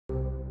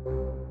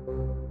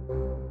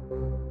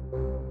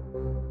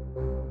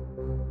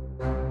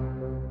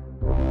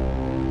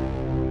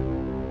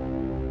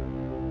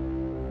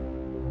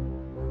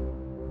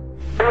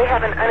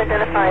have an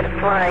unidentified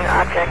flying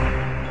object.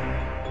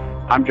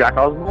 I'm Jack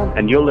Oswald,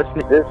 and you're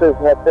listening. This is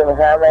Nathan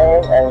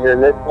Hamay, and you're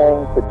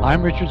listening to...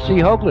 I'm Richard C.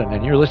 Hoagland,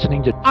 and you're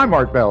listening to... I'm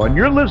Art Bell, and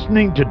you're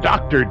listening to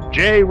Dr.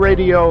 J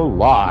Radio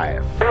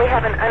Live. We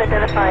have an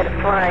unidentified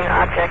flying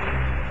object.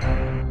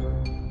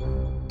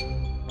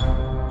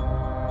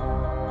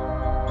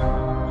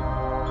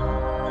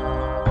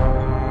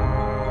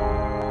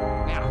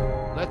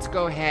 Let's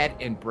go ahead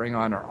and bring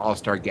on our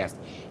all-star guest.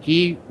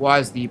 He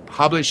was the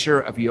publisher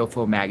of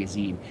UFO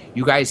Magazine.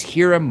 You guys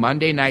hear him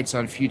Monday nights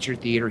on Future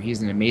Theater.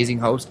 He's an amazing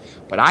host,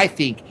 but I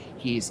think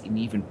he's an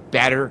even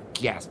better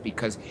guest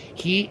because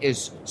he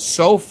is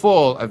so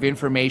full of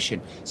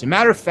information. As a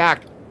matter of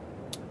fact,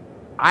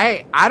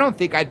 I don't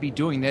think I'd be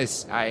doing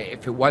this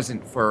if it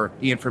wasn't for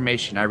the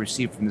information I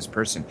received from this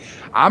person.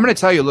 I'm going to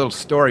tell you a little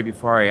story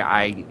before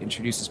I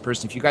introduce this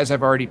person. If you guys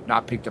have already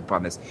not picked up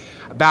on this.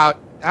 About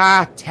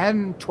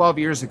 10, 12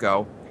 years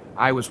ago,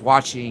 I was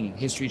watching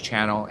History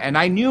Channel, and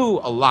I knew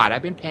a lot.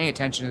 I've been paying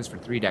attention to this for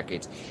 3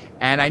 decades,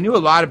 and I knew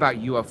a lot about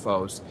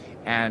UFOs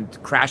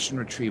and crash and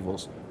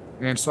retrievals.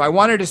 And so I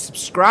wanted to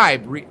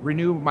subscribe,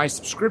 renew my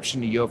subscription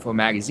to UFO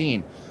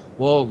Magazine.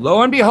 Well,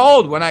 lo and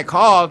behold, when I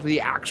called, the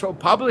actual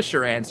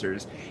publisher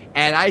answers.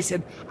 And I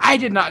said, I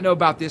did not know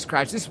about this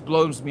crash. This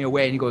blows me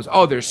away. And he goes,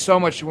 oh, there's so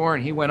much more.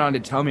 And he went on to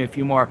tell me a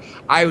few more.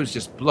 I was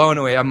just blown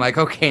away. I'm like,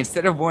 okay,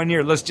 instead of 1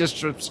 year, let's just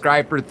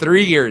subscribe for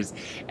 3 years.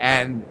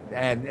 And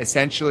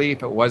essentially,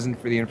 if it wasn't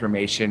for the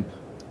information,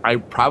 I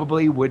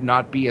probably would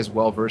not be as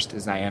well-versed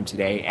as I am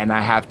today. And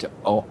I have to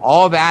owe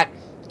all that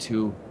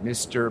to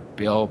Mr.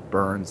 Bill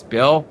Birnes.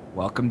 Bill,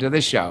 welcome to the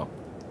show.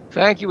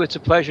 Thank you. It's a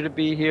pleasure to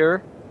be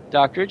here,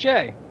 Dr.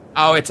 J.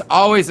 Oh, it's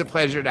always a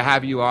pleasure to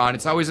have you on.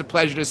 It's always a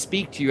pleasure to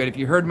speak to you. And if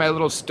you heard my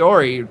little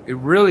story, it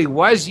really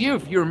was you.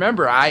 If you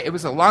remember, it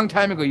was a long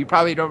time ago. You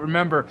probably don't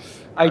remember.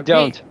 I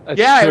don't.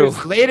 Yeah, true. It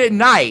was late at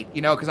night,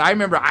 because I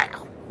remember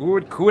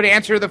who would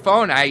answer the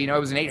phone? It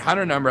was an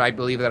 800 number, I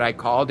believe, that I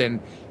called. And,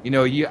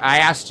 I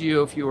asked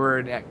you if you were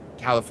in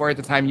California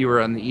at the time. You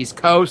were on the East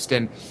Coast.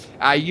 And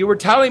you were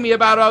telling me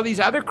about all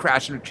these other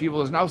crash and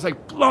retrievals. And I was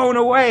like blown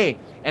away.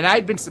 And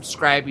I'd been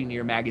subscribing to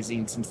your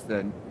magazine since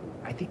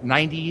I think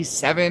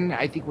 97,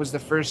 was the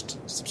first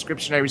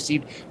subscription I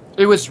received.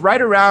 It was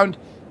right around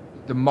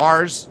the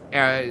Mars,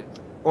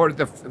 or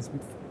the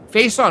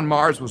Face on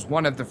Mars was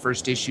one of the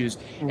first issues.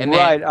 And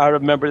right, I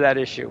remember that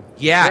issue.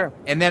 Yeah, sure.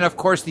 And then, of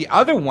course, the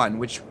other one,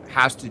 which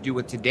has to do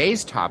with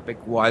today's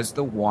topic, was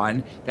the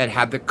one that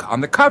had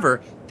on the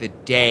cover, The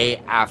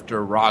Day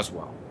After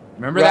Roswell.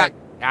 Remember right.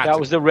 that? That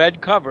was the red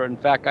cover. In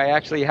fact, I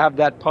actually have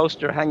that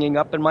poster hanging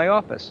up in my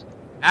office.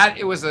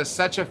 It was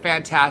such a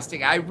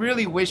fantastic. I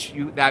really wish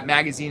that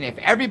magazine, if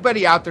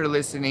everybody out there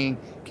listening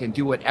can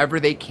do whatever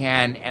they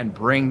can and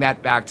bring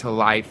that back to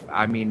life.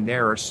 I mean,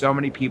 there are so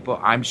many people,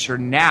 I'm sure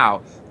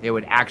now, they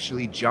would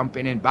actually jump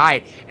in and buy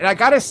it. And I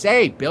got to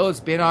say, Bill has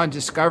been on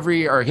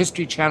Discovery or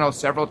History Channel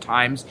several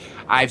times.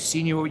 I've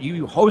seen you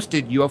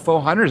hosted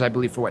UFO Hunters, I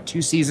believe, for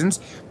 2 seasons?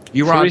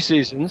 You were 3 on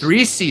seasons.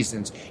 3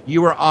 seasons.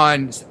 You were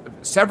on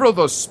several of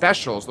those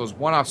specials, those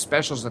one-off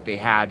specials that they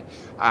had.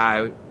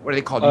 What are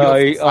they called?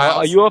 UFO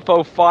Files?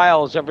 UFO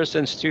Files ever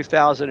since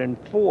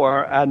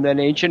 2004, and then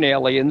Ancient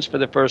Aliens for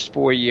the first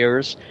 4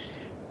 years.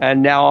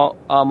 And now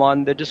I'm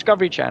on the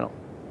Discovery Channel.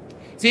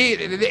 See,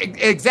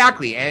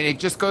 exactly. And it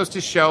just goes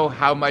to show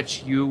how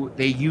much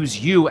they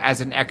use you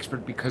as an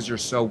expert because you're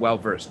so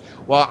well-versed.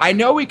 Well, I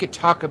know we could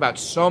talk about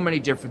so many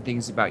different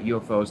things about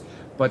UFOs,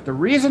 but the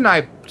reason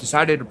I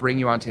decided to bring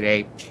you on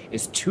today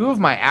is 2 of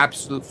my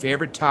absolute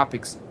favorite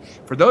topics.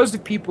 For those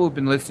of people who've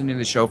been listening to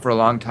the show for a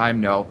long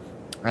time know,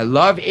 I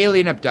love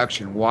alien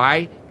abduction.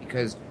 Why?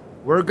 Because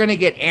we're going to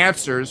get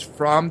answers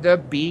from the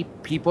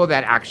people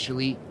that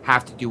actually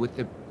have to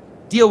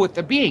deal with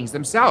the beings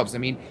themselves. I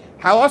mean,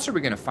 how else are we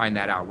going to find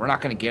that out? We're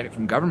not going to get it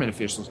from government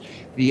officials.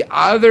 The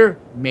other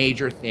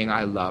major thing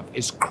I love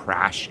is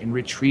crash and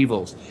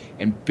retrievals.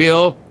 And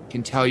Bill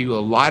can tell you a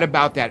lot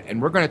about that.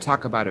 And we're going to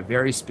talk about a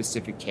very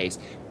specific case.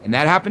 And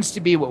that happens to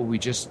be what we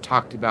just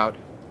talked about,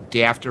 the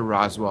day after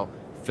Roswell,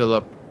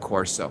 Philip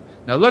Corso.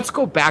 Now, let's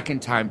go back in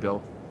time,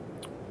 Bill.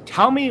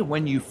 Tell me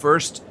when you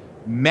first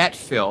met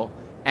Phil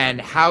and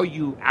how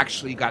you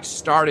actually got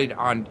started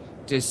on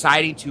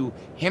deciding to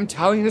him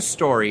telling the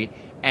story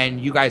and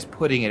you guys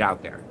putting it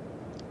out there.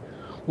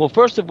 Well,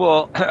 first of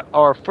all,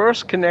 our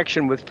first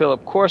connection with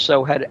Philip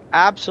Corso had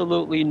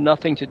absolutely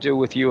nothing to do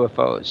with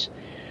UFOs.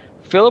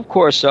 Philip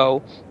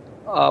Corso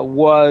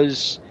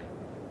was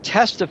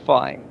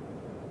testifying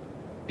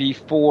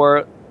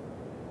before.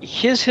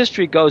 His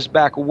history goes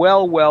back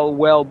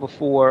well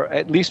before,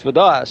 at least with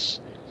us,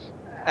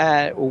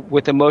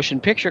 with the motion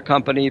picture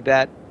company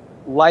that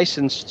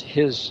licensed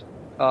his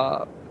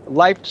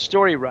life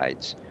story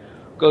rights.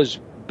 Goes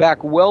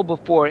back well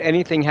before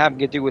anything having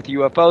to do with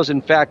UFOs.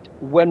 In fact,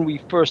 when we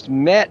first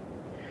met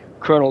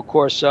Colonel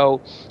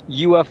Corso,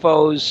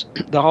 UFOs,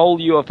 the whole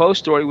UFO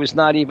story was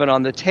not even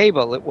on the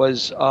table. It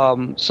was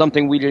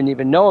something we didn't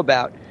even know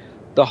about.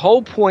 The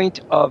whole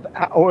point of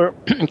our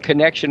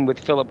connection with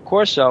Philip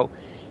Corso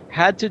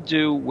had to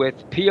do with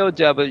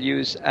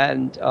POWs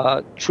and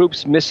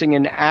troops missing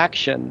in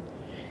action.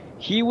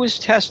 He was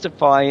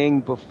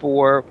testifying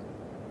before,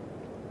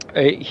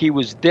 he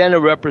was then a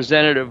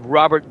representative,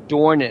 Robert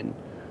Dornan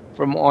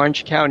from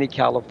Orange County,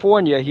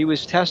 California. He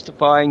was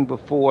testifying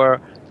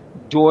before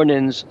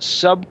Dornan's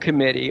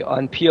subcommittee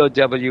on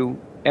POW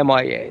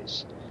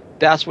MIAs.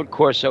 That's what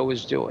Corso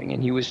was doing.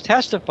 And he was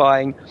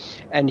testifying,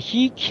 and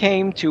he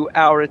came to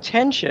our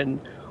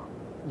attention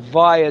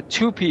via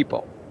two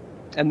people.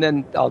 And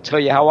then I'll tell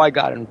you how I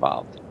got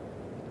involved.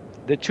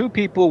 The two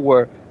people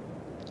were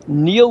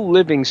Neil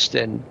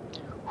Livingston,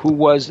 who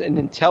was an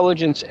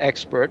intelligence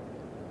expert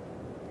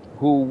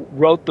who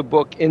wrote the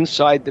book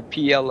Inside the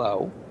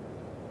PLO.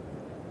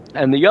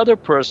 And the other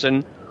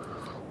person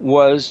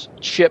was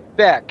Chip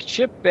Beck.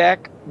 Chip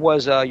Beck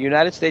was a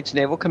United States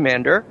naval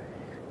commander.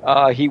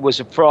 He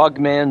was a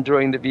frogman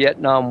during the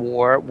Vietnam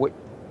War,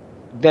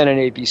 then a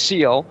Navy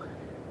SEAL,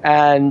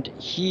 and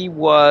he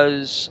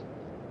was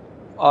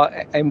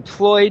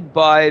employed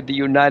by the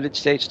United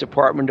States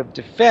Department of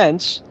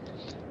Defense,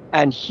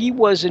 and he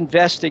was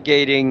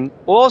investigating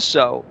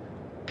also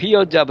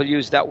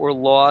POWs that were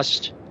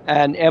lost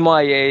and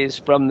MIAs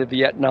from the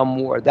Vietnam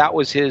War. That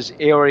was his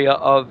area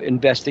of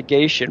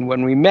investigation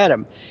when we met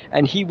him.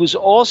 And he was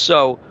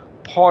also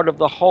part of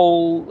the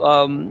whole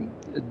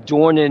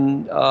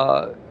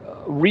Dornan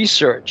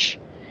research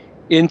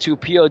into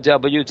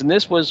POWs, and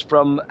this was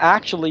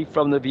actually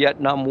from the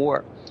Vietnam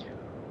War.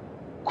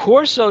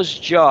 Corso's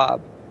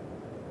job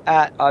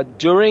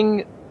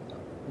during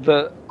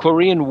the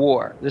Korean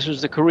War, this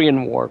was the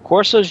Korean War,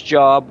 Corso's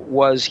job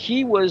was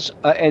he was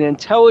an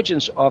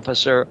intelligence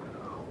officer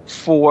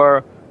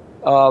for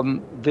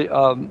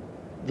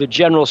the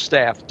general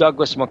staff,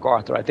 Douglas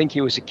MacArthur. I think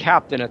he was a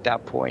captain at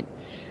that point,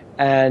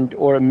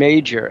 or a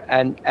major,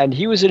 and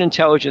he was an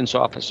intelligence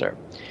officer.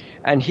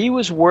 And he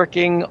was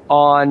working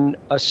on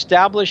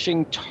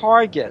establishing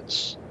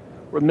targets.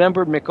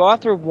 Remember,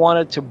 MacArthur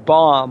wanted to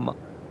bomb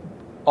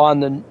on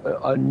the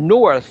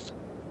north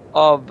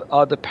of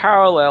the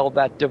parallel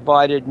that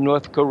divided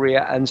North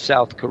Korea and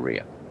South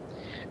Korea.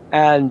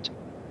 And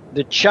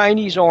the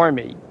Chinese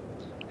army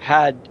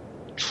had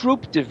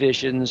troop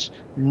divisions,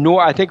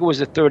 I think it was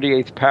the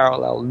 38th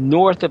parallel,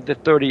 north of the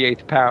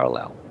 38th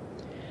parallel.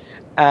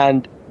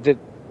 And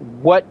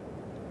what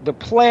the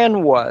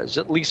plan was,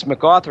 at least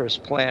MacArthur's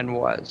plan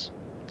was,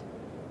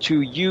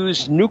 to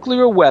use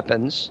nuclear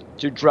weapons,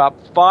 to drop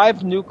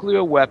 5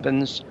 nuclear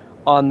weapons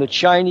on the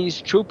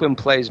Chinese troop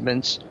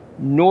emplacements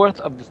north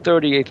of the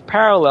 38th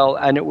parallel.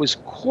 And it was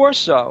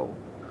Corso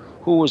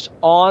who was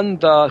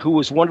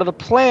one of the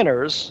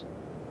planners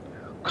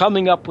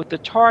coming up with the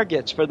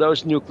targets for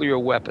those nuclear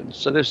weapons.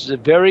 So this is a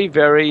very,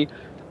 very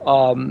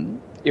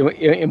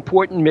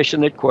important mission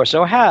that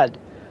Corso had.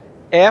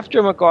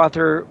 After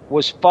MacArthur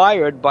was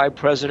fired by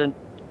President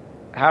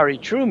Harry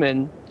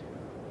Truman,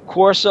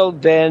 Corso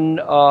then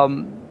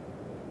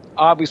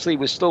obviously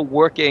was still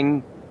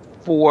working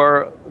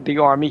for the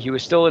Army. He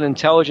was still an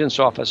intelligence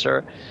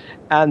officer.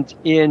 And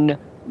in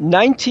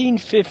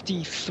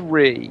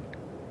 1953,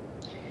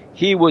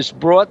 he was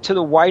brought to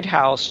the White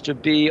House to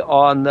be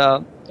on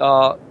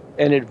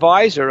an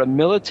advisor, a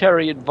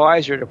military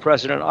advisor to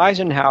President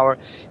Eisenhower.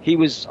 He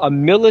was a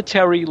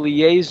military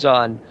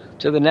liaison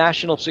to the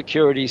National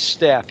Security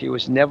Staff. He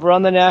was never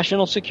on the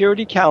National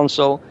Security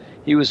Council.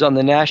 He was on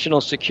the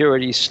National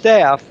Security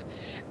Staff,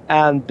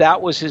 and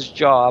that was his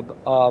job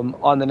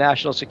on the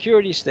National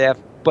Security Staff.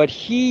 But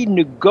he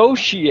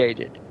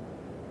negotiated.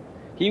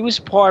 He was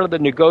part of the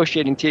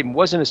negotiating team. It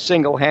wasn't a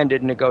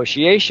single-handed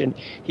negotiation.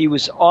 He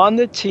was on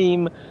the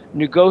team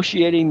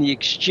negotiating the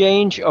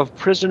exchange of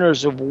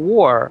prisoners of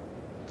war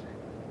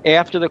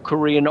after the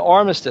Korean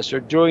armistice, or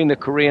during the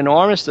Korean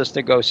armistice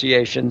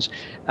negotiations,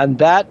 and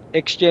that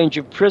exchange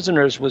of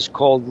prisoners was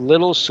called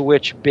Little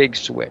Switch, Big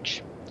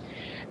Switch.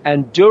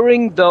 And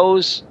during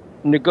those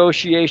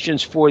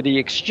negotiations for the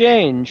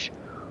exchange,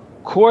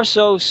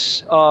 Corso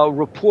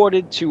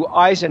reported to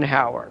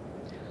Eisenhower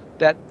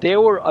that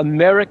there were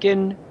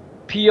American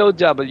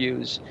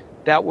POWs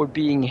that were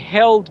being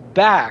held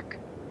back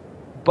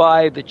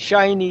by the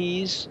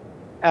Chinese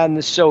and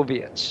the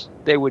Soviets.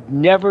 They would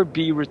never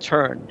be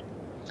returned.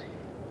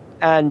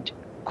 And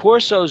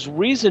Corso's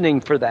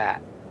reasoning for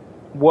that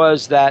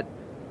was that,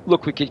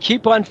 look, we could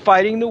keep on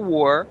fighting the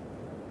war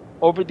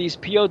over these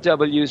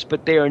POWs,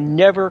 but they are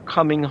never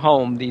coming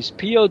home. These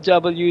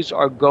POWs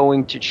are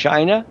going to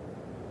China,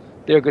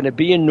 they're going to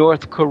be in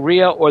North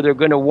Korea, or they're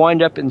going to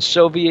wind up in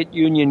Soviet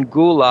Union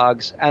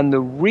gulags. And the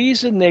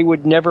reason they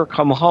would never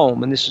come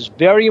home, and this is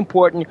very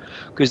important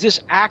because this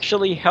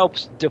actually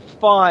helps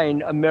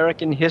define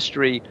American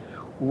history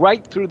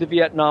right through the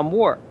Vietnam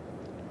War.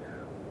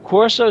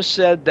 Corso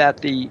said that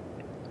the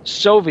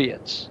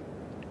Soviets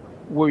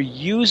were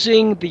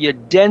using the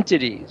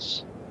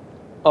identities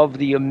of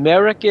the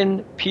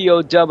American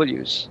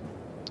POWs,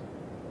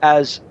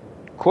 as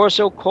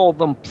Corso called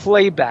them,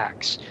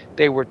 playbacks.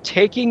 They were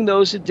taking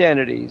those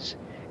identities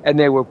and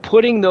they were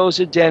putting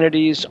those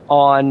identities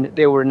on,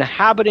 they were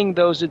inhabiting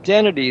those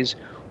identities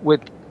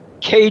with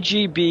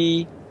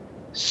KGB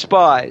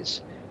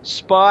spies,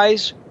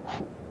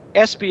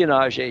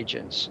 espionage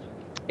agents,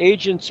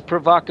 agents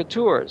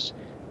provocateurs.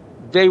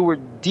 They were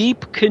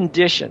deep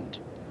conditioned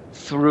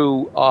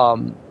through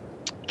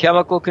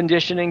chemical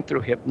conditioning,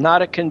 through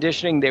hypnotic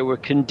conditioning. They were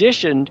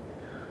conditioned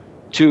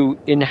to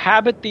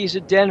inhabit these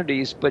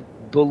identities, but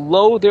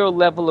below their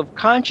level of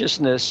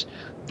consciousness,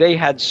 they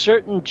had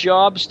certain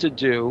jobs to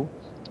do,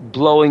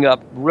 blowing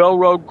up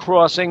railroad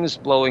crossings,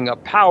 blowing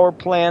up power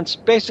plants,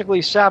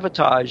 basically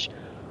sabotage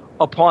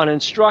upon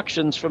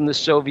instructions from the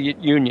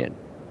Soviet Union.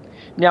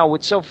 Now,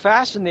 what's so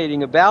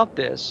fascinating about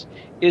this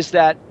is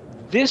that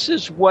this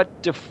is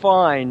what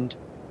defined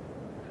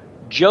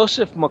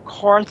Joseph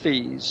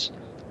McCarthy's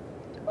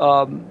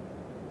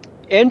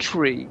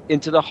entry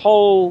into the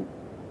whole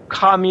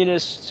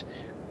communist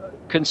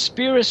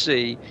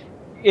conspiracy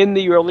in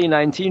the early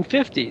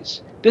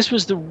 1950s. This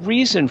was the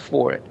reason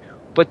for it.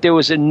 But there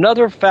was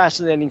another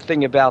fascinating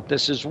thing about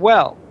this as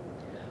well,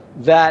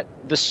 that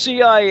the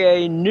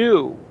CIA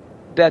knew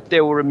that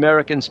there were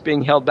Americans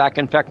being held back.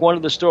 In fact, one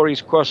of the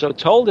stories Corso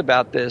told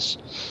about this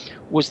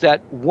was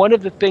that one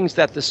of the things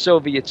that the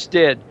Soviets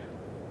did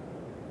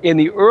in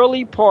the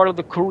early part of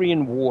the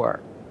Korean War,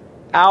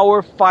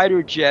 our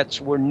fighter jets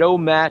were no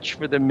match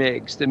for the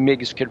MiGs. The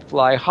MiGs could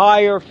fly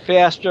higher,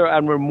 faster,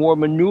 and were more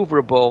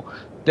maneuverable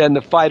than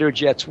the fighter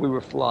jets we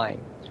were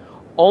flying.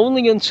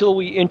 Only until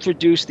we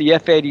introduced the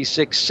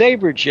F-86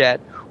 Sabre jet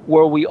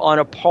were we on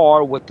a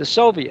par with the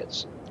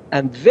Soviets.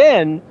 And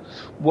then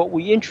what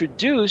we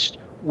introduced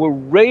were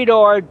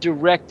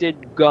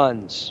radar-directed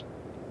guns.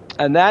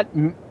 And that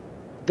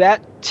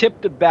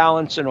tipped the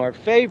balance in our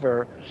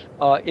favor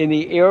in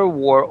the air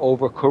war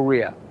over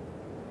Korea.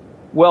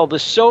 Well, the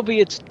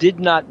Soviets did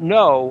not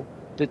know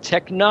the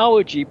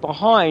technology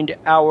behind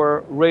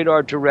our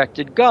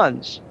radar-directed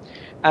guns.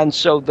 And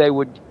so they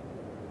would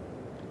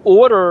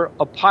order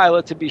a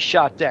pilot to be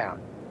shot down.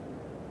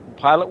 The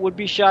pilot would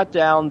be shot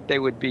down. He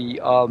would be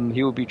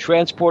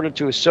transported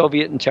to a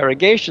Soviet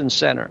interrogation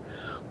center.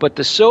 But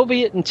the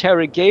Soviet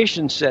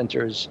interrogation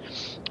centers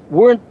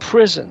weren't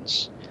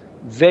prisons.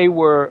 They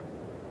were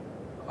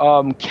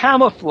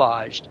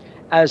camouflaged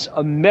as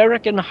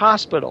American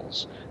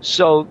hospitals.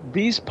 So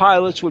these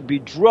pilots would be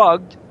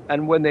drugged,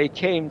 and when they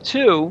came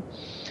to,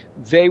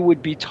 they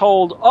would be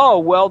told, oh,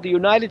 well, the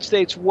United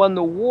States won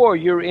the war.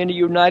 You're in a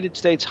United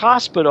States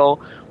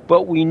hospital,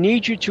 but we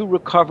need you to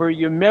recover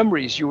your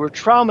memories. You were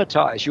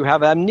traumatized. You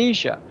have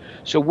amnesia.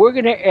 So we're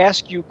going to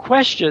ask you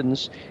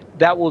questions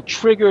that will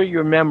trigger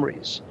your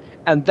memories.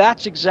 And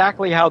that's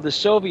exactly how the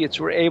Soviets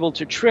were able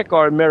to trick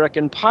our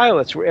American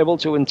pilots, were able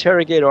to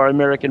interrogate our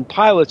American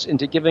pilots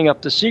into giving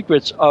up the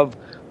secrets of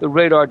the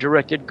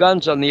radar-directed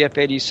guns on the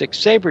F-86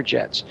 Sabre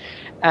jets.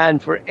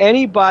 And for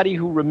anybody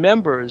who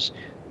remembers,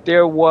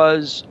 there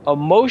was a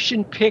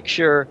motion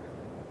picture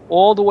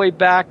all the way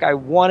back, I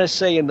want to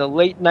say in the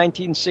late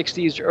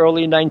 1960s,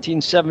 early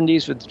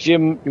 1970s,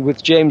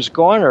 with James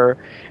Garner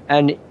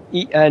and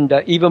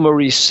Eva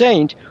Marie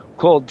Saint,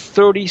 called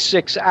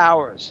 36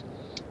 Hours.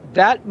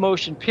 That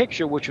motion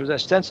picture, which was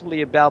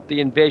ostensibly about the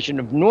invasion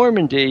of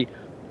Normandy,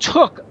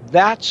 took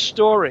that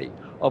story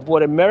of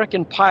what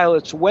American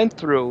pilots went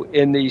through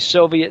in the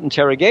Soviet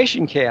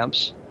interrogation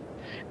camps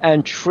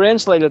and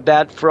translated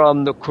that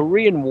from the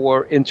Korean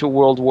War into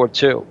World War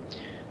II.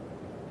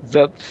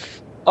 The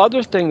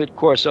other thing that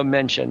Corso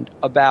mentioned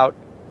about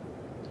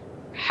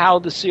how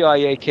the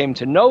CIA came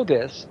to know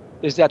this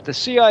is that the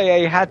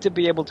CIA had to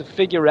be able to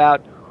figure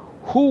out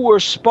who were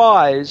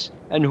spies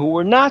and who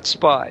were not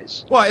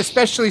spies. Well,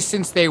 especially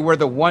since they were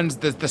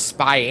the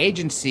spy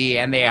agency,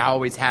 and they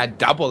always had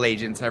double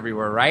agents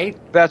everywhere, right?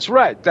 That's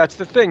right. That's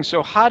the thing.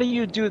 So how do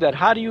you do that?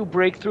 How do you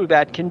break through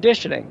that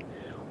conditioning?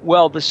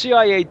 Well, the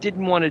CIA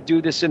didn't want to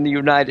do this in the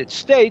United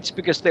States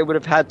because they would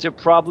have had to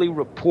probably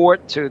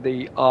report to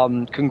the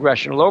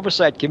congressional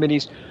oversight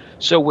committees.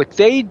 So what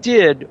they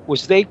did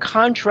was they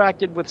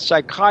contracted with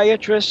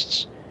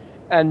psychiatrists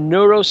and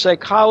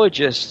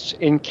neuropsychologists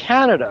in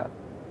Canada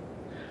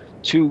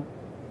to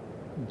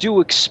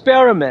do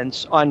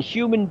experiments on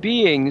human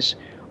beings,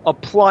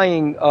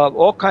 applying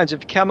all kinds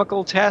of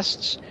chemical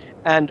tests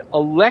and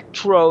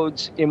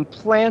electrodes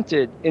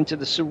implanted into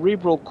the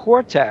cerebral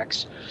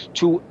cortex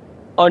to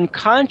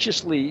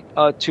unconsciously,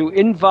 to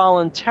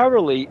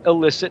involuntarily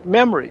elicit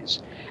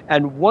memories.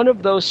 And one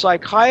of those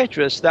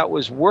psychiatrists that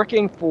was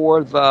working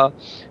for the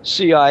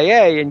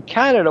CIA in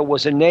Canada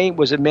was a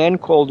man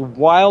called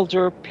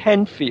Wilder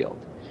Penfield.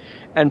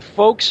 And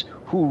folks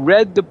who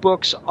read the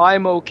books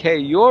I'm Okay,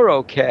 You're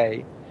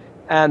Okay,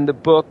 and the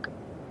book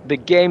The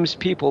Games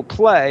People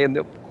Play, and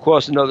of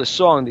course know the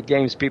song The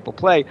Games People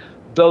Play,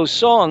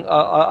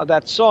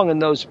 that song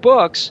and those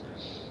books,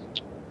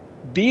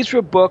 these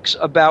were books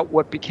about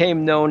what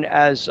became known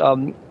as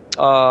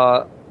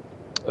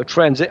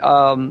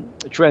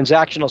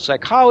transactional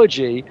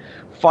psychology,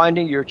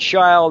 finding your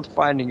child,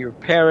 finding your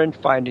parent,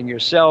 finding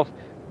yourself.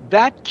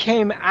 That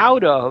came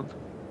out of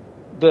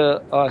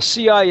the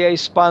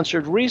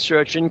CIA-sponsored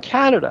research in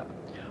Canada.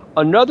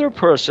 Another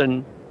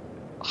person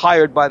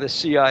hired by the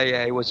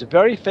CIA was a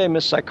very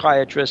famous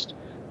psychiatrist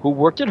who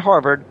worked at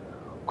Harvard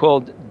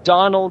called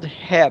Donald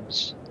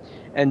Hebbs.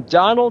 And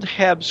Donald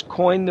Hebbs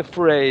coined the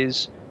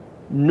phrase,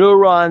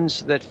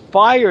 neurons that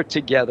fire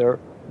together,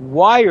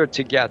 wire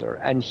together.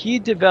 And he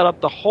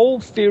developed the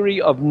whole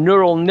theory of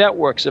neural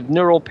networks, of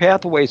neural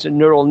pathways and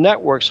neural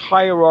networks,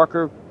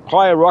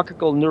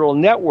 hierarchical neural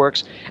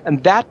networks,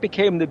 and that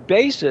became the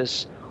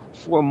basis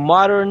for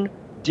modern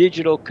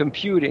digital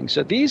computing.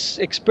 So these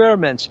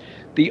experiments,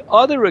 the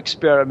other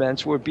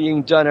experiments were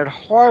being done at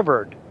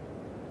Harvard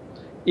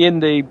in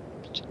the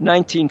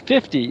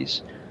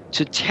 1950s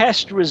to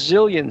test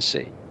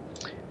resiliency.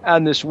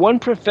 And this one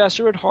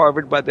professor at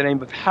Harvard by the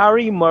name of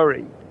Harry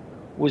Murray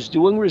was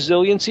doing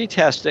resiliency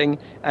testing,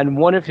 and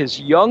one of his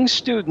young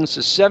students,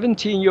 a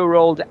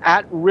 17-year-old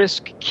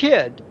at-risk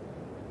kid,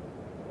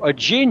 a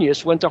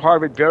genius, went to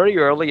Harvard very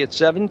early at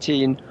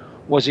 17,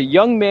 was a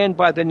young man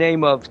by the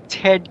name of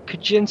Ted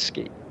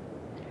Kaczynski.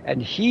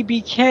 And he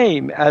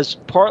became,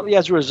 partly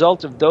as a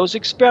result of those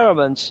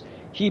experiments,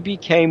 he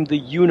became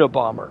the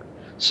Unabomber.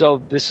 So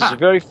this is a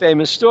very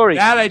famous story.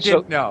 That I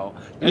didn't know.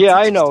 Yeah,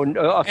 I know.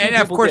 And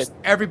of course,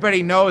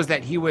 everybody knows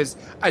that he was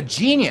a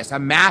genius, a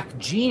math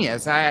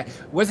genius.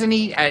 Wasn't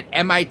he at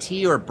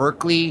MIT or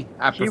Berkeley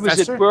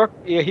professor?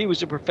 He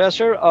was a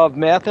professor of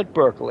math at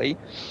Berkeley,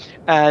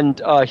 and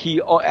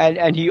he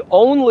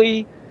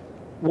only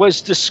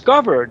was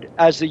discovered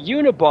as the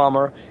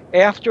Unabomber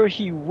after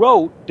he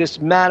wrote this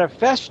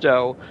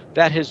manifesto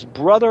that his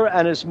brother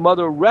and his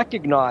mother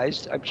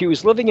recognized. He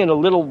was living in a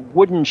little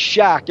wooden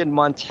shack in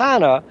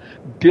Montana,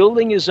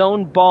 building his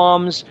own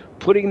bombs,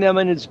 putting them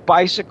in his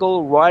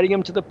bicycle, riding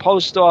them to the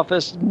post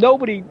office.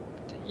 Nobody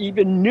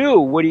even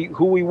knew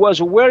who he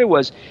was or where he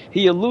was.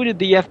 He eluded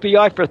the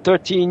FBI for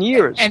 13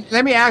 years. And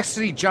let me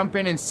actually jump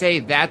in and say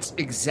that's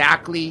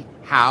exactly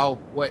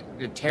what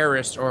the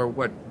terrorists, or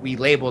what we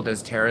labeled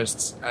as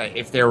terrorists,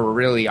 if they were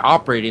really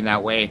operating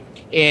that way,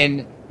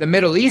 in the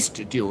Middle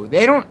East do.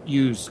 They don't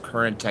use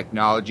current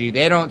technology.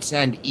 They don't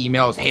send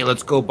emails, hey,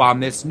 let's go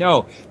bomb this.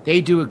 No, they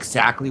do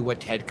exactly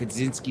what Ted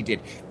Kaczynski did.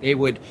 They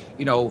would,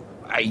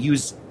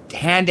 use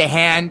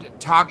hand-to-hand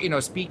talk,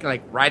 speak,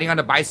 like riding on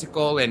a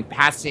bicycle and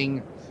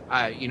passing,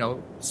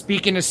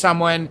 speaking to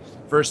someone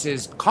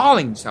versus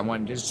calling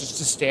someone just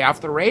to stay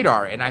off the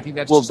radar. And I think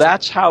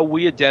that's how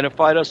we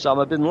identified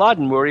Osama bin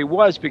Laden, where he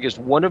was, because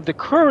one of the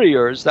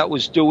couriers that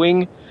was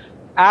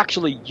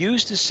actually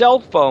used a cell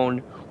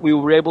phone. We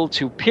were able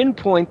to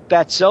pinpoint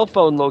that cell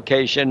phone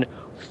location,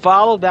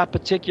 follow that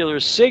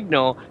particular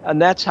signal,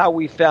 and that's how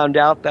we found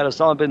out that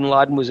Osama bin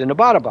Laden was in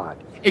Abbottabad.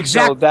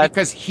 Exactly,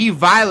 because he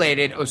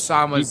violated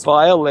Osama's... He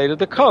violated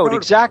the code, protocol.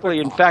 Exactly.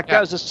 In fact, that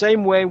was the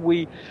same way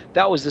the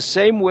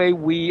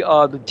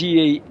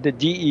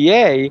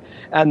DEA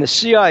and the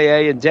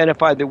CIA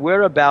identified the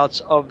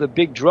whereabouts of the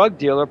big drug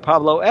dealer,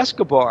 Pablo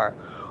Escobar.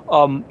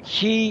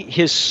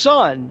 His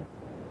son...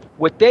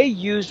 What they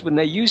used when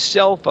they used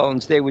cell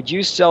phones, they would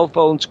use cell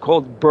phones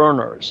called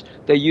burners.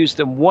 They used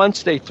them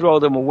once, they throw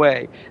them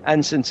away.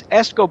 And since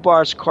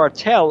Escobar's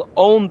cartel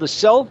owned the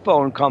cell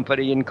phone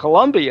company in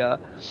Colombia,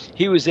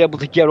 he was able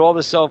to get all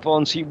the cell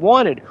phones he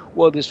wanted.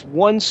 Well, this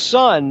one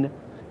son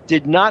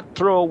did not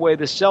throw away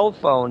the cell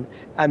phone,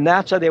 and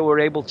that's how they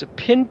were able to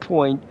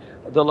pinpoint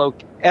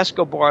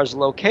Escobar's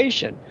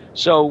location.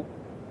 So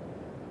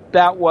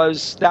that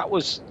was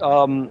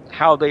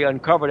how they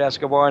uncovered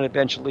Escobar and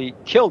eventually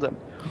killed him.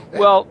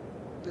 Well,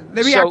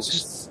 let me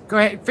go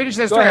ahead. Finish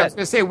that story. I was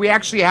going to say we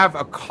actually have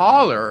a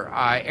caller,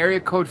 area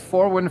code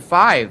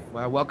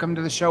 415. Welcome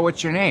to the show.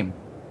 What's your name?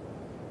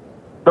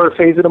 Third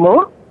phase of the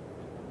moon?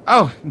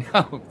 Oh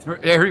no,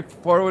 area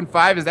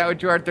 415. Is that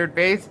what you are? Third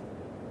phase?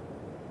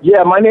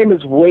 Yeah, my name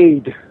is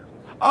Wade.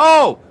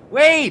 Oh,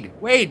 Wade.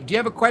 Wade, do you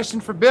have a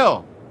question for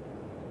Bill?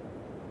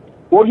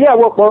 Well, yeah.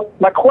 Well,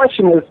 my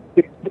question is,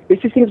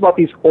 it's just things about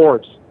these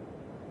orbs,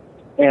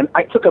 and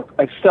I took a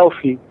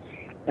selfie,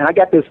 and I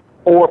got this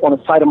orb on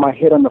the side of my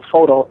head on the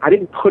photo. I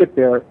didn't put it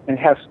there, and it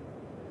has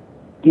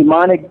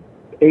demonic,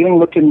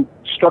 alien-looking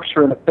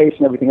structure in the face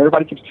and everything.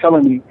 Everybody keeps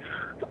telling me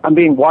I'm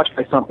being watched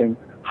by something.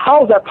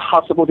 How is that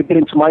possible to get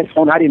into my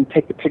phone? I didn't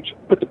take the picture,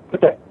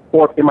 put that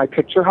orb in my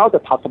picture. How is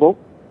that possible?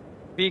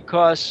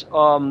 Because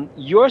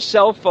your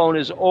cell phone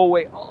is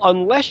always,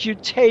 unless you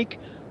take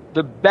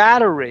the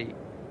battery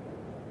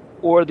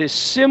or the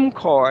SIM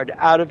card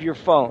out of your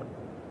phone,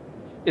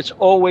 it's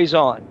always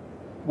on.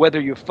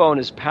 Whether your phone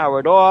is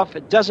powered off,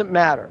 it doesn't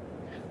matter.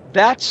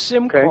 That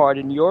SIM card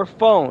in your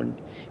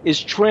phone is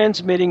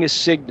transmitting a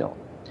signal.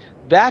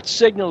 That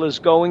signal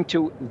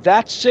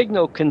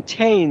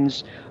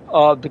contains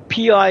the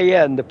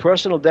PIN, the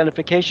personal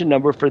identification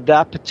number for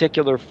that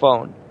particular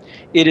phone.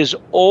 It is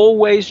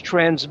always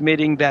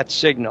transmitting that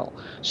signal.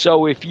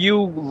 So if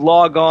you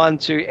log on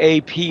to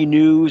AP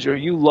News or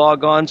you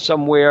log on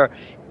somewhere,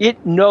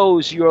 it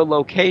knows your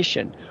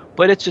location.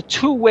 But it's a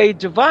two-way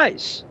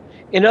device.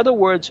 In other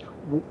words,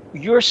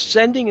 you're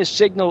sending a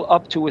signal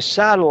up to a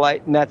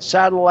satellite, and that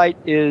satellite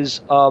is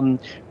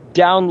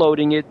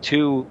downloading it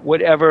to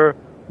whatever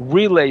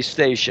relay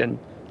station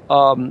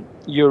that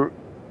you're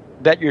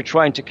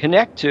trying to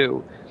connect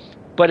to.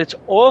 But it's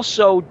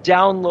also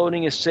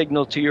downloading a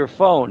signal to your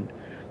phone.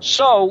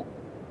 So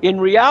In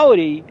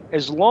reality,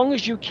 as long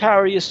as you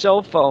carry a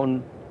cell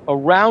phone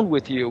around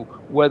with you,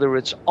 whether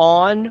it's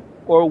on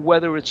or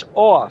whether it's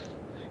off,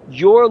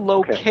 your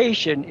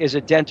location is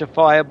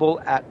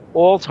identifiable at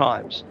all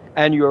times,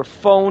 and your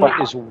phone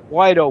is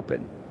wide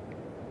open.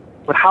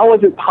 But how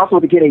is it possible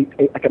to get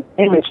like an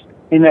image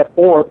in that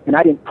orb, and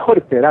I didn't put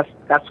it there?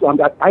 That's what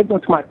I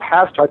went to my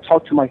pastor, I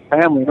talked to my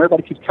family, and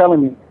everybody keeps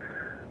telling me,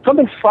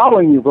 something's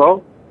following you,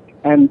 bro.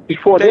 And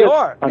before in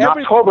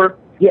October,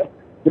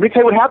 let me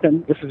tell you what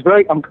happened. This is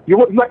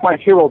you're like my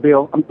hero,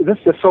 Bill. This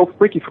is so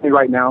freaky for me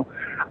right now.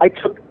 I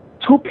took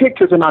 2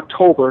 pictures in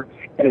October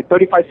and a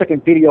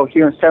 35-second video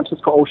here in San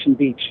Francisco Ocean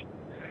Beach.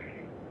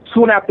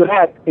 Soon after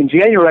that, in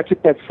January, I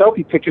took that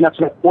selfie picture, and that's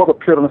when that orb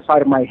appeared on the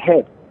side of my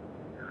head.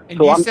 And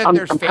so you said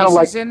there's faces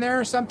like, in there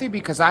or something?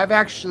 Because I've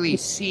actually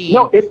seen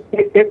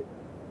there's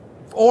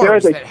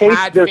orbs a that face,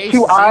 had there's faces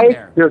 2 eyes, in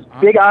there. there's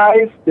big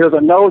eyes, there's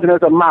a nose, and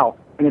there's a mouth.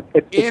 And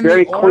it's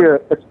very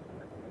clear.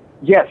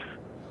 Yes.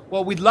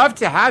 Well, we'd love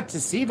to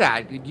see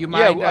that. You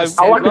might. I'd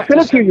like to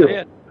send it to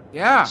you.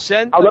 Yeah.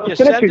 Send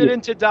it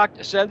into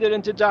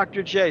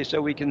Dr. J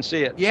so we can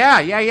see it.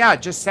 Yeah.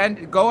 Just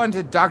go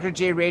onto Dr.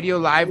 J Radio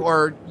Live,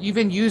 or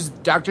even use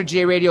Dr.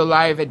 J Radio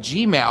Live at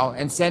Gmail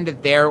and send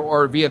it there,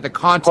 or via the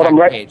contact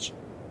page.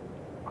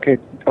 Okay,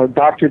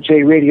 Dr.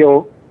 J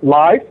Radio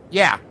Live?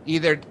 Yeah,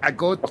 either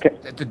go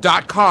to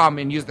the .com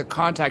and use the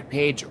contact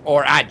page,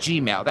 or at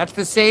Gmail. That's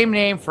the same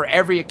name for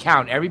every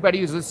account. Everybody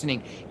who's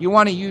listening, you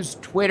want to use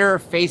Twitter,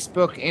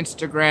 Facebook,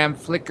 Instagram,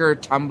 Flickr,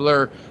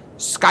 Tumblr,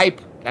 Skype.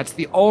 That's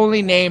the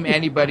only name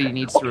anybody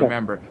needs to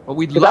remember. But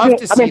we'd love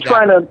to see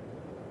that.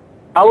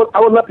 I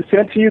would love to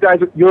send it to you guys.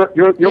 Your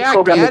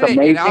program is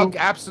amazing. And I'll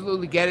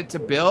absolutely get it to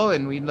Bill,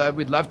 and we'd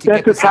love to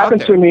get this out there.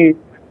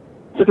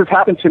 Since this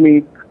happened to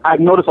me, I've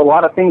noticed a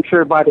lot of things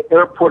here by the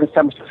airport in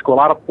San Francisco, a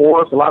lot of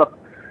orbs, a lot of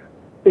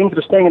things that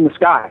are staying in the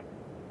sky.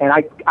 And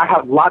I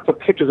have lots of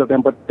pictures of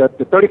them, but the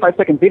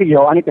 35-second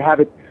video, I need to have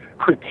it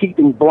critiqued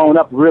and blown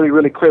up really,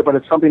 really clear, but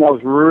it's something that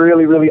was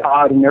really, really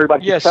odd, and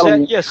everybody keeps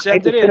telling me.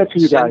 Send it in.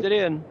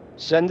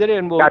 Send it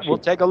in. We'll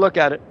take a look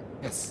at it.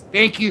 Yes.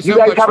 Thank you so much.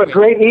 You guys have a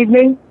great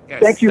evening.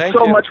 Yes. Thank you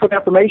so much for the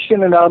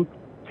information, and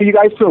see you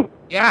guys soon.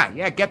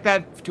 Yeah, get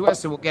that to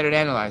us, and we'll get it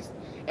analyzed.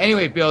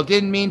 Anyway, Bill,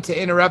 didn't mean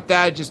to interrupt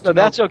that.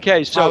 That's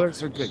okay.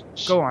 Callers are good.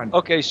 Go on.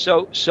 Okay,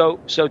 so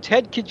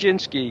Ted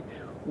Kaczynski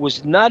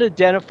was not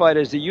identified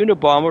as the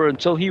Unabomber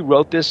until he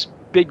wrote this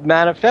big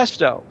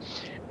manifesto.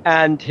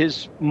 And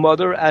his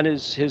mother and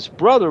his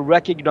brother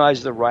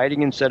recognized the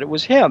writing and said it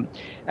was him.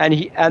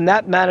 And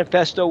that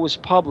manifesto was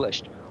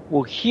published.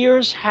 Well,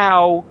 here's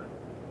how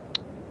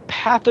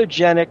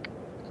pathogenic,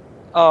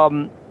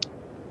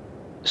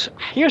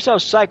 here's how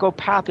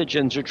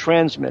psychopathogens are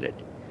transmitted.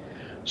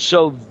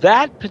 So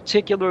that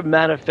particular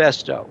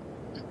manifesto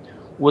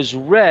was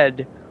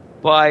read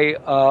by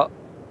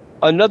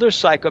another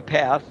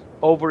psychopath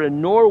over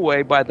in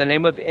Norway by the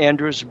name of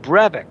Anders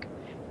Breivik.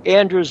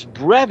 Anders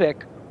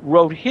Breivik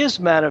wrote his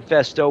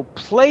manifesto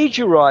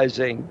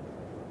plagiarizing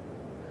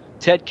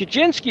Ted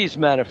Kaczynski's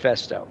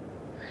manifesto.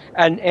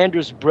 And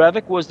Anders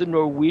Breivik was the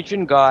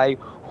Norwegian guy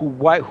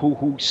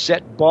who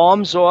set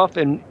bombs off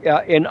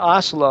in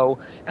Oslo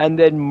and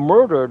then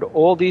murdered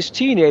all these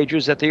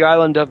teenagers at the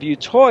island of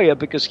Utøya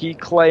because he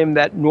claimed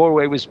that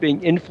Norway was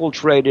being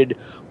infiltrated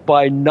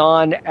by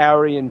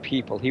non-Aryan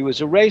people. He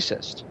was a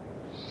racist.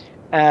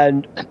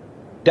 And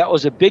that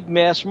was a big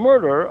mass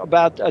murder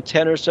about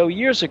 10 or so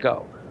years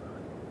ago.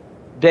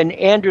 Then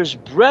Anders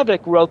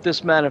Breivik wrote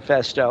this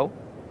manifesto,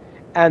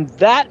 and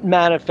that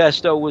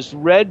manifesto was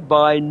read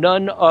by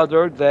none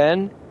other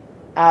than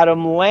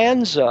Adam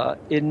Lanza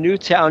in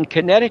Newtown,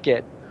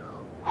 Connecticut,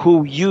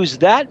 who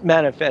used that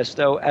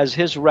manifesto as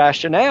his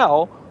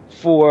rationale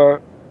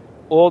for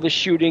all the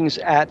shootings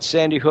at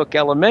Sandy Hook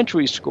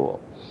Elementary School.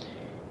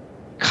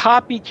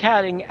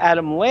 Copycatting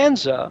Adam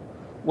Lanza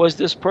was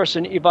this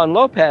person, Ivan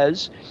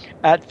Lopez,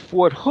 at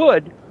Fort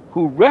Hood,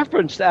 who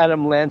referenced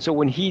Adam Lanza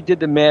when he did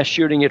the mass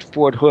shooting at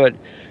Fort Hood.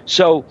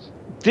 So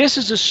this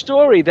is a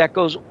story that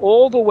goes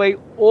all the way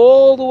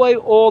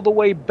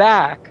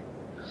back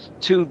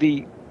to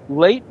the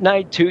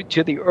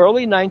to the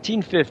early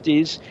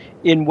 1950s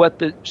in what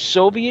the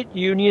Soviet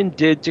Union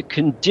did to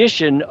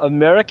condition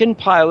American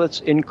pilots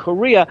in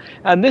Korea.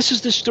 And this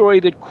is the story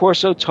that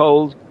Corso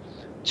told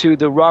to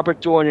the Robert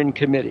Dornan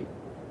Committee.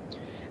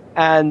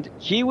 And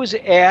he was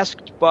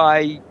asked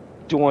by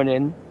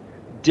Dornan,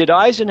 did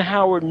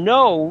Eisenhower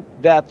know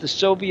that the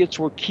Soviets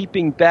were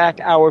keeping back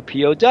our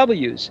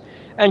POWs?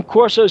 And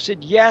Corso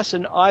said yes,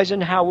 and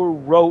Eisenhower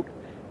wrote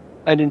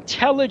an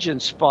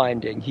intelligence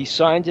finding. He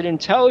signed an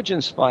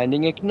intelligence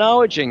finding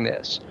acknowledging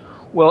this.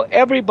 Well,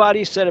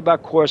 everybody said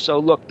about Corso,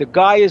 look, the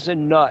guy is a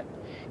nut.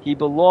 He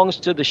belongs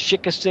to the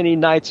Shikasini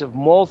Knights of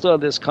Malta,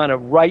 this kind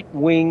of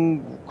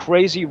right-wing,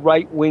 crazy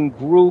right-wing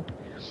group.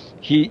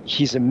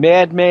 He's a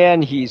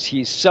madman.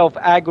 He's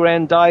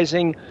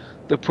self-aggrandizing.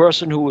 The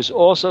person who was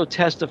also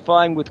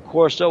testifying with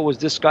Corso was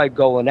this guy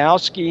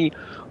Golanowski.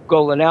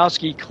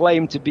 Golanowski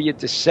claimed to be a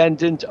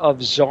descendant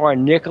of Tsar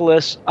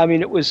Nicholas. I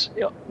mean, it was,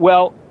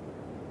 well,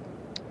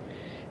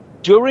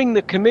 during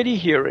the committee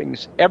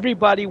hearings,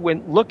 everybody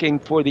went looking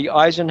for the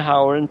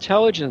Eisenhower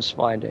intelligence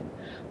finding.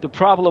 The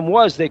problem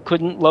was they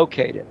couldn't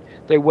locate it.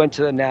 They went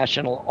to the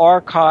National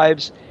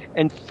Archives,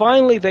 and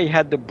finally they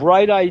had the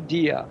bright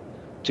idea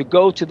to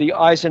go to the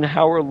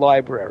Eisenhower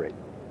Library.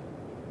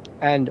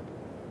 And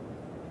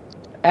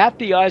at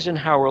the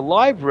Eisenhower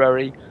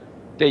Library,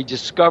 they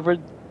discovered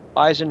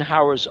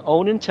Eisenhower's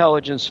own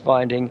intelligence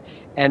finding,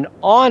 and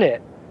on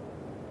it,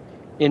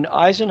 in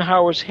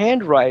Eisenhower's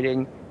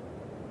handwriting,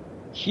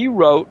 he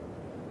wrote,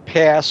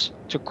 "Pass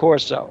to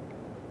Corso."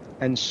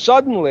 And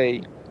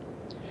suddenly,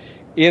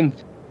 in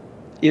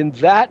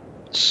that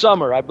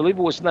summer, I believe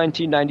it was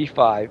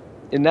 1995,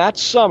 in that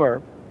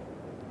summer,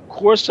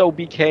 Corso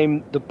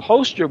became the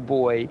poster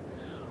boy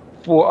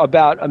for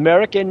about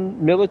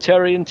American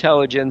military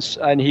intelligence,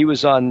 and he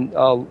was on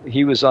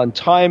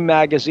Time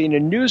magazine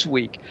and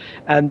Newsweek,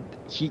 and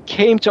he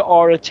came to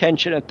our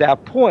attention at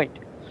that point.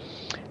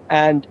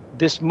 And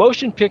this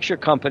motion picture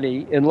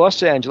company in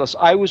Los Angeles,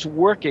 I was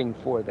working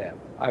for them.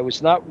 I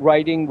was not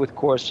writing with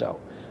Corso.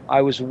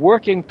 I was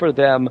working for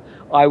them.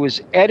 I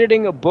was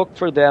editing a book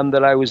for them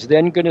that I was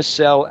then going to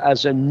sell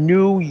as a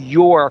New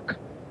York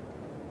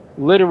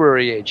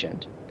literary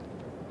agent.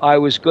 I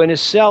was going to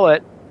sell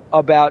it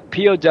about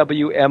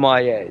POW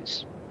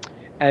MIAs.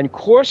 And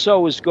Corso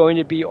was going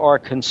to be our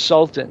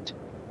consultant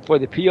for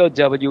the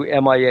POW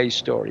MIA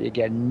story.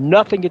 Again,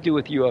 nothing to do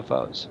with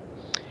UFOs.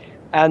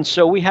 And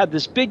so we had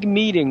this big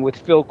meeting with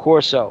Phil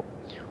Corso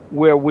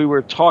where we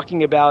were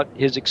talking about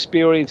his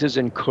experiences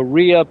in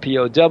Korea,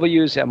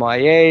 POWs,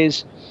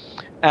 MIAs.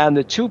 And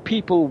the two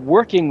people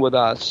working with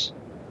us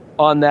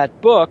on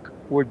that book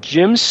were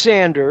Jim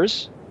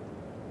Sanders,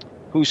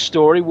 whose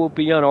story will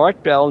be on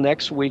Art Bell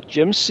next week,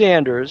 Jim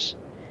Sanders,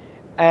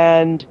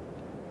 and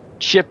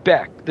Chip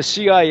Beck, the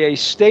CIA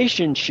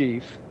station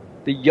chief,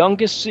 the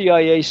youngest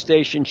CIA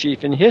station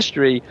chief in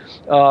history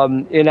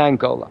in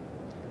Angola.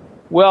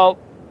 Well,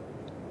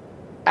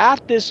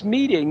 at this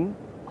meeting,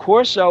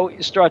 Corso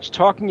starts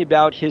talking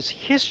about his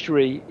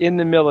history in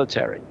the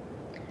military.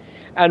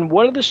 And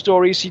one of the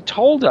stories he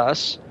told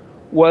us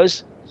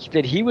was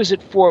that he was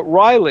at Fort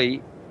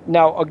Riley.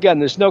 Now, again,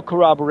 there's no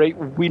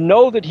corroboration. We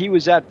know that he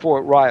was at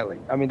Fort Riley.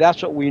 I mean,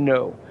 that's what we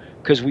know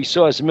because we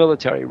saw his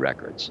military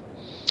records.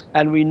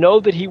 And we know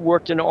that he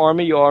worked in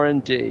Army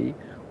R&D.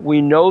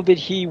 We know that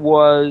he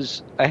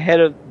was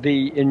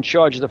in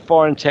charge of the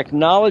foreign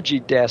technology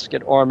desk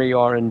at Army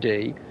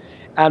R&D.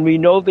 And we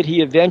know that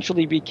he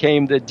eventually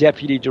became the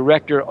deputy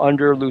director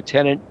under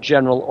Lieutenant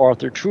General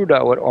Arthur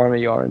Trudeau at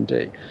Army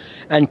R&D.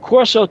 And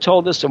Corso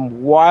told us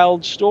some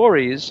wild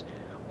stories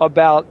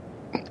about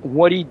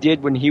what he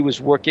did when he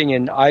was working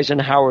in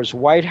Eisenhower's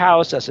White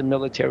House as a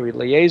military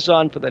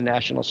liaison for the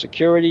national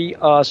security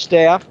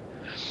staff,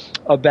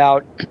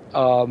 about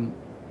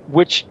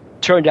which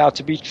turned out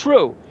to be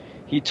true.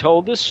 He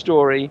told this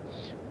story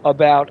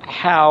about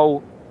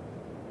how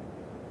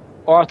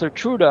Arthur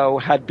Trudeau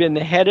had been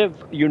the head of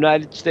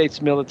United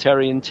States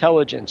military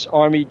intelligence,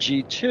 Army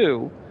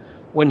G2,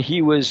 when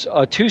he was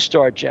a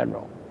two-star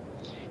general.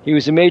 He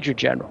was a major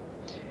general,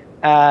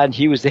 and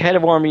he was the head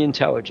of Army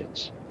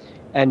intelligence.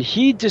 And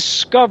he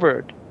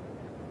discovered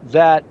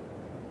that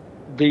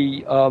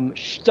the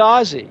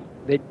Stasi,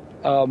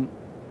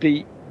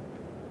 the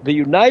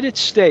United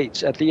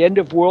States at the end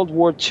of World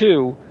War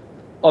II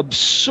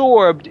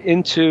absorbed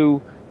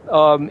into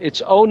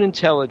its own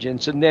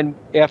intelligence, and then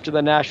after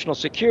the National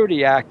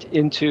Security Act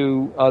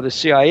into the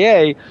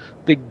CIA,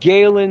 the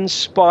Gehlen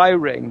spy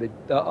ring,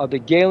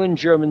 the Gehlen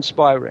German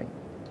spy ring.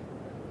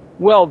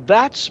 Well,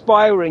 that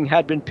spy ring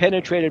had been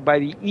penetrated by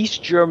the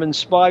East German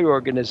spy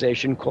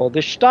organization called the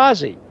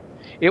Stasi.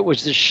 It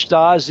was the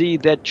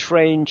Stasi that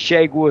trained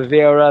Che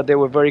Guevara. They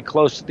were very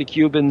close to the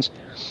Cubans.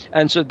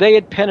 And so they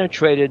had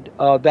penetrated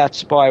that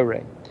spy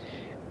ring.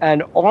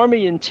 And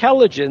Army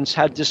intelligence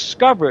had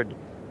discovered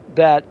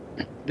that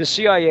the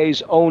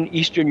CIA's own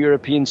Eastern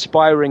European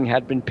spy ring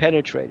had been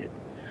penetrated.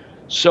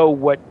 So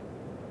what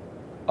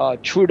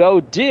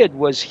Trudeau did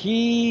was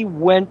he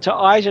went to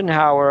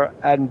Eisenhower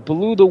and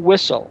blew the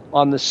whistle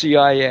on the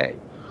CIA.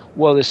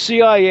 Well, the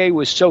CIA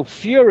was so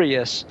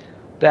furious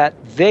that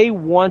they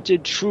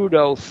wanted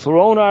Trudeau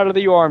thrown out of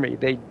the Army.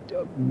 They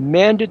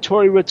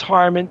mandatory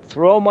retirement,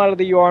 throw him out of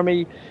the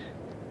Army.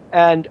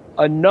 And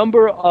a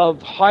number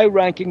of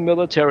high-ranking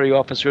military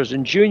officers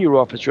and junior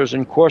officers,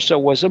 and Corso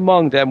was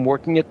among them,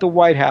 working at the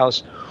White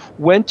House,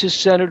 went to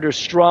Senator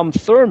Strom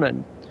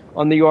Thurmond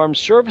on the Armed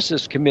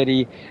Services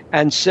Committee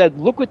and said,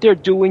 look what they're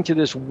doing to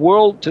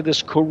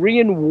this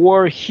Korean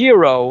War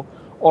hero,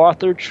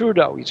 Arthur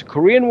Trudeau. He's a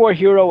Korean War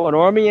hero, an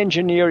Army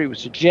engineer. He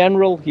was a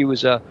general. He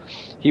was a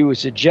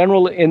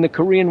general in the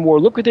Korean War.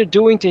 Look what they're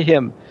doing to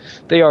him.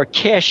 They are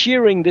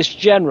cashiering this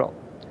general.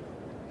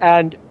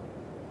 And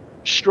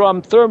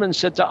Strom Thurmond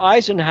said to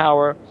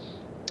Eisenhower,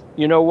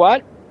 you know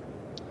what?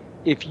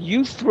 If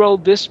you throw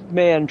this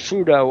man,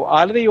 Trudeau,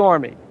 out of the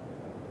Army,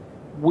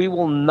 we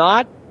will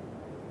not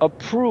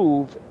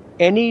approve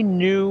any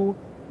new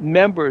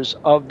members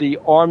of the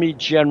Army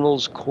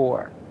Generals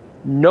Corps.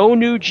 No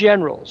new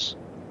generals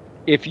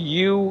if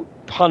you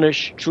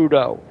punish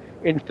Trudeau.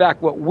 In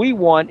fact, what we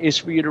want is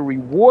for you to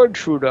reward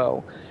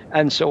Trudeau.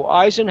 And so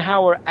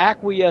Eisenhower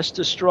acquiesced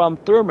to Strom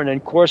Thurmond,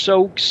 and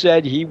Corso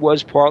said he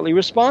was partly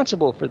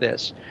responsible for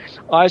this.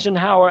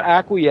 Eisenhower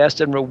acquiesced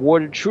and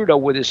rewarded Trudeau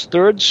with his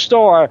third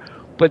star,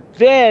 but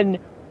then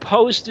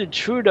posted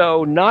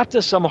Trudeau not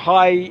to some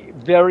high,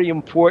 very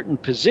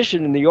important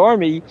position in the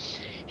Army.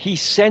 He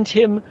sent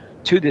him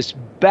to this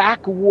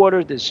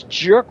backwater, this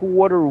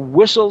jerkwater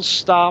whistle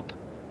stop,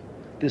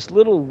 this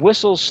little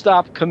whistle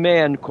stop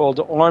command called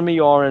Army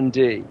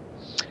R&D.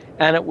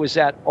 And it was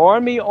at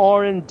Army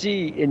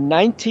R&D in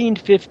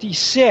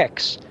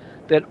 1956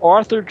 that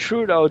Arthur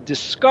Trudeau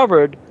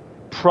discovered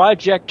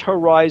Project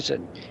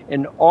Horizon,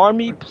 an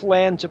Army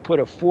plan to put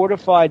a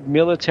fortified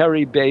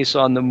military base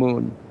on the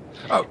moon.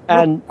 Oh,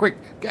 and quick,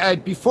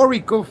 before we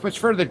go much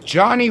further,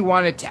 Johnny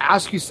wanted to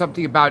ask you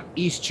something about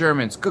East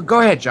Germans.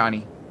 Go ahead,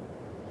 Johnny.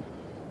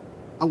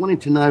 I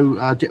wanted to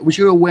know, was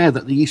you aware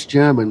that the East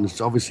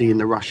Germans, obviously in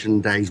the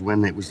Russian days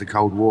when it was the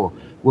Cold War,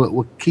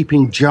 were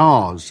keeping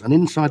jars, and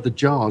inside the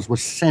jars were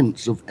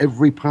scents of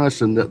every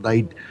person that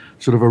they'd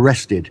sort of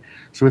arrested.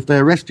 So if they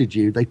arrested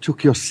you, they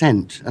took your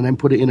scent and then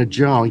put it in a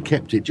jar and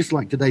kept it, just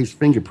like today's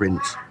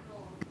fingerprints.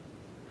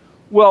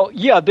 Well,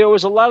 yeah, there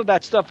was a lot of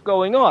that stuff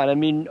going on. I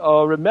mean,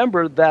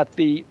 remember that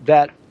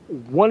that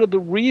one of the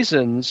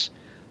reasons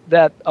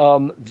that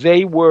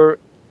they were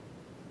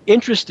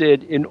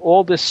interested in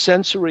all this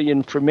sensory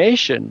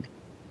information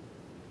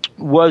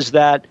was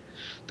that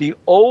the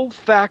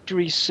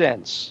olfactory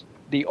sense,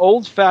 the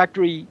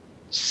olfactory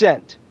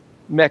scent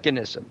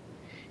mechanism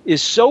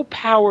is so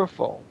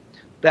powerful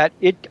that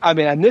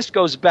and this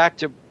goes back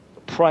to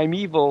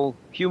primeval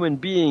human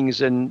beings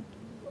and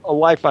a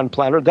life on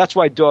planet Earth. That's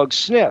why dogs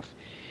sniff.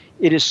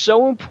 It is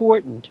so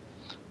important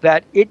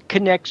that it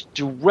connects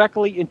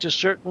directly into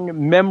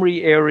certain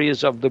memory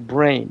areas of the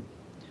brain.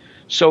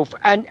 So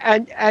and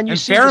you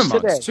see this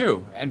today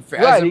too,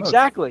 right?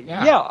 Exactly.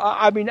 Yeah.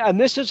 I mean, and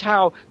this is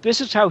how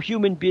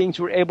human beings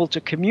were able to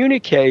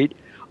communicate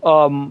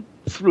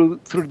through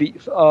the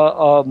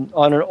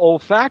on an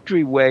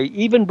olfactory way,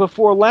 even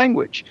before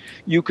language.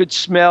 You could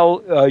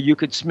smell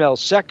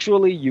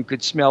sexually, you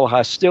could smell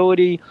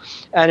hostility,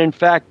 and in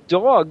fact,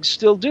 dogs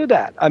still do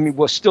that. I mean,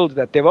 still do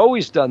that. They've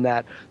always done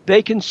that.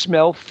 They can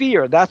smell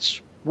fear.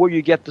 That's where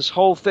you get this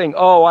whole thing.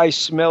 Oh, I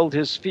smelled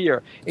his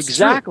fear.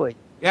 Exactly.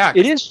 Yeah,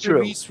 it is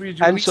true.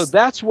 And so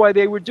that's why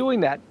they were doing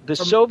that. The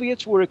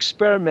Soviets were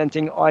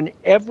experimenting on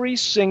every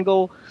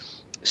single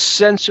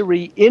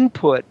sensory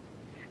input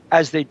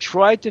as they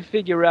tried to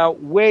figure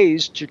out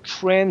ways to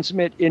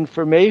transmit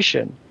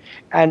information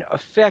and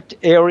affect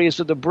areas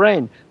of the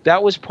brain.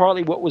 That was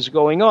partly what was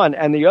going on.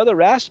 And the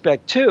other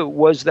aspect, too,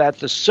 was that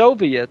the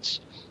Soviets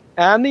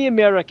and the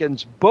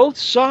Americans, both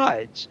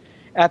sides,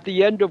 at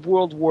the end of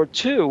World War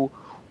II,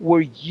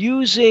 were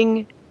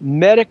using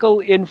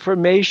medical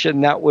information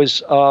that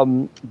was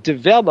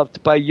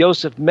developed by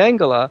Josef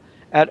Mengele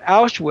at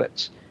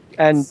Auschwitz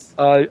and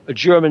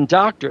German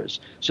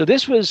doctors. So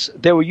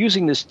they were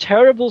using this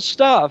terrible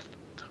stuff,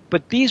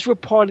 but these were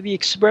part of the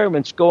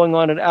experiments going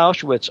on at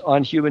Auschwitz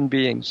on human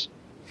beings.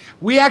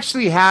 We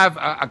actually have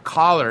a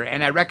caller,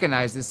 and I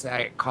recognize this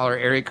caller,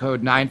 area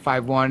code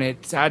 951.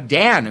 It's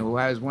Dan, who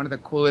is one of the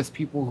coolest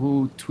people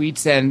who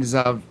tweets and is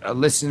a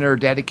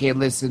dedicated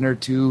listener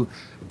to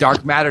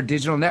Dark Matter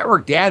Digital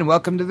Network. Dan,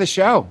 welcome to the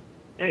show.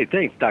 Hey,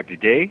 thanks, Dr.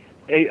 J.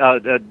 Hey,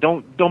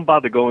 don't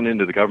bother going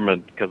into the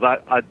government, because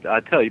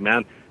I tell you,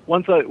 man,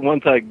 once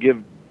I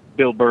give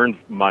Bill Birnes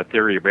my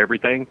theory of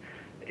everything,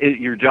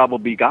 your job will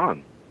be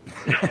gone.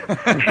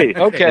 Hey,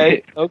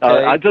 okay.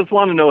 I just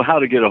want to know how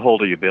to get a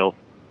hold of you, Bill.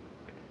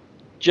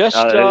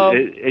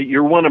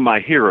 You're one of my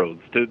heroes,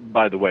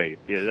 by the way.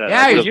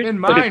 You've been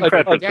mine.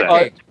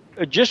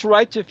 Just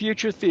write to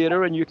Future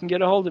Theater, and you can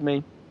get a hold of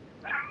me.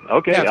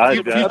 Okay,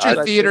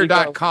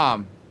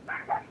 futuretheater.com.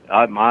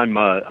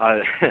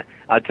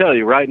 I tell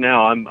you right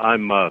now, I'm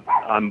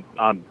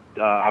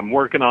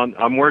working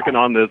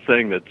on this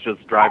thing that's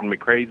just driving me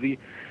crazy.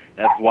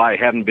 That's why I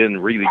haven't been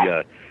really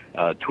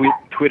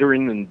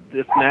twittering and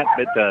this and that.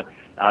 But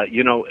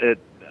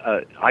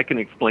I can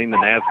explain the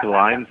Nazca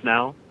lines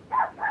now.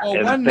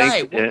 Well, one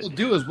night, what we'll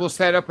do is we'll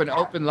set up an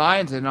open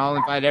lines, and I'll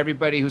invite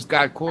everybody who's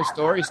got cool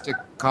stories to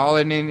call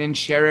in and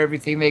share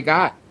everything they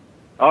got.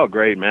 Oh,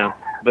 great, man!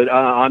 But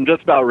I'm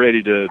just about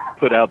ready to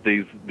put out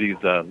these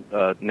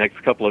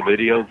next couple of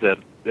videos that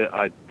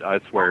I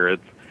swear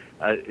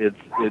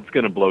it's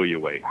going to blow you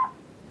away.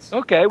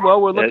 Okay,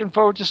 well, we're looking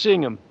forward to seeing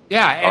them.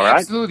 Yeah,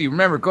 absolutely. Right.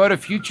 Remember, go to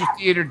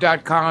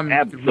futuretheater.com.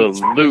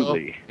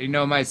 Absolutely. You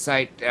know my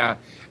site.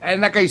 And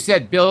like I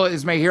said, Bill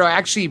is my hero.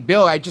 Actually,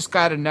 Bill, I just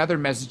got another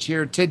message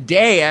here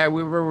today.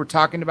 We were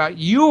talking about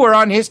you were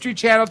on History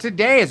Channel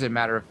today, as a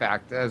matter of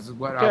fact. As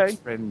what okay.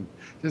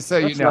 Just so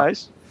That's you know.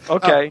 Nice.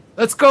 Okay.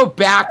 Let's go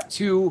back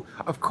to,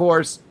 of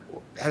course,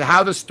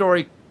 how the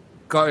story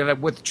got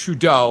with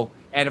Trudeau.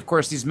 And, of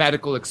course, these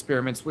medical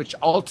experiments, which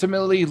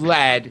ultimately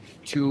led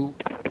to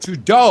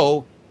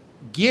Trudeau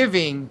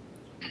giving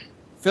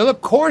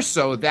Philip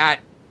Corso that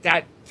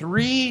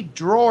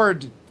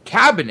 3-drawered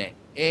cabinet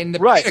in the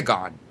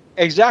Pentagon.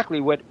 Exactly.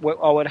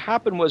 What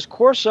happened was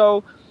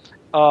Corso,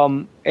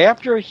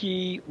 after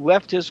he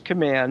left his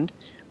command,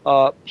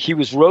 he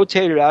was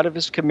rotated out of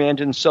his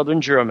command in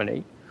southern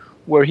Germany,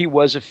 where he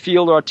was a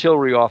field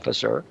artillery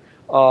officer.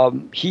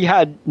 He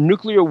had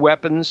nuclear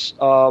weapons.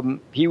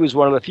 He was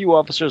one of the few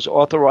officers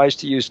authorized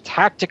to use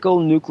tactical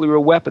nuclear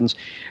weapons.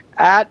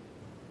 At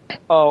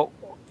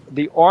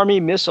the Army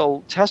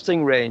missile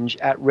testing range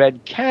at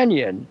Red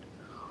Canyon,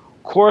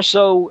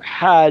 Corso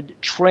had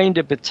trained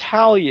a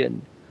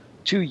battalion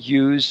to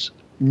use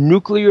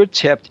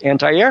nuclear-tipped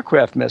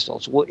anti-aircraft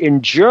missiles. Well,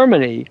 in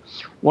Germany,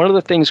 one of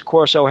the things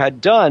Corso had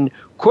done,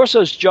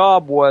 Corso's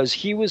job was,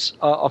 he was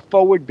a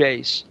forward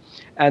base,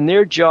 and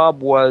their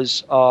job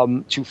was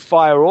to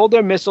fire all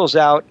their missiles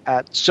out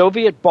at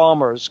Soviet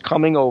bombers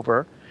coming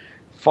over,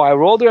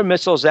 fire all their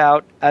missiles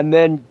out, and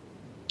then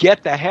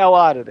get the hell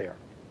out of there.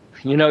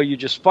 You know, you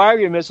just fire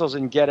your missiles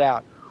and get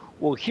out.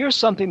 Well, here's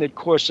something that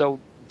Corso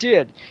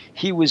did.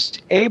 He was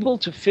able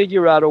to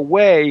figure out a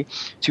way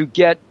to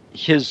get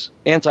his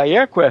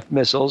anti-aircraft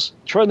missiles,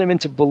 turn them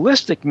into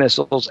ballistic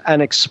missiles,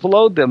 and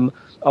explode them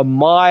a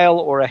mile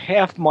or a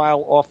half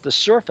mile off the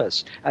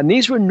surface. And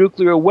these were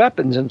nuclear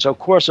weapons. And so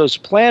Corso's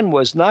plan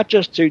was not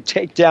just to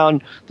take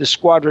down the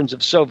squadrons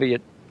of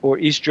Soviet or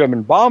East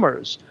German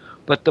bombers,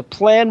 but the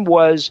plan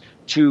was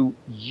to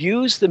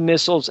use the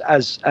missiles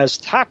as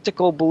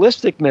tactical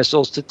ballistic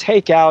missiles to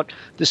take out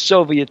the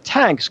Soviet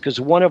tanks. Because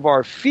one of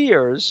our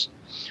fears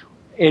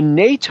in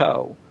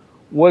NATO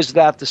was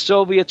that the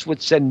Soviets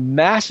would send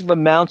massive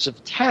amounts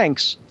of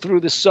tanks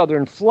through the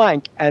southern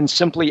flank and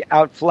simply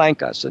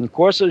outflank us. And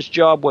Corso's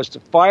job was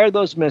to fire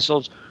those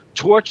missiles,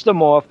 torch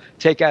them off,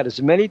 take out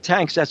as many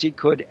tanks as he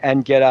could,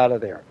 and get out of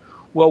there.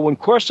 Well, when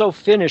Corso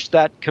finished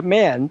that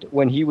command,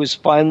 when he was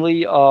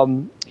finally,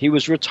 he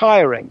was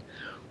retiring,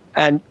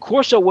 and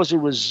Corso was a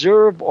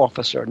reserve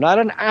officer, not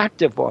an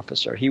active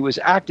officer. He was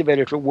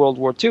activated for World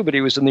War II, but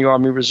he was in the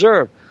Army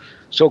Reserve.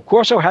 So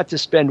Corso had to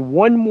spend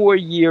one more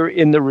year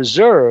in the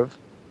reserve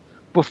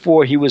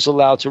before he was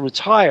allowed to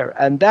retire.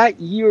 And that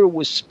year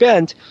was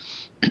spent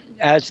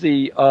as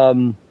the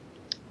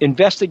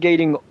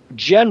investigating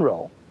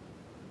general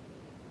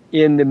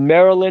in the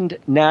Maryland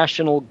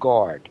National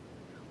Guard,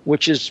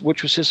 which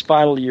was his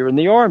final year in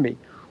the Army.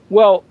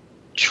 Well,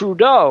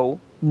 Trudeau,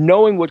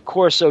 knowing what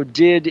Corso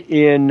did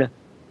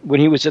when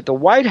he was at the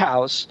White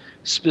House,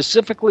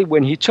 specifically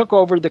when he took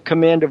over the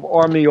command of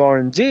Army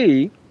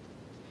R&D,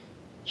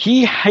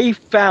 he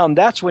found,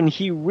 that's when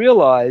he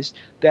realized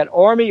that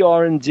Army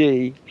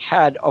R&D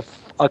had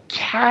a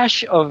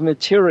cache of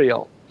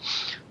material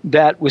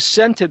that was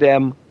sent to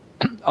them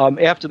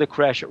after the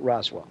crash at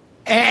Roswell.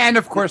 And,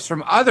 of course,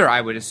 from other,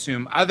 I would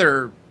assume,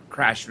 other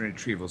crash and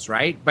retrievals,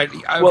 right? But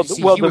he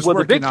was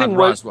working on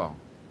Roswell.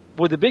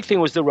 Well, the big thing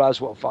was the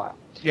Roswell file.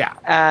 Yeah.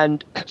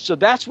 And so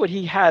that's what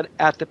he had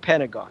at the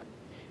Pentagon.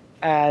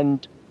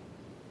 And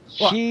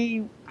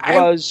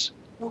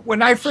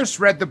when I first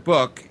read the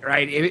book,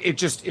 right,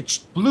 it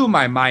blew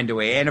my mind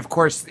away. And of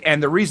course,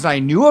 and the reason I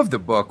knew of the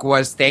book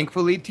was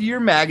thankfully to your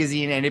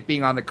magazine and it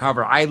being on the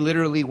cover. I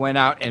literally went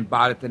out and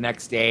bought it the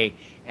next day,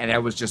 and I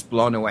was just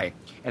blown away.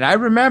 And I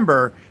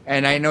remember,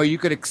 and I know you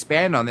could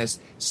expand on this,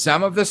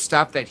 some of the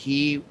stuff that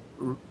he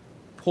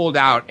pulled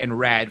out and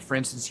read. For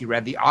instance, he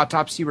read the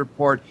autopsy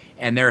report,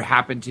 and there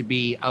happened to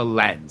be a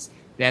lens.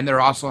 Then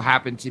there also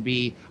happened to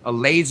be a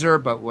laser,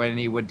 but when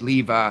he would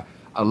leave a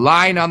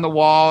line on the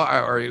wall,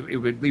 or it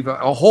would leave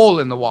a hole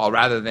in the wall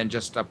rather than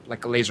just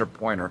like a laser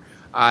pointer.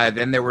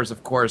 Then there was,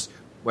 of course,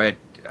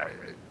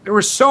 there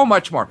was so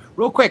much more.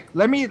 Real quick,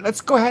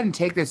 let's go ahead and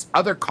take this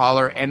other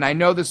caller, and I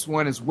know this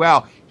one as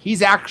well.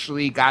 He's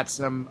actually got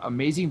some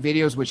amazing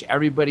videos, which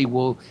everybody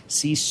will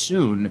see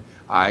soon.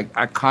 A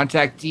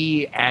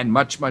contactee and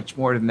much, much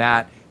more than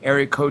that.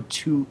 Area code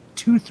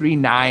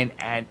 239,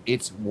 and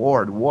it's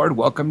Ward. Ward,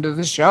 welcome to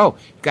the show.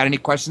 Got any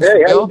questions for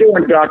Bill? Hey, how you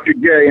doing, Dr.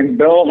 J and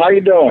Bill? How you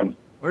doing?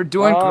 We're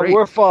doing great.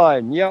 We're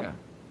fine, yeah.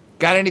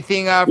 Got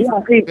anything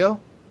for Bill?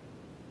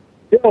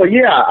 Bill,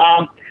 yeah.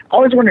 I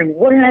was wondering,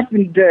 what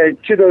happened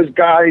to those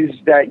guys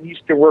that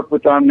used to work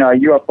with on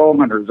UFO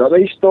hunters? Are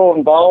they still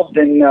involved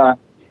in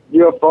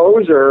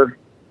UFOs, or?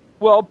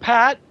 Well,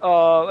 Pat,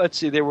 let's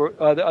see, there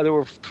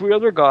were three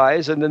other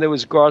guys, and then there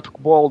was Garth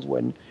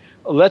Baldwin.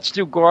 Let's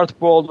do Garth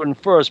Baldwin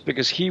first,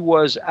 because he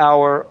was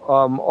our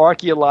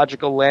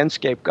archaeological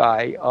landscape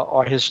guy,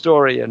 our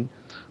historian.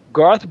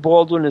 Garth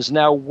Baldwin is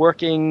now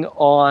working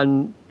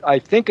on, I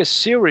think, a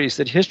series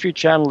that History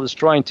Channel is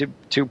trying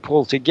to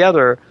pull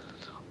together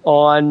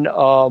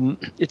on,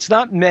 it's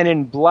not Men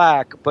in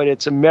Black, but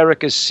it's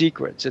America's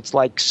Secrets. It's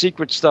like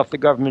secret stuff the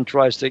government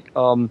tries to keep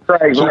from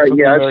I've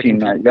seen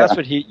that.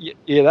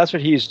 Yeah. That's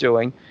what he's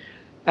doing.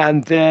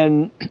 And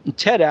then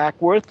Ted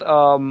Ackworth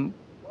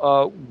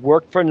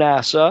worked for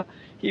NASA.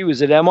 He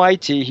was at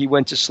MIT. He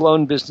went to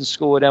Sloan Business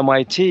School at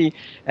MIT,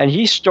 and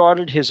he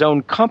started his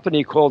own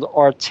company called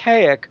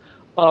Artaic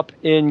up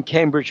in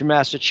Cambridge,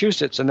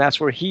 Massachusetts, and that's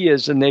where he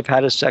is, and they've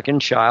had a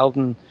second child,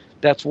 and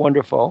that's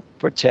wonderful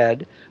for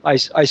Ted. I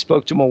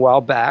spoke to him a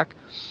while back.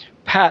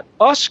 Pat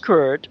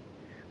Uskert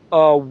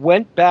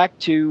went back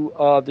to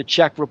the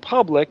Czech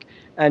Republic,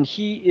 and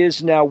he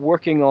is now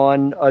working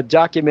on a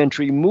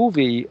documentary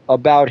movie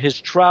about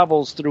his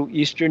travels through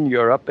Eastern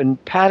Europe.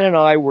 And Pat and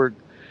I were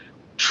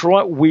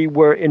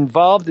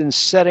involved in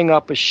setting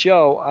up a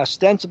show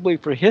ostensibly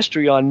for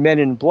history on Men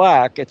in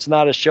Black. It's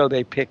not a show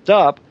they picked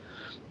up.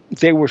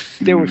 They were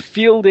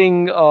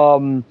fielding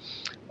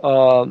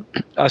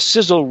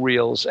sizzle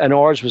reels, and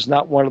ours was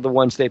not one of the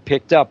ones they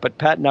picked up. But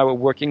Pat and I were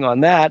working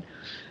on that.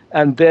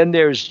 And then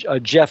there's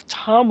Jeff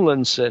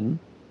Tomlinson.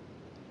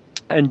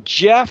 And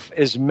Jeff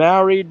is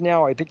married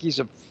now. I think he's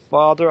a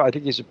father. I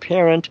think he's a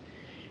parent.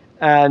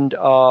 And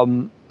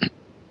I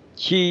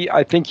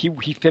think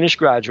he finished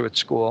graduate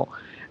school.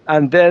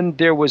 And then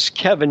there was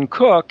Kevin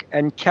Cook.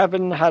 And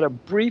Kevin had a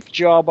brief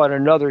job on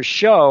another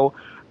show,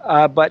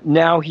 but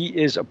now he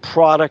is a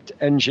product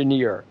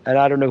engineer. And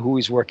I don't know who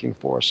he's working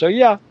for. So,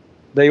 yeah,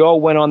 they all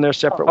went on their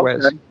separate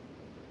ways.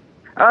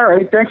 All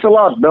right. Thanks a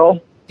lot,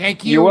 Bill.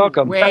 Thank you. You're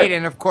welcome. Wade,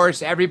 and of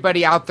course,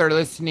 everybody out there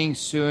listening,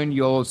 soon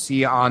you'll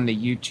see on the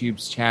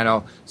YouTube's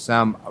channel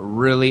some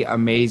really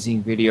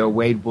amazing video.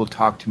 Wade will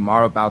talk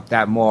tomorrow about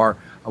that more.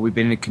 We've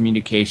been in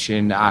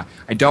communication. I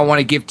don't want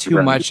to give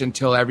too much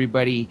until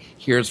everybody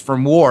hears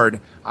from Ward,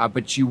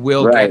 but you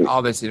will get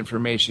all this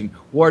information.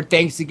 Ward,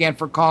 thanks again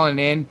for calling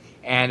in.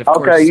 And of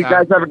course, you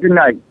guys have a good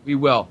night. We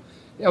will.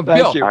 Thank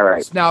Bill, you. All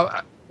right.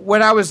 Now,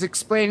 when I was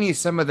explaining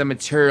some of the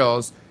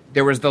materials,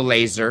 there was the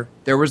laser,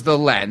 there was the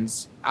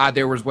lens,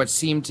 there was what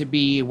seemed to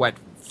be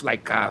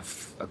like a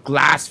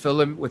glass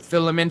filament with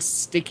filaments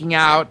sticking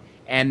out,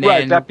 and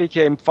then that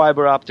became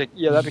fiber optic.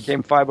 Yeah, that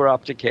became fiber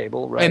optic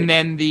cable. Right, and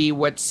then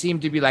what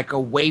seemed to be like a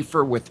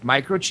wafer with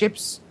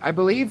microchips, I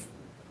believe.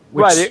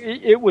 Right,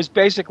 it was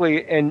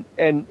basically an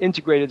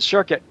integrated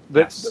circuit.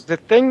 The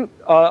thing,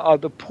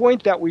 the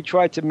point that we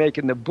tried to make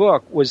in the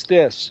book was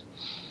this,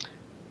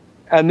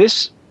 and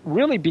this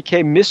really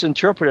became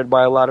misinterpreted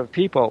by a lot of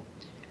people.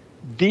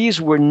 These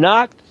were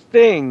not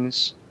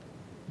things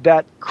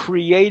that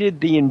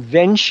created the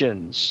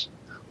inventions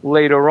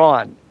later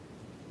on.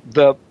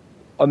 The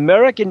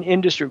American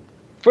industry,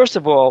 first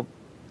of all,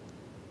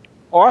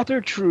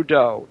 Arthur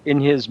Trudeau, in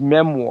his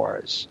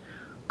memoirs,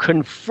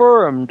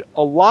 confirmed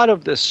a lot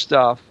of this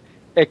stuff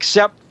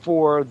except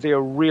for their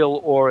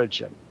real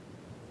origin.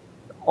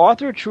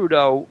 Arthur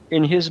Trudeau,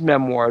 in his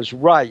memoirs,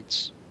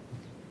 writes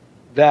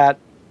that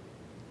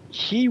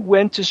he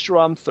went to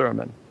Strom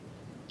Thurmond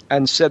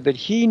and said that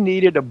he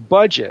needed a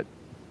budget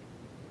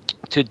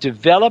to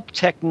develop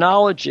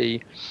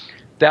technology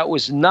that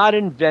was not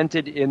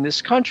invented in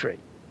this country.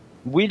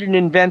 We didn't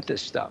invent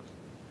this stuff.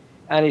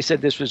 And he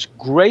said this was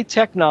great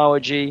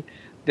technology.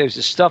 There's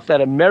the stuff that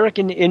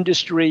American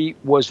industry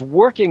was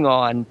working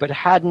on but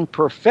hadn't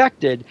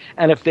perfected.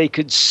 And if they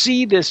could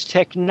see this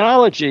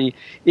technology,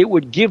 it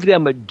would give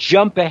them a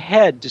jump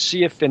ahead to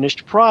see a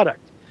finished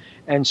product.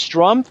 And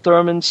Strom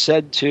Thurmond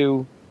said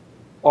to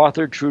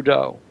Arthur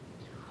Trudeau,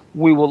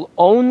 "We will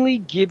only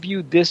give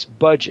you this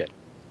budget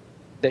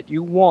that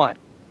you want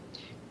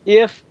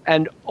if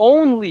and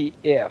only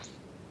if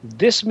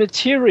this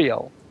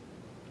material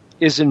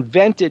is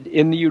invented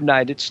in the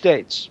United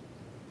States."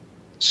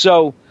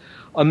 So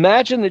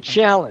imagine the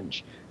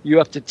challenge. You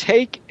have to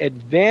take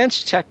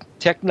advanced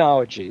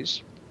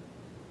technologies,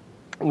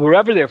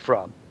 wherever they're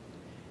from,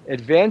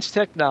 advanced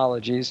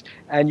technologies,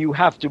 and you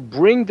have to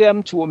bring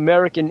them to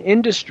American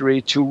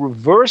industry to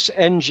reverse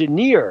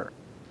engineer,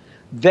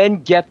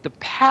 then get the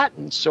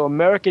patents so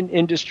American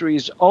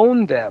industries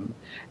own them,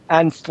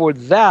 and for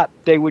that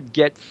they would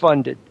get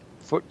funded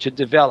to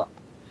develop.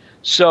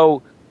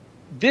 So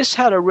this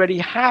had already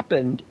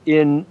happened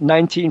in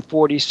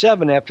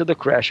 1947 after the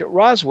crash at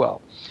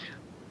Roswell.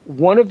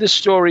 One of the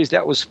stories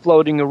that was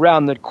floating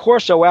around that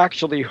Corso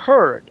actually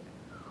heard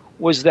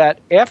was that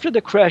after the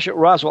crash at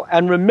Roswell,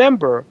 and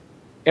remember,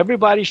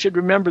 everybody should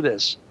remember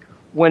this,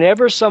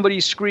 whenever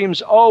somebody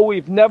screams, "Oh,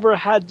 we've never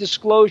had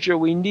disclosure,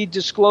 we need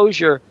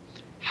disclosure,"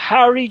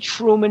 Harry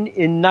Truman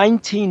in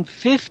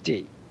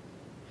 1950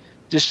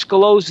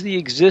 disclosed the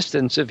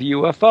existence of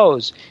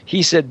UFOs.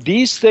 He said,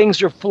 "These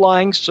things are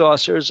flying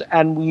saucers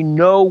and we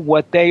know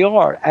what they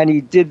are." And he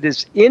did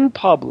this in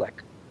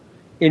public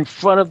in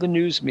front of the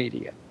news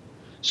media.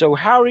 So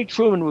Harry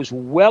Truman was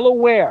well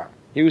aware.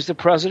 He was the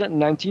president in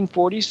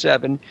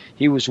 1947.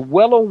 He was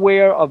well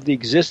aware of the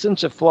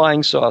existence of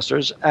flying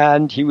saucers,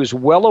 and he was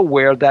well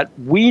aware that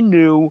we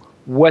knew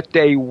what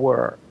they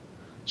were.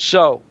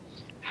 So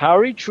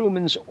Harry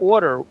Truman's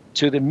order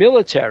to the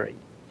military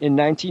in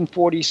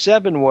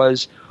 1947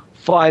 was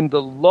find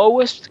the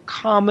lowest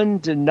common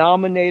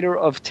denominator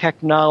of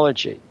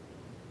technology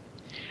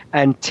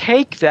and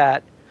take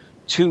that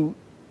to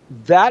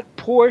that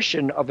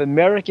portion of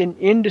American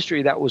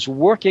industry that was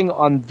working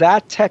on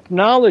that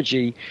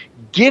technology,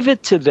 give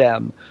it to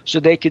them so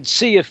they could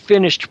see a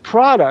finished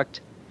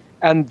product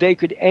and they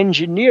could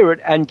engineer it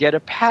and get a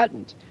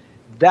patent.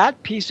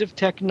 That piece of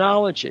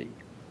technology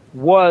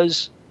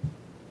was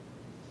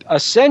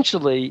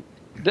essentially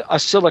a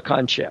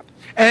silicon chip.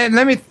 And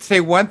let me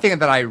say one thing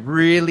that I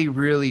really,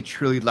 really,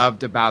 truly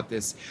loved about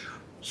this.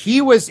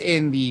 he was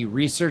in the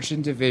research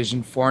and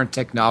division foreign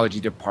technology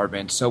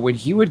department. So when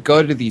he would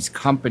go to these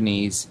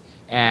companies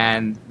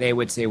and they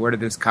would say, where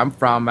did this come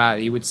from?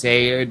 He would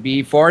say it would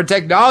be foreign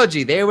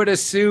technology. They would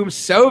assume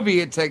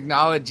Soviet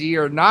technology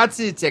or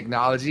Nazi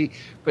technology,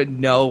 but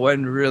no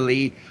one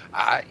really,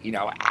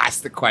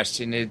 asked the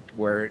question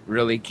where it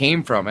really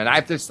came from. And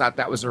I just thought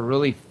that was a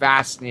really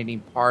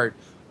fascinating part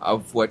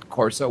of what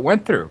Corso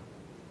went through.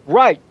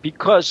 Right,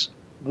 because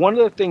one of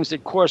the things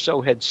that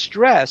Corso had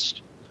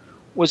stressed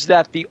was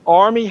that the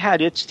Army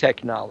had its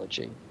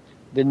technology,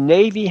 the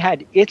Navy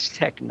had its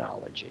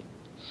technology,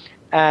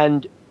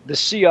 and the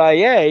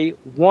CIA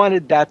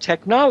wanted that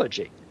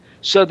technology.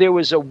 So there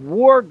was a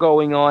war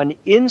going on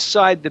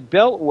inside the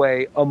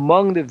Beltway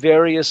among the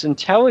various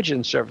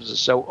intelligence services.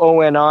 So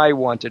ONI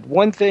wanted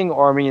one thing,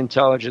 Army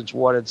intelligence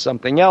wanted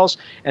something else,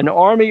 and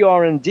Army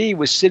R&D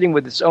was sitting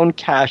with its own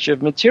cache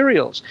of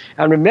materials.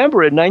 And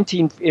remember, in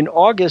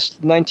August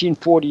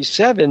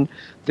 1947,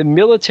 the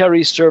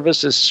military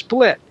services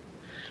split.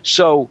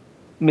 So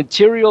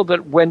material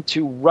that went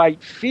to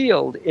Wright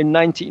Field in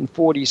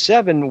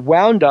 1947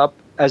 wound up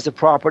as the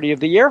property of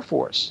the Air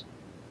Force,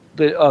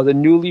 the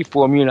newly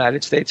formed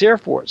United States Air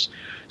Force.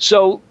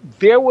 So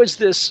there was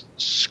this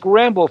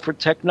scramble for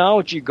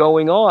technology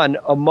going on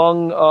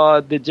among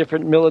the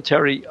different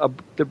military,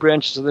 the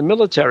branches of the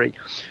military.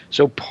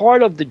 So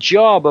part of the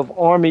job of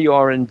Army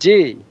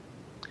R&D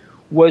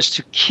was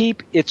to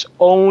keep its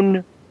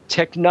own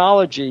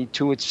technology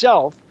to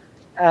itself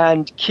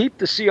and keep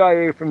the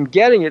CIA from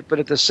getting it, but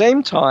at the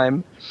same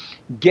time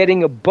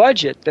getting a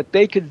budget that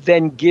they could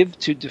then give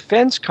to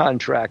defense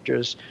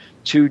contractors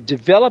to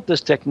develop this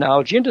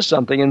technology into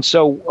something. And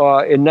so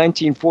in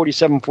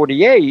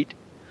 1947-48,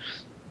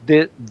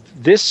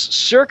 this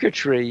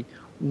circuitry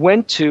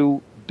went to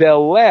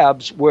Bell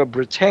Labs, where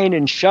Brattain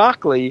and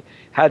Shockley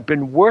had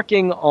been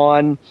working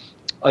on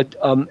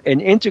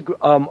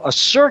a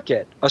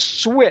circuit, a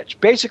switch,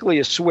 basically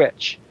a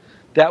switch,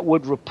 that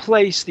would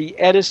replace the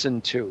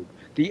Edison tube.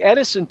 The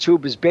Edison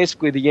tube is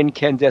basically the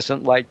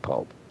incandescent light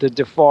bulb, the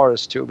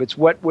DeForest tube. It's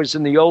what was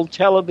in the old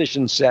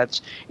television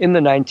sets in the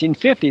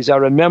 1950s. I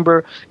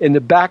remember in the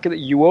back of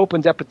you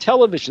opened up a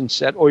television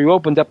set or you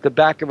opened up the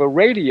back of a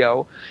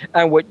radio,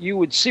 and what you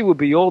would see would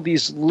be all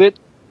these lit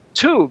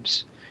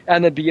tubes,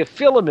 and there'd be a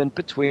filament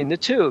between the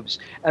tubes,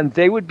 and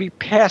they would be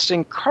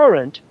passing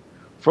current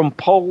from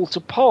pole to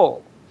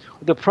pole.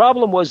 The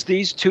problem was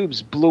these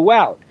tubes blew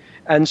out,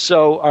 and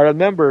so I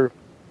remember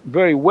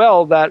very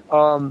well that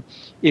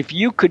if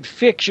you could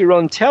fix your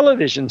own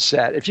television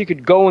set, if you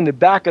could go in the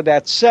back of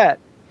that set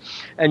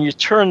and you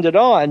turned it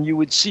on, you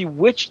would see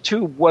which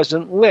tube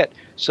wasn't lit.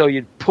 So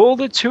you'd pull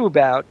the tube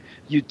out,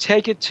 you'd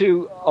take it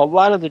to a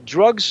lot of the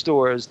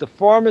drugstores, the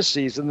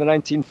pharmacies in the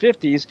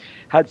 1950s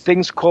had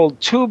things called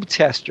tube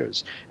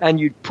testers, and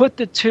you'd put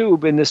the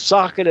tube in the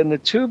socket in the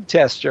tube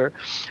tester,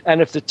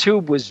 and if the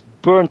tube was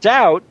burnt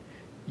out,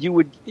 it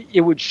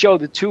would show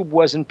the tube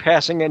wasn't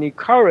passing any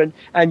current,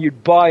 and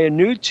you'd buy a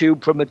new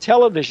tube from a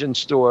television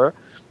store,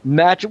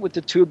 match it with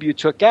the tube you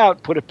took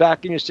out, put it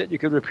back in your set, you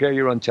could repair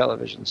your own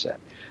television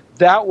set.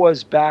 That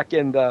was back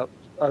in the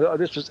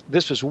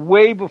this was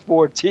way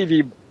before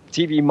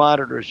TV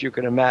monitors, you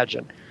can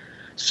imagine.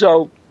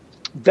 So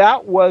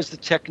that was the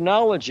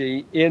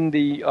technology in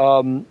the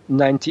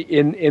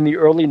in the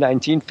early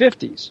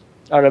 1950s.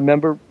 I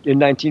remember in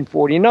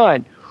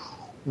 1949.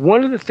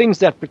 One of the things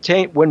that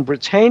when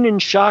Brattain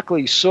and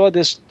Shockley saw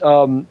this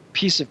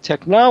piece of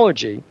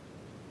technology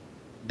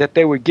that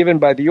they were given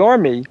by the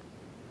Army,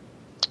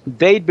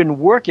 they'd been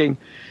working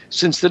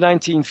since the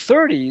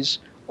 1930s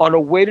on a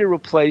way to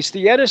replace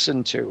the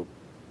Edison tube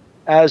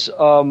as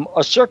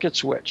a circuit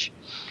switch.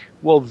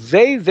 Well,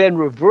 they then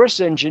reverse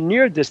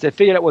engineered this. They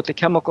figured out what the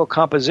chemical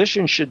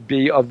composition should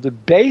be of the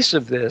base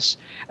of this,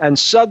 and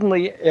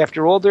suddenly,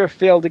 after all their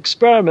failed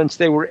experiments,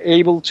 they were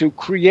able to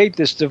create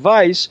this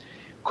device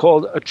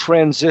called a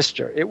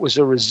transistor. It was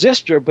a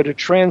resistor, but a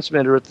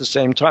transmitter at the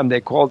same time.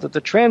 They called it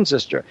the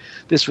transistor.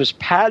 This was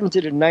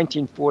patented in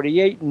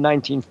 1948 and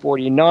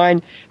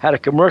 1949, had a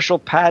commercial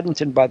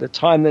patent, and by the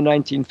time the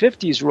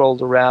 1950s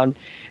rolled around,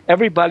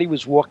 everybody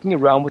was walking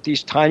around with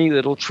these tiny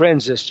little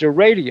transistor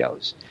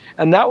radios.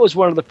 And that was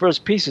one of the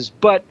first pieces.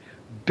 But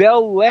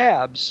Bell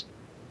Labs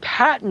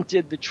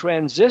patented the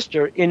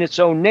transistor in its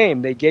own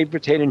name. They gave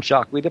Brattain and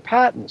Shockley the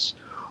patents.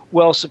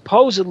 Well,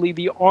 supposedly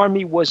the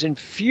Army was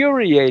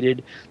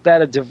infuriated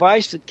that a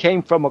device that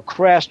came from a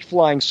crashed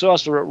flying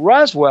saucer at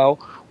Roswell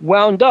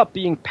wound up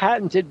being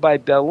patented by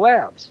Bell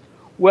Labs.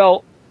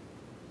 Well,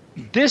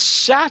 this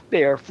sat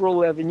there for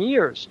 11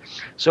 years.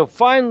 So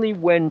finally,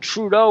 when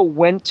Trudeau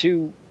went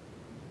to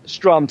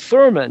Strom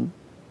Thurmond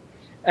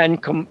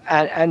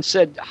and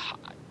said,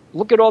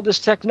 look at all this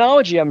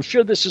technology, I'm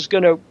sure this is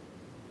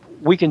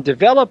we can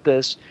develop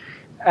this.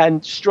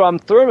 And Strom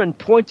Thurmond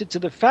pointed to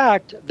the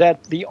fact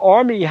that the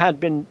Army had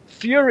been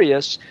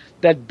furious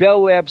that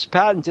Bell Labs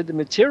patented the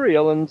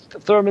material, and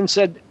Thurmond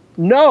said,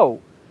 no,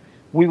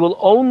 we will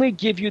only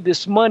give you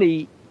this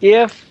money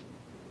if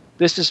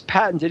this is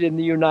patented in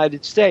the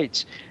United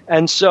States.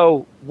 And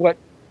so what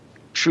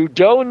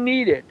Trudeau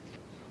needed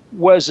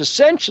was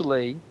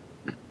essentially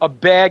a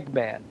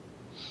bagman,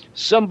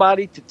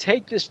 somebody to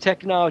take this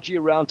technology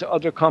around to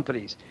other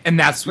companies. And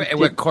that's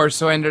what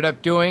Corso ended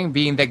up doing,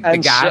 being the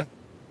guy?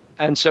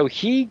 So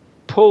he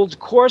pulled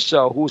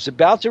Corso, who was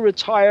about to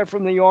retire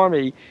from the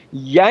Army,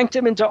 yanked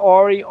him into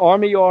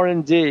Army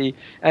R&D,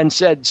 and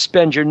said,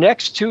 spend your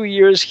next 2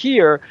 years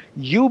here.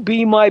 You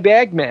be my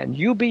bagman.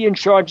 You be in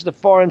charge of the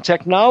foreign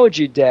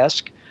technology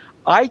desk.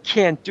 I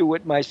can't do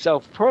it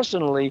myself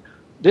personally.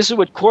 This is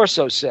what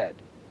Corso said.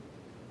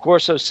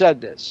 Corso said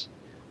this.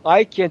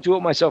 I can't do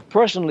it myself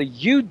personally.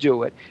 You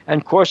do it.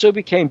 And Corso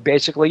became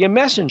basically a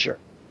messenger.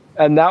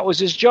 And that was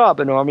his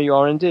job in Army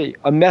R&D,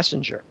 a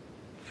messenger.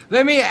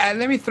 Let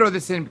me throw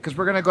this in because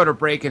we're going to go to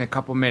break in a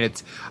couple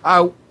minutes.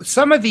 First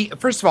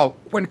of all,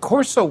 when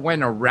Corso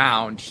went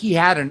around, he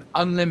had an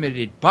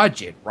unlimited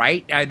budget,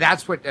 right?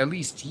 That's what at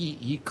least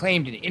he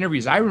claimed in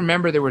interviews. I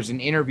remember there was an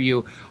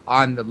interview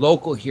on the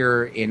local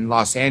here in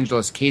Los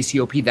Angeles,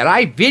 KCOP, that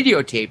I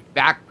videotaped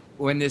back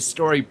when this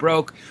story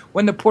broke,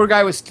 when the poor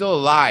guy was still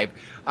alive.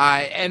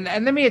 And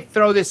let me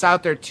throw this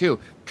out there too.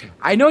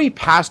 I know he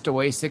passed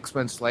away 6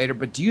 months later,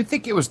 but do you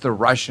think it was the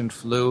Russian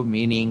flu,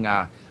 meaning...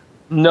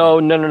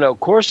 No.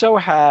 Corso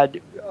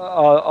had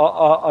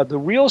the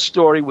real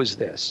story was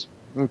this.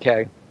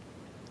 Okay,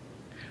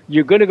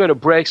 you're going to go to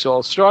break, so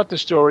I'll start the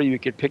story. You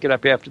can pick it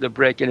up after the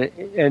break, and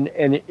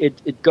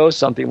it goes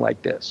something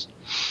like this.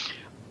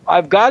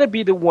 I've got to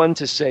be the one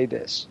to say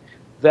this: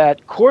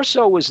 that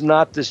Corso was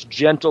not this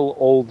gentle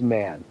old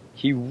man.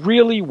 He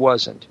really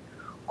wasn't.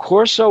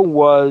 Corso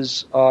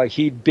was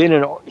he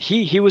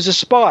was a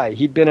spy.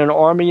 He'd been in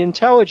Army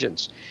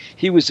intelligence.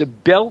 He was a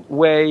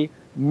Beltway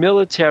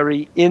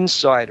military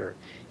insider.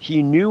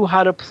 He knew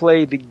how to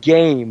play the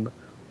game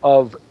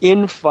of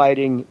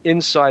infighting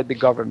inside the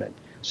government.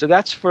 So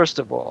that's first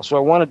of all. So I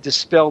want to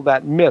dispel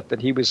that myth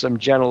that he was some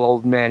gentle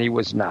old man. He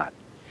was not.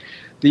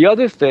 The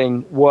other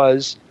thing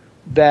was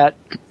that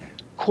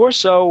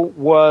Corso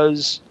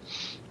was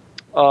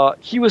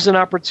he was an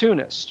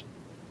opportunist,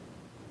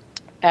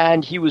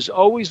 and he was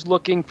always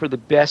looking for the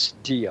best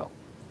deal.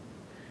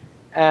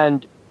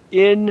 And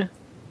in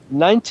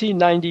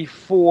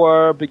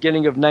 1994,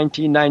 beginning of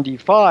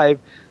 1995,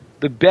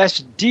 the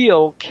best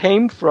deal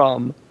came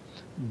from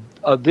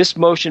this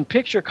motion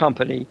picture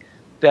company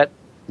that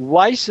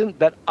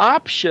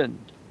optioned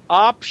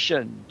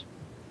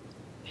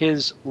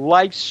his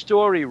life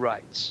story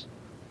rights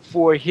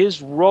for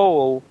his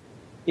role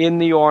in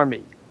the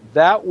Army.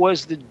 That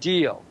was the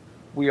deal.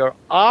 We are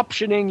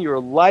optioning your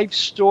life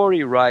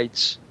story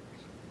rights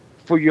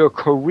for your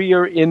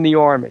career in the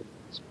Army.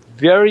 It's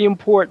very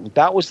important.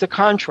 That was the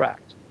contract.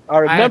 I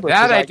remember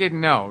that. I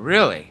didn't know,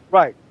 really.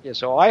 Right. Yeah.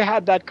 So I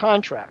had that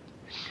contract.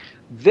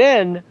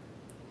 Then,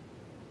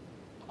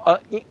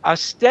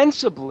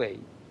 ostensibly,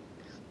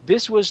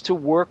 this was to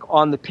work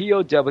on the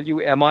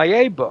POW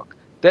MIA book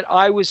that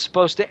I was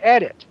supposed to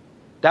edit.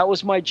 That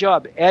was my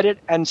job: edit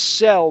and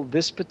sell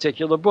this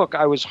particular book.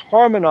 I was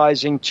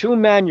harmonizing two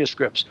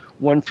manuscripts,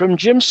 one from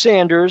Jim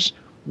Sanders,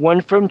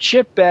 one from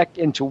Chip Beck,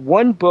 into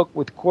one book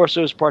with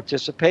Corso's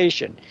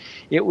participation.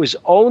 It was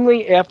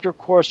only after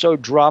Corso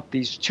dropped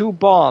these two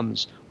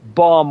bombs,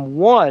 Bomb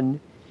 1,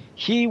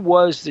 he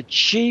was the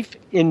chief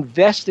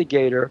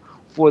investigator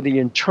for the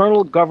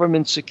Internal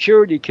Government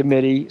Security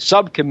Committee,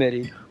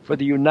 subcommittee for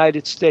the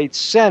United States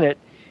Senate,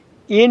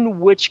 in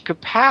which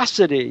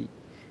capacity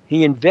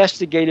he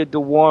investigated the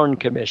Warren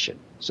Commission.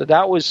 So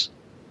that was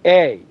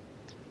A.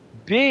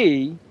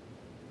 B,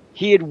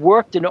 he had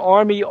worked in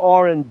Army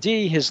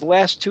R&D his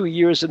last 2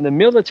 years in the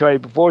military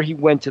before he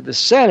went to the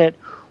Senate,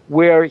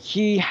 where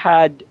he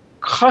had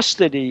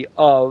custody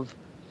of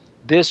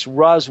this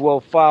Roswell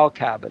file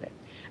cabinet.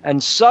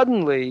 And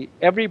suddenly,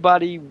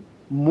 everybody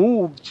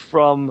moved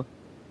from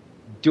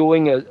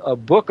doing a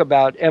book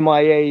about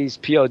MIA's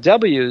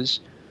POWs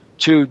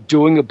to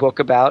doing a book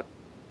about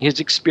his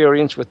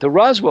experience with the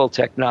Roswell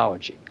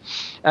technology.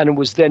 And it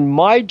was then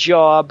my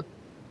job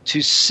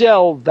to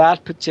sell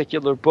that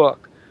particular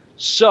book.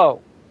 So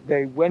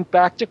they went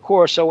back to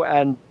Corso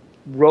and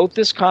rewrote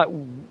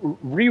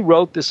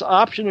this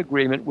option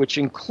agreement, which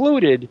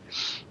included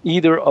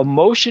either a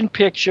motion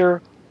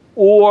picture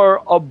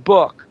or a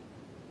book.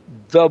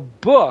 The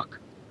book,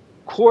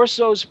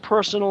 Corso's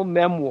personal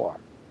memoir.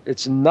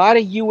 It's not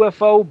a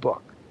UFO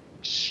book.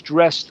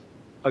 Stressed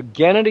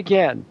again and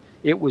again,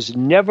 it was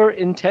never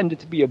intended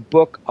to be a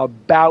book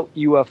about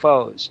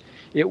UFOs.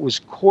 It was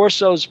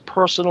Corso's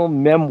personal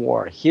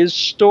memoir, his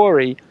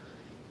story.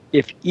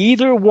 If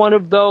either one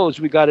of those,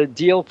 we got a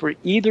deal for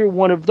either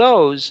one of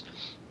those,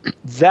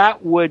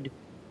 that would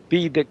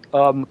be the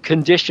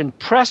condition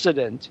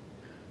precedent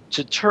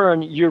to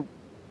turn you've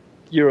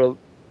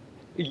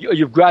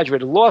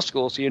graduated law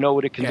school, so you know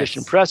what a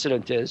condition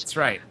precedent is. That's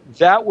right.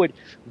 That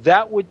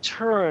would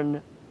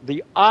turn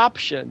the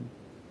option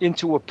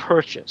into a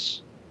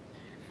purchase.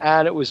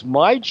 And it was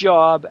my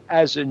job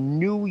as a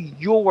New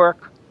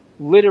York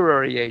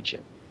literary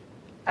agent.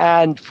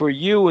 And for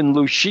you and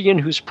Lucian,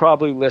 who's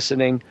probably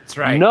listening,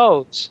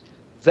 knows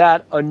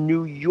that a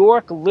New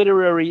York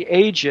literary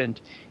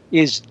agent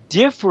is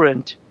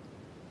different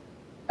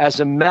as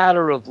a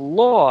matter of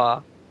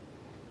law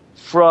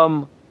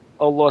from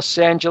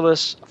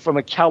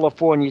a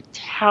California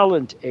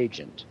talent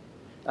agent.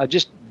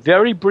 Just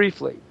very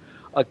briefly,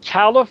 a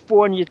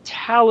California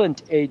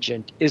talent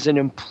agent is an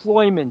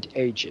employment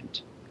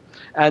agent.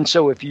 And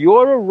so if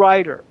you're a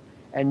writer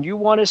and you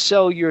want to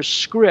sell your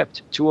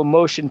script to a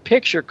motion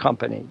picture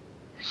company,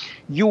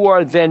 you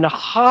are then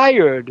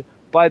hired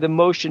by the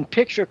motion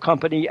picture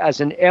company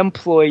as an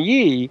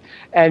employee,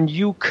 and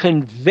you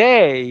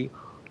convey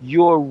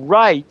your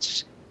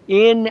rights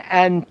in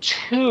and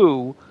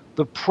to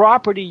the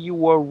property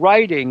you are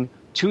writing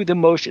to the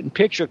motion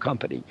picture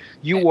company.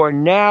 You are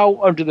now,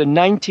 under the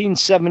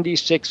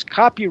 1976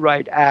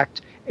 Copyright Act,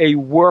 a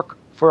work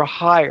for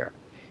hire.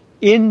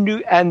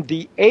 And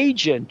the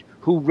agent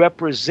who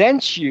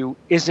represents you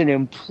is an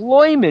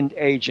employment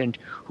agent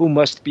who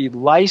must be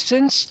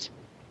licensed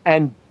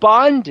and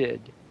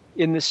bonded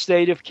in the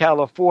state of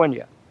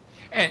California.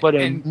 But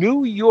a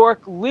New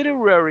York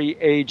literary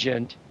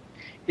agent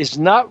is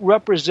not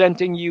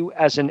representing you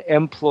as an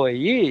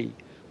employee.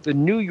 The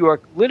New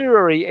York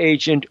literary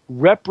agent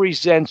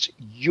represents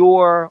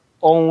your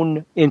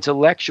own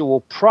intellectual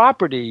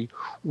property,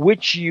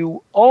 which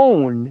you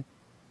own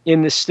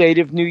in the state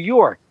of New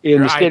York.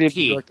 In the state of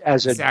New York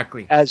as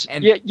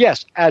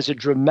a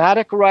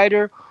dramatic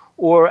writer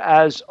or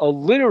as a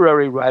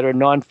literary writer,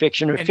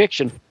 nonfiction or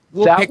fiction.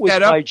 We'll that pick was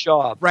that up my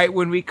job. Right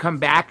when we come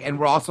back, and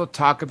we'll also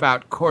talk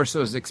about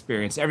Corso's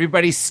experience.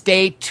 Everybody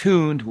stay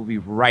tuned. We'll be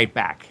right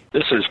back.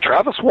 This is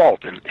Travis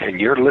Walton,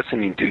 and you're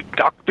listening to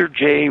Dr.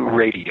 J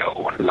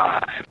Radio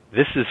Live.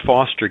 This is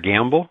Foster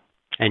Gamble,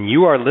 and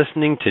you are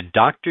listening to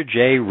Dr.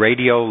 J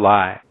Radio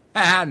Live.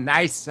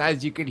 Nice.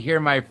 As you can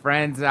hear, my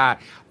friends, of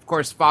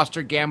course,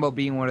 Foster Gamble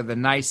being one of the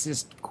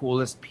nicest,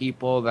 coolest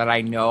people that I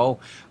know.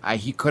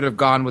 He could have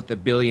gone with the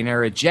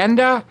billionaire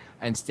agenda.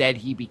 Instead,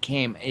 he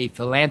became a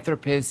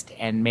philanthropist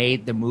and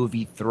made the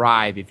movie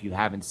Thrive. If you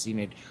haven't seen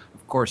it,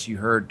 of course, you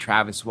heard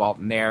Travis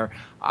Walton there.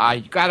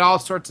 You got all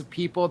sorts of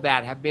people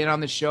that have been on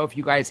the show. If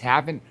you guys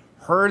haven't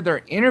heard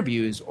their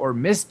interviews or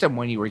missed them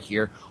when you were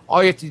here,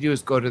 all you have to do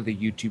is go to the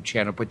YouTube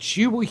channel. But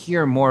you will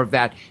hear more of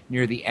that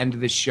near the end of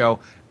the show.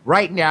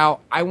 Right now,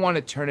 I want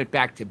to turn it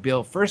back to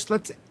Bill. First,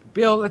 let's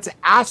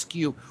ask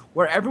you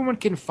where everyone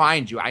can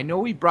find you. I know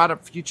we brought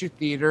up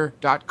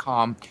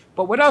futuretheater.com,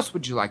 but what else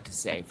would you like to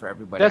say for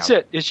everybody? That's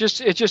it. It's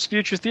just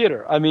Future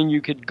Theater. I mean, you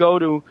could go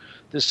to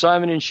the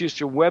Simon &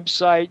 Schuster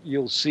website.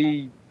 You'll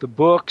see the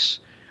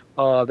books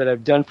that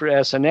I've done for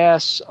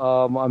SNS.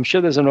 I'm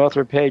sure there's an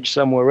author page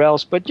somewhere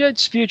else, but yeah,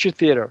 it's Future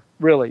Theater,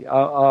 really.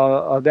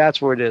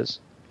 That's where it is.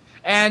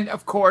 And,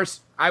 of course,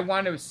 I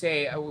want to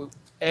say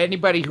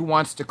anybody who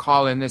wants to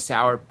call in this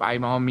hour, by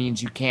all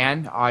means, you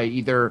can.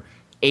 Either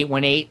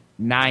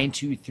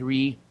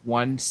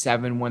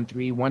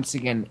 818-923-1713. Once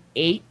again,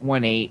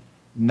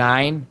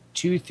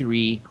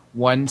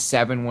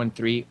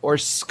 818-923-1713. Or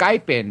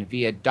Skype in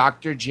via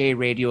Dr. J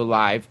Radio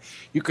Live.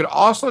 You could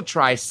also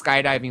try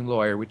Skydiving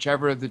Lawyer,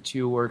 whichever of the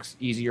two works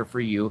easier for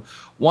you.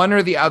 One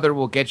or the other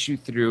will get you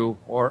through,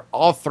 or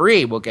all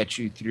three will get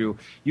you through.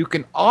 You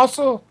can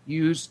also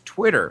use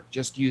Twitter.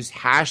 Just use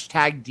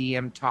hashtag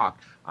DM Talk.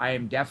 I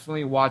am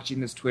definitely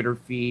watching this Twitter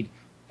feed,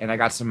 and I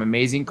got some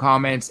amazing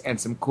comments and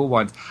some cool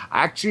ones.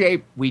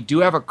 Actually, we do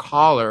have a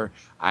caller,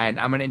 and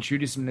I'm going to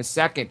introduce him in a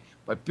second.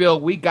 But, Bill,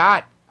 we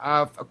got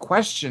a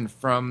question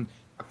from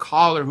a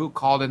caller who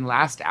called in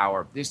last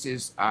hour. This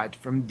is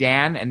from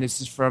Dan, and this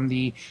is from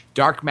the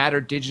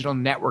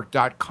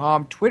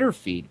darkmatterdigitalnetwork.com Twitter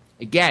feed.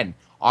 Again,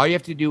 all you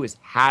have to do is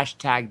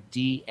hashtag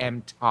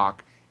DM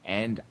Talk,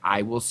 and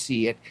I will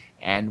see it,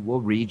 and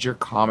we'll read your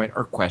comment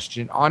or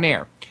question on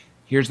air.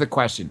 Here's the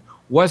question.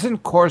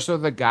 Wasn't Corso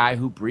the guy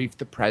who briefed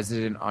the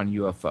president on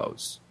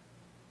UFOs?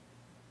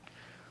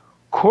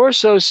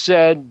 Corso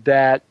said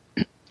that,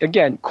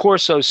 again,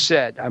 Corso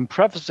said, I'm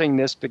prefacing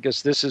this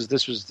because this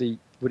was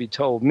what he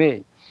told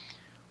me.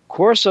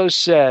 Corso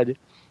said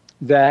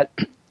that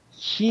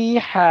he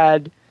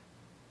had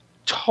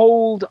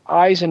told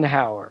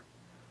Eisenhower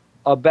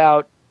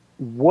about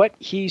what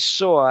he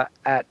saw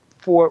at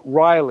Fort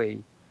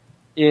Riley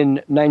in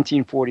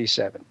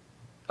 1947.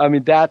 I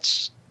mean,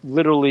 that's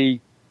literally...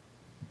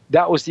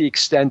 that was the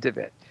extent of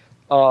it.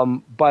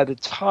 By the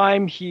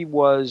time he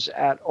was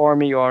at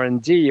Army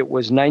R&D, it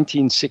was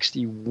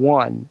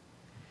 1961.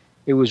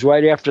 It was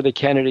right after the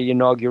Kennedy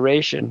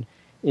inauguration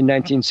in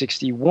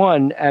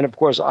 1961, and of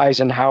course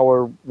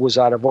Eisenhower was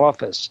out of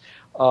office.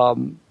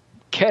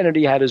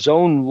 Kennedy had his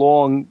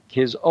own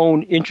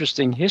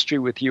interesting history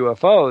with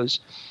UFOs,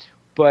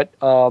 but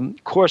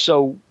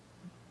Corso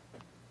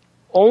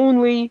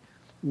only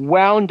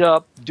wound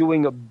up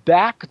doing a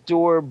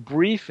backdoor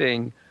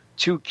briefing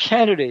to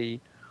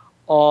Kennedy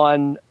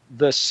on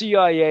the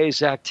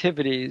CIA's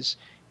activities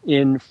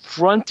in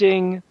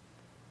fronting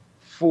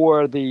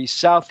for the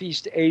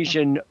Southeast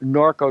Asian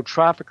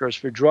narco-traffickers,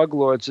 for drug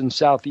lords in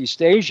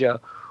Southeast Asia.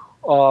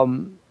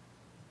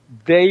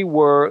 They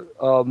were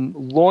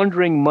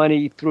laundering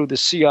money through the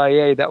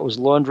CIA that was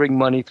laundering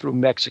money through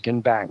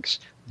Mexican banks.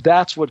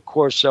 That's what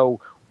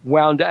Corso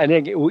wound. I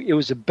think it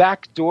was a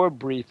backdoor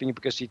briefing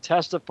because he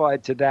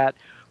testified to that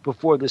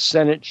before the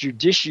Senate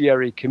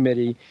Judiciary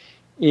Committee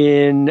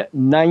in I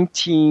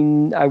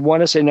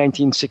want to say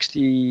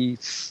 1960.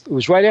 It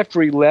was right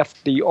after he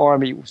left the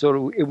Army,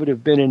 so it would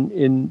have been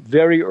in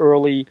very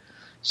early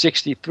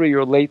 63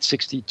 or late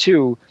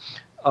 62.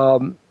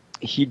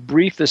 He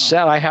briefed the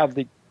Senate. I have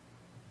the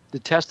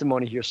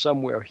testimony here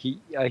somewhere. He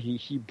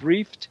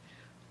briefed.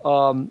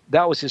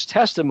 That was his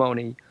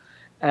testimony,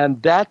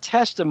 and that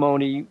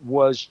testimony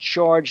was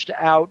charged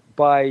out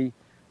by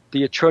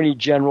the Attorney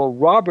General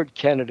Robert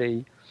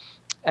Kennedy,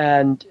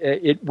 and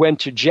it went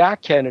to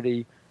Jack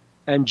Kennedy.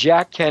 And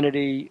Jack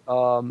Kennedy,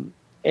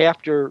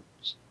 after,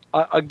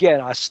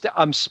 again,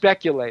 I'm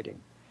speculating,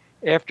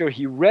 after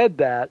he read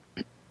that,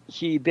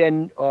 he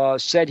then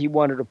said he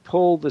wanted to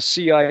pull the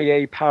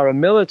CIA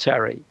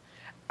paramilitary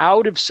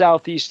out of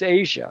Southeast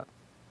Asia.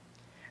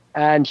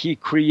 And he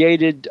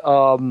created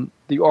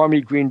the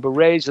Army Green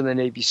Berets and the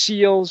Navy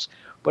SEALs,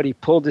 but he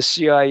pulled the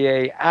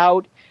CIA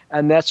out.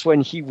 And that's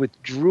when he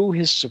withdrew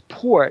his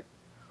support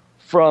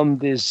from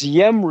the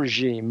Diem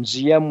regime.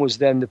 Diem was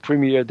then the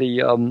premier,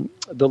 the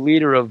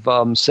leader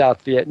of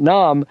South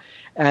Vietnam,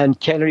 and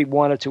Kennedy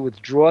wanted to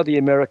withdraw the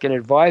American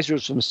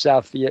advisors from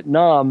South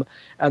Vietnam,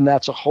 and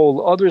that's a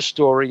whole other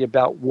story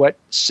about what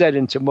set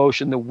into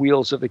motion the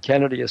wheels of the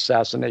Kennedy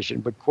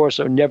assassination. But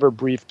Corso never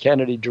briefed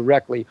Kennedy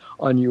directly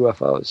on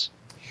UFOs.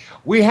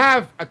 We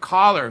have a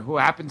caller who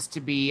happens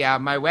to be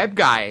my web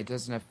guy.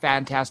 Does a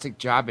fantastic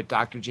job at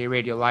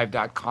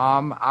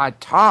drjradiolive.com.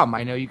 Tom,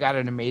 I know you got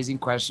an amazing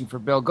question for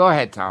Bill. Go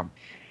ahead, Tom.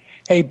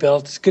 Hey, Bill.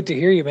 It's good to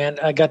hear you, man.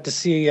 I got to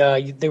see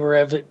they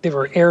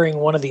were airing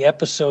one of the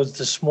episodes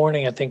this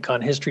morning, I think,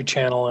 on History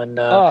Channel,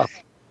 and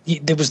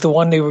it was the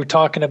one they were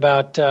talking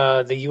about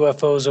the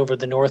UFOs over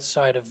the north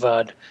side of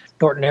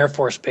Norton Air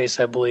Force Base,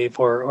 I believe,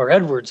 or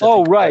Edwards.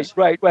 Right.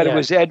 Yeah. It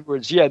was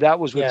Edwards. Yeah, that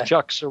was with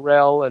Chuck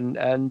Sorrell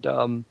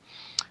and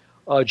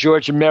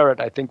George Merritt,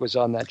 I think, was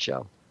on that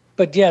show.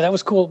 But yeah, that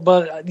was cool.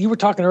 But you were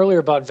talking earlier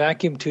about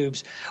vacuum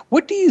tubes.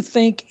 What do you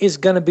think is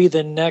going to be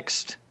the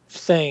next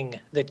thing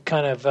that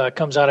kind of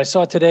comes out? I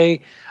saw today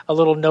a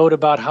little note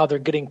about how they're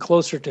getting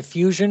closer to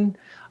fusion.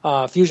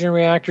 Fusion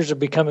reactors are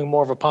becoming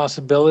more of a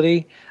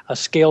possibility,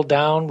 scaled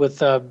down with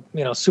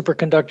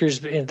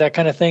superconductors and that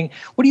kind of thing.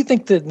 What do you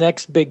think the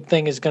next big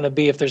thing is going to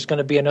be if there's going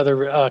to be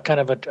another kind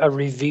of a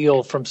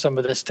reveal from some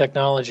of this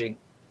technology?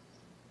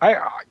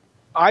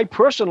 I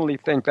personally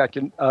think that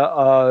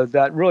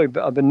that really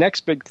the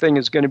next big thing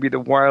is going to be the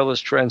wireless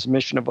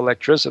transmission of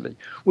electricity,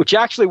 which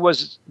actually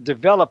was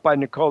developed by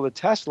Nikola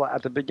Tesla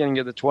at the beginning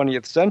of the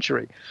 20th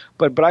century.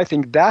 But I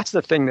think that's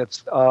the thing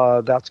that's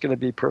going to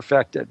be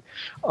perfected.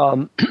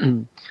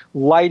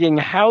 Lighting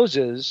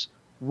houses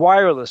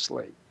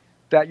wirelessly,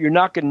 that you're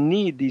not going to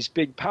need these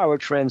big power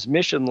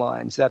transmission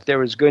lines, that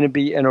there is going to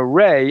be an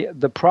array.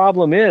 The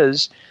problem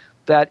is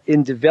that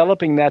in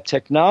developing that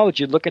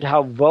technology, look at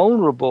how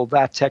vulnerable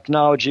that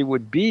technology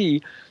would be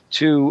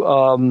to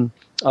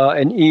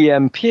an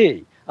EMP.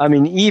 I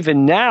mean,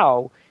 even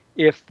now,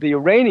 if the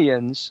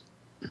Iranians,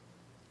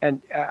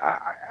 and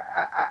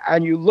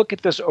you look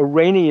at this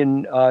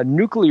Iranian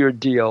nuclear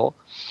deal,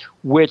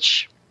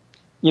 which,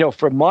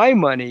 for my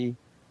money,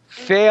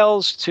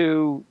 fails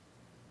to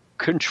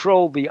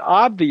control the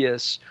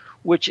obvious,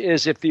 which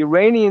is if the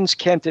Iranians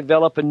can't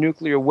develop a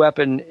nuclear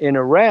weapon in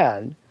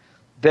Iran,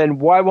 then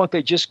why won't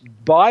they just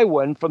buy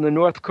one from the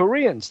North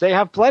Koreans? They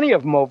have plenty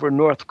of them over in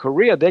North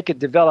Korea. They could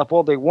develop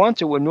all they want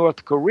to in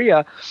North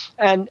Korea,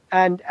 and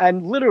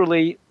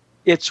literally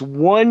it's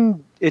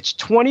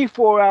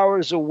 24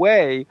 hours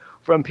away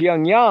from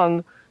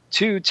Pyongyang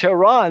to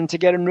Tehran to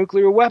get a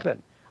nuclear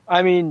weapon.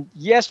 I mean,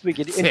 yes, we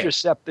could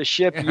intercept the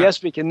ship.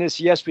 Yes, we can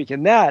this. Yes, we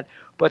can that.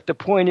 But the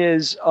point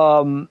is,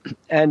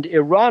 and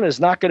Iran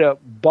is not going to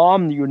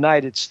bomb the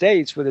United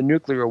States with a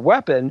nuclear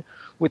weapon.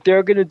 What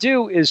they're going to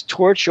do is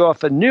torch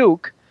off a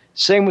nuke.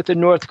 Same with the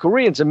North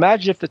Koreans.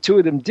 Imagine if the two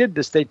of them did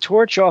this. They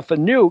torch off a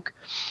nuke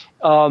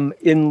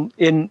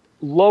in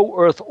low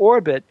Earth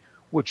orbit,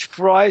 which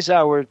fries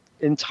our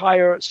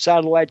entire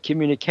satellite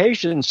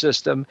communication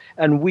system,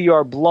 and we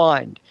are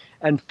blind.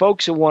 And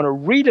folks who want to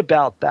read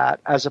about that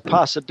as a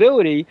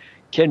possibility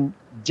can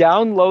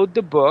download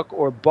the book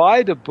or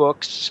buy the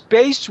book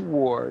Space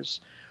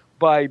Wars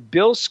by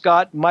Bill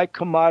Scott, Mike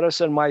Kamadas,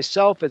 and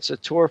myself. It's a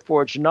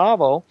Torforge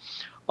novel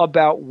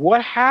about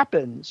what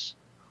happens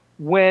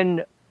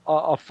when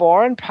a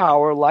foreign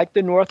power like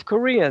the North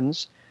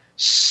Koreans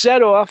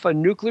set off a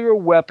nuclear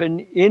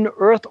weapon in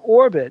Earth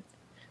orbit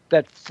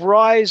that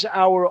fries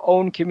our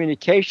own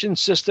communication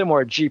system,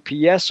 our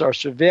GPS, our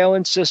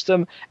surveillance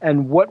system,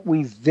 and what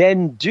we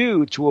then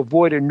do to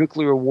avoid a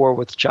nuclear war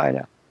with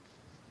China.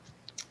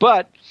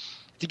 But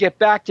to get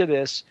back to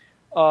this,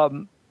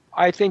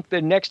 I think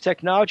the next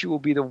technology will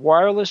be the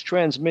wireless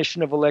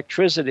transmission of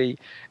electricity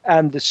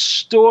and the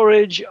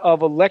storage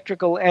of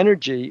electrical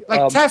energy,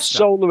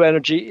 solar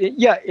energy,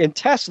 in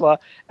Tesla,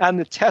 and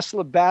the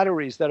Tesla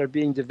batteries that are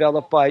being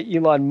developed by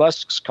Elon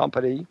Musk's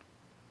company.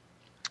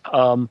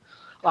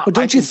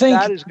 Don't you think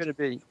that is going to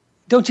be?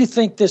 don't you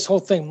think this whole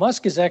thing,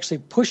 Musk is actually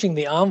pushing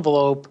the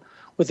envelope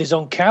with his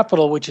own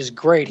capital, which is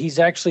great. He's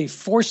actually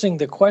forcing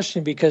the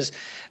question because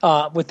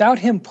without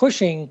him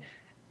pushing,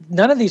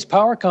 none of these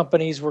power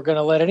companies were going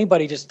to let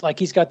anybody just, like,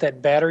 he's got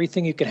that battery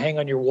thing you can hang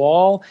on your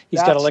wall.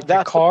 He's got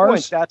electric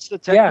cars. That's the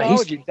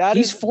technology. Yeah,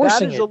 he's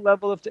forcing that is the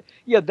level of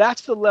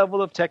that's the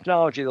level of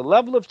technology. The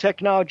level of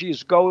technology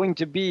is going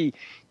to be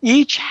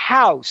each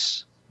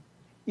house,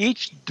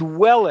 each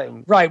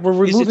dwelling, right? We're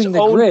removing is its the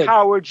own grid.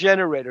 Power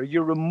generator.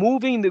 You're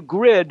removing the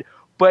grid,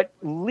 but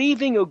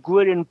leaving a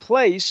grid in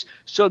place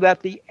so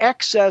that the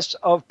excess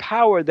of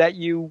power that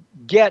you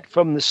get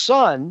from the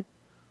sun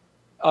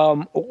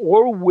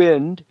or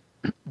wind,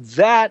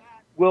 that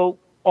will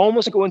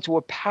almost go into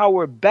a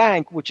power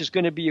bank, which is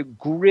going to be a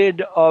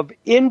grid of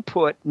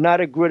input, not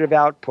a grid of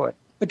output.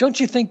 But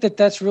don't you think that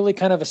that's really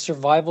kind of a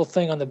survival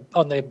thing on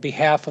the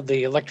behalf of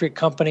the electric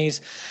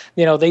companies?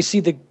 You know, they see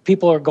the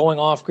people are going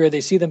off grid. They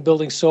see them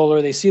building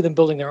solar. They see them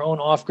building their own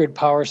off grid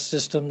power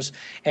systems,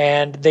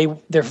 and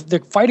they're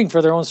fighting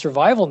for their own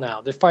survival now.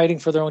 They're fighting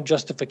for their own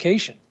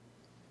justification.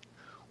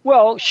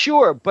 Well,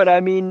 sure, but I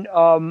mean,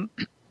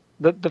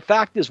 the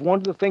fact is, one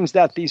of the things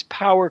that these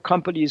power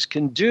companies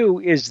can do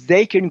is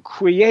they can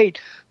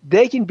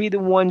be the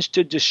ones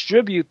to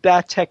distribute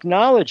that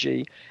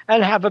technology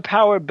and have a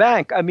power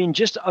bank. I mean,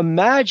 just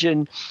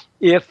imagine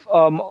if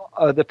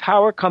the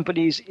power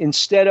companies,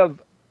 instead of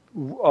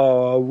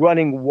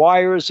running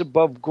wires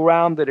above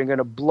ground that are going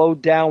to blow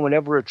down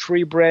whenever a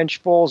tree branch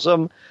falls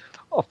on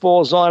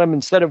them,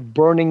 instead of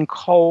burning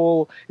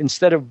coal,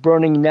 instead of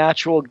burning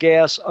natural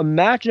gas,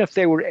 imagine if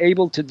they were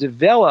able to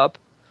develop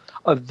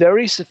a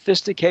very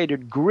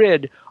sophisticated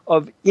grid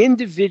of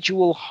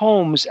individual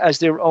homes as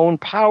their own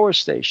power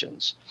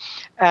stations.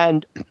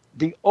 And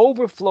the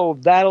overflow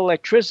of that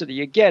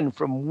electricity, again,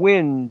 from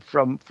wind,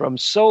 from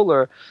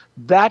solar,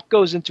 that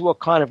goes into a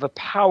kind of a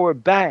power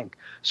bank.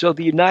 So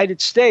the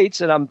United States,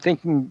 and I'm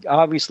thinking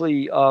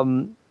obviously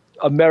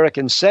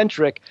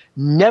American-centric,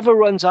 never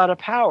runs out of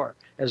power.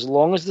 As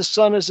long as the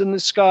sun is in the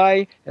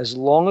sky, as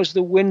long as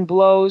the wind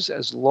blows,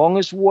 as long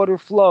as water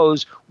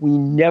flows, we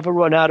never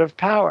run out of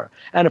power.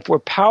 And if we're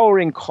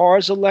powering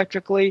cars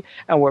electrically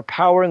and we're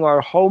powering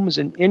our homes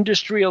and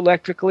industry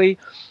electrically,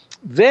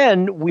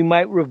 then we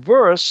might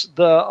reverse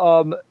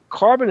the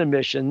carbon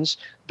emissions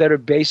that are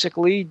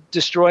basically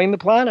destroying the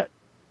planet.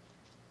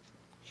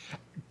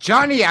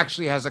 Johnny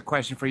actually has a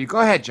question for you. Go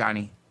ahead,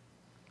 Johnny.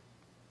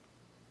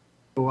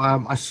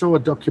 I saw a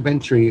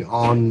documentary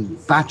on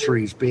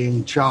batteries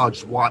being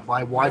charged by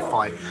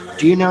Wi-Fi.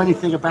 Do you know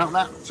anything about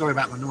that? Sorry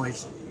about the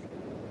noise.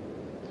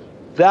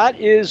 That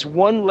is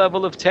one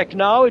level of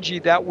technology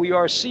that we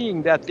are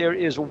seeing, that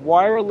there's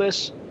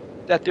wireless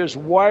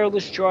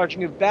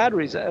charging of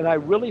batteries. And I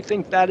really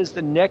think that is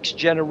the next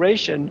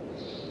generation,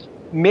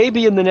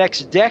 maybe in the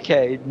next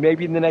decade,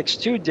 maybe in the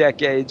next 2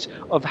 decades,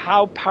 of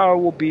how power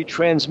will be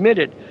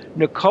transmitted.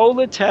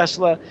 Nikola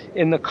Tesla,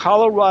 in the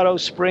Colorado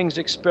Springs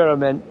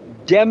experiment,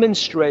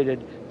 demonstrated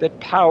that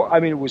power, I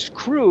mean, it was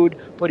crude,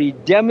 but he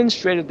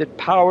demonstrated that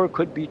power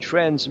could be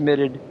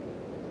transmitted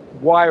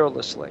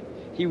wirelessly.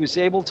 He was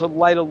able to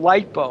light a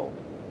light bulb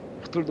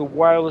through the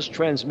wireless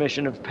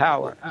transmission of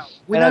power.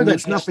 We know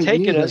that's nothing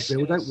new,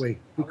 Bill, don't we?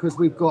 Because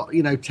we've got,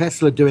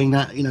 Tesla doing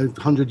that,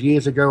 100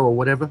 years ago or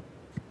whatever.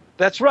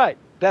 That's right.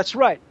 That's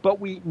right. But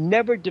we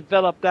never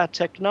developed that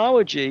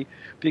technology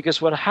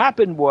because what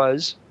happened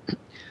was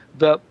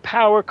the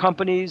power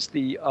companies,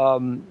 the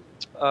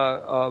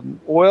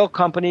oil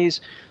companies,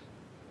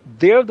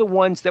 they're the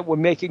ones that were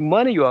making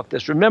money off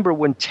this. Remember,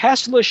 when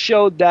Tesla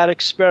showed that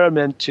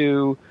experiment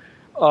to,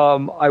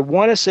 I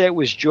want to say it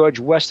was George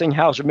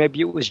Westinghouse, or maybe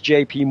it was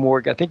J.P.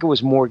 Morgan. I think it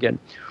was Morgan.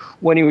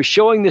 When he was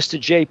showing this to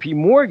J.P.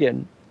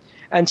 Morgan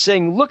and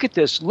saying, look at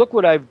this, look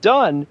what I've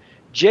done,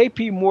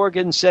 J.P.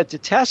 Morgan said to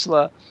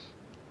Tesla,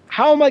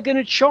 how am I going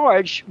to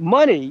charge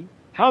money?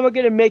 How am I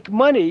going to make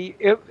money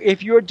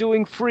if you're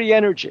doing free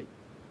energy?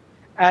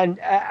 And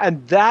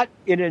that,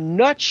 in a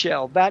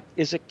nutshell, that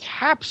is a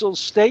capsule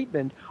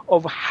statement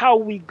of how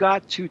we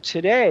got to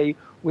today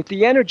with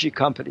the energy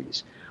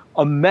companies.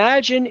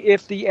 Imagine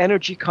if the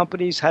energy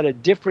companies had a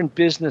different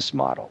business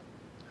model,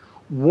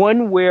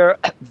 one where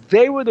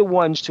they were the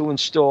ones to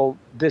install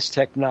this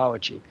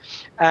technology.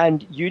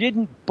 And you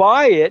didn't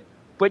buy it,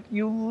 but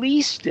you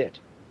leased it.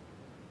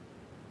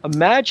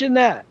 Imagine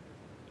that.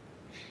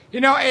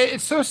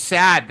 It's so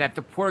sad that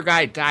the poor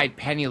guy died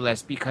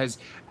penniless because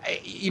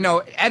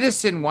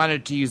Edison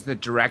wanted to use the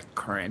direct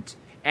current,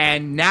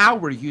 and now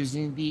we're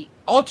using the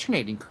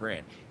alternating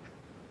current.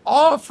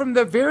 All from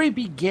the very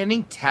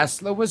beginning,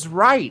 Tesla was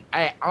right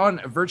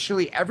on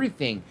virtually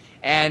everything.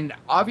 And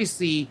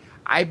obviously,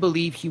 I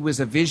believe he was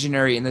a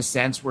visionary in the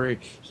sense where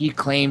he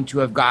claimed to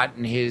have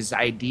gotten his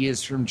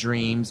ideas from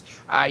dreams.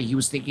 He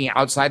was thinking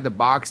outside the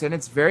box, and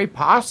it's very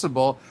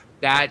possible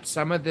that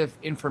some of the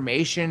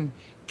information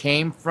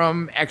came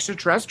from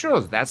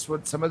extraterrestrials. That's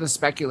what some of the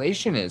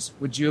speculation is.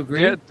 Would you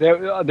agree? Yeah,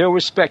 there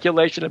was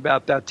speculation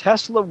about that.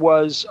 Tesla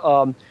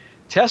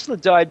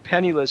died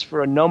penniless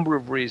for a number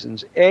of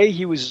reasons. A,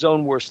 he was his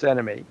own worst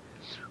enemy.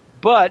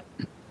 But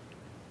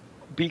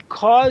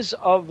because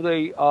of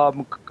the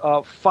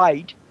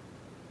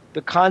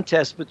the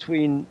contest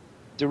between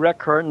direct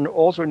current and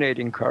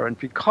alternating current,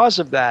 because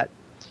of that,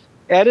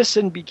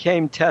 Edison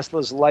became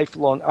Tesla's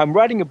lifelong. I'm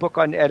writing a book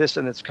on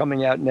Edison that's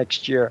coming out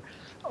next year.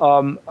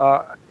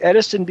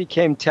 Edison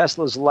became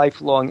Tesla's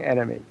lifelong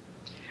enemy,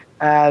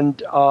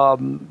 and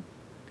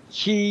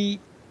he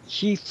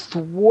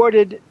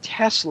thwarted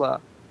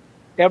Tesla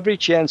every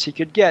chance he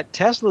could get.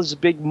 Tesla's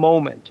big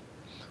moment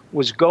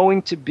was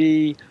going to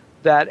be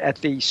that at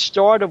the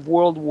start of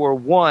World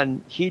War I,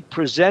 he'd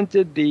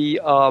presented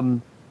the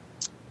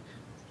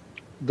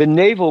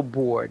Naval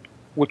Board,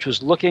 which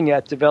was looking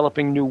at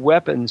developing new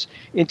weapons,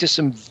 into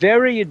some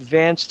very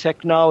advanced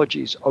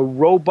technologies, a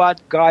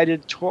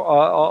robot-guided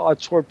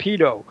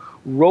torpedo,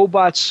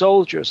 robot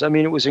soldiers. I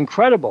mean, it was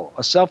incredible,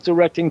 a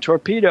self-directing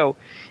torpedo.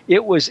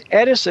 It was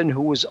Edison,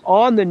 who was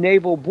on the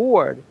Naval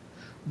Board,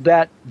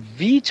 that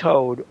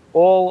vetoed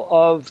all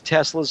of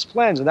Tesla's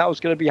plans, and that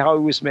was going to be how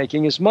he was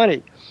making his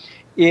money.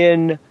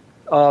 Then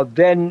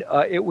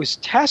it was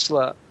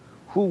Tesla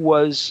who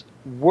was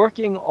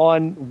working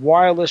on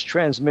wireless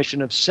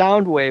transmission of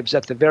sound waves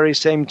at the very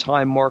same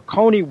time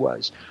Marconi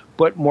was.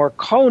 But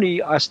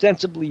Marconi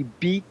ostensibly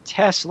beat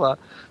Tesla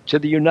to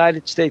the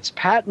United States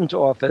Patent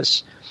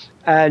Office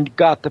and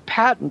got the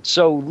patent.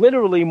 So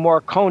literally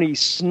Marconi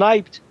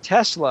sniped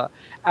Tesla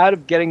out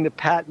of getting the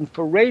patent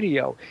for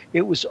radio.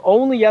 It was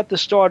only at the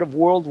start of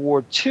World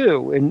War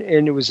II, and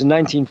it was in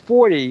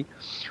 1940,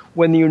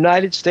 when the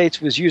United States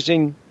was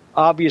using,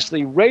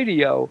 obviously,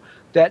 radio,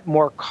 that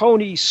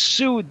Marconi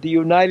sued the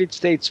United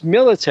States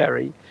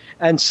military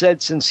and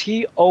said since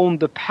he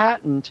owned the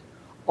patent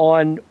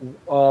on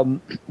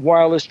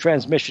wireless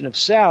transmission of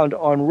sound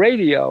on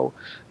radio,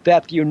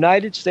 that the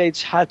United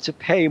States had to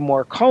pay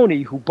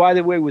Marconi, who, by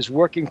the way, was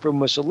working for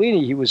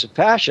Mussolini. He was a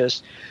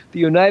fascist. The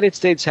United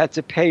States had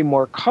to pay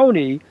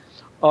Marconi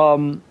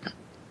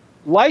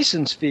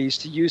license fees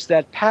to use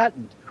that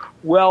patent.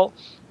 Well,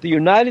 the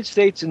United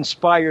States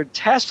inspired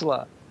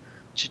Tesla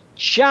to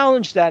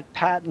challenge that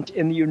patent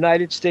in the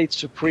United States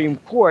Supreme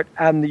Court,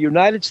 and the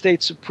United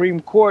States Supreme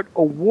Court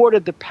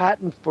awarded the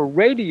patent for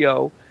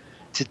radio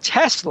to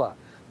Tesla,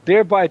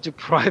 thereby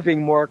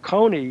depriving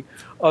Marconi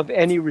of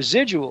any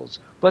residuals.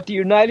 But the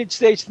United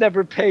States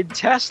never paid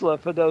Tesla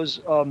for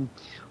those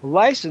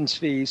license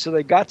fees, so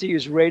they got to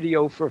use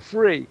radio for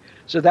free.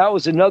 So that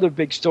was another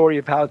big story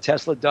of how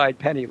Tesla died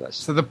penniless.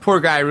 So the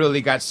poor guy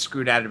really got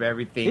screwed out of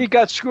everything. He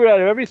got screwed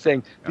out of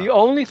everything. The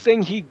only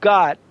thing he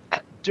got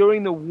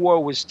during the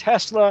war was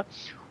Tesla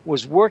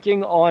was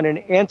working on an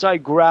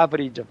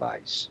anti-gravity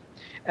device.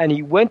 And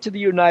he went to the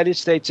United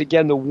States,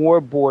 again, the war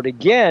board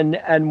again,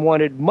 and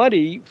wanted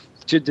money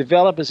to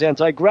develop his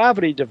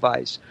anti-gravity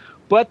device.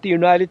 But the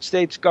United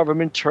States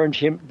government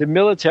the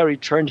military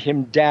turned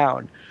him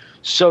down.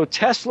 So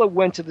Tesla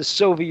went to the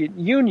Soviet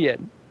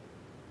Union,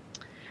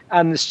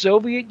 and the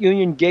Soviet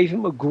Union gave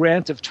him a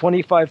grant of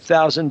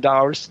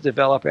 $25,000 to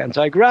develop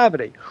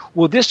anti-gravity.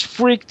 Well, this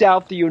freaked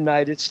out the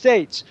United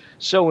States.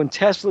 So when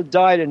Tesla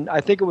died in,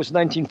 I think it was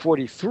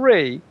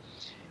 1943,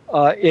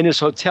 in his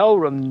hotel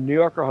room, the New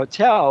Yorker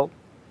hotel,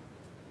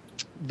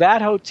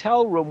 that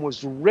hotel room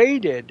was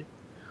raided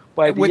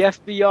by the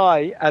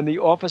FBI and the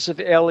Office of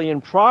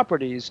Alien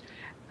Properties,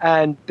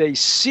 and they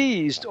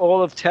seized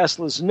all of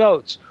Tesla's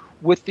notes,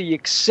 with the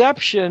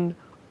exception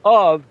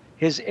of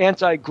his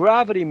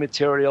anti-gravity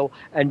material.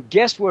 And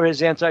guess where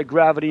his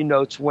anti-gravity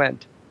notes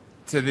went?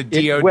 To the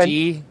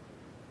DOD?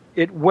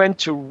 It went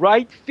to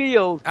Wright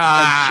Field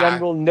and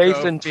General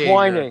Nathan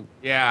Twining.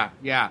 Yeah.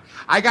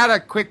 I got a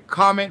quick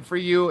comment for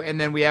you,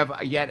 and then we have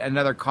yet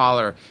another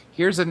caller.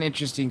 Here's an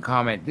interesting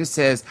comment. This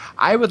says,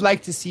 I would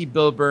like to see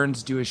Bill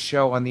Birnes do a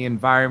show on the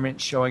environment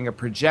showing a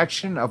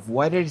projection of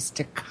what is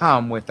to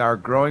come with our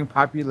growing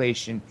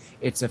population,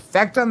 its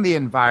effect on the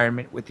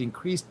environment with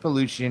increased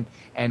pollution,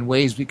 and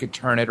ways we could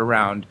turn it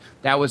around.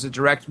 That was a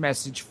direct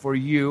message for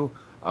you.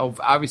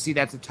 Obviously,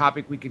 that's a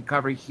topic we could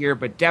cover here,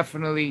 but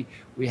definitely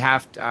we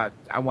have to,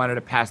 I wanted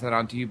to pass that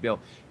on to you, Bill.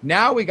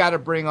 Now we got to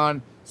bring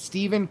on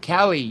Stephen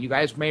Kelly. You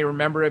guys may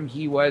remember him.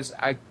 He was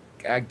a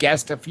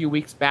guest a few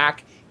weeks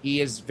back.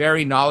 He is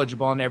very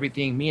knowledgeable on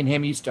everything. Me and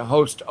him used to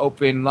host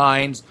Open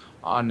Lines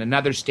on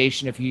another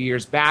station a few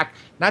years back.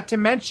 Not to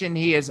mention,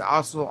 he is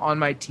also on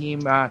my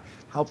team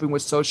helping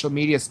with social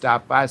media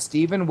stuff.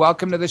 Stephen,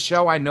 welcome to the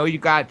show. I know you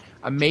got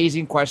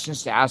amazing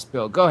questions to ask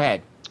Bill. Go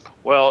ahead.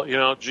 Well,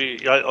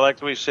 I like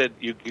the way you said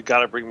you got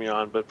to bring me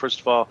on. But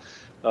first of all,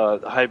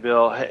 hi,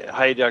 Bill.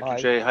 Hi, Dr.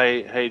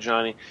 J. Hey,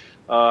 Johnny.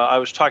 I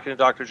was talking to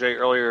Dr. J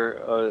earlier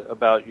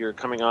about your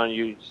coming on.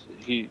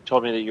 He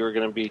told me that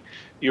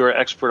you were an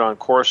expert on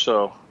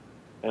Corso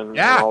and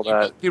all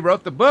that. He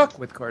wrote the book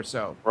with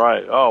Corso.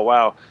 Right. Oh,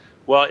 wow.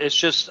 Well, it's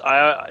just,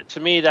 to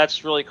me,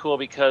 that's really cool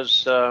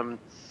because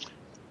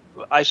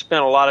I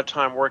spent a lot of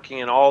time working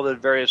in all the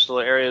various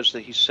little areas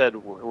that he said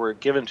were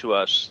given to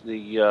us.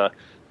 The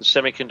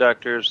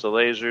semiconductors, the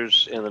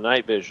lasers, and the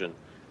night vision,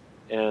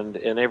 and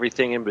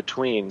everything in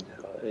between.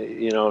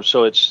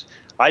 So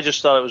I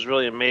just thought it was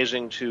really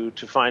amazing to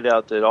find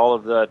out that all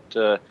of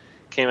that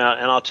came out.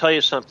 And I'll tell you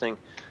something,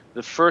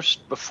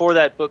 before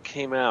that book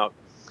came out,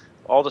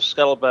 all the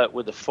scuttlebutt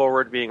with the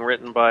foreword being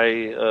written by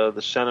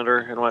the senator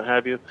and what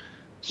have you.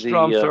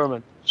 Strom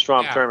Thurmond.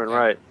 Strom Thurmond,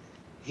 right.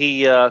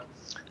 He, at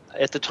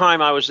the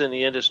time I was in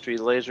the industry,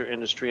 the laser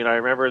industry, and I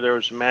remember there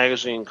was a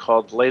magazine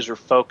called Laser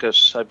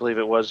Focus, I believe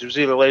it was. It was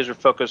either Laser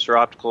Focus or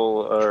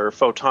Optical or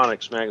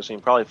Photonics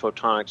magazine, probably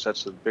Photonics,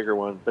 that's the bigger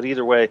one. But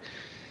either way,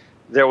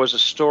 there was a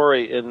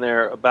story in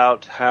there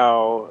about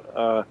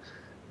how,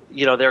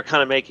 they're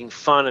kind of making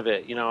fun of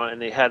it,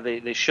 and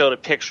they showed a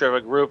picture of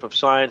a group of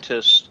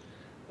scientists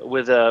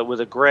with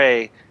a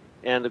gray,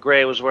 and the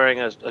gray was wearing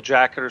a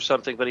jacket or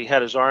something, but he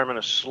had his arm in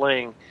a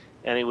sling,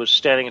 and he was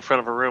standing in front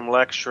of a room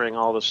lecturing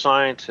all the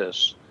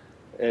scientists,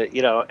 and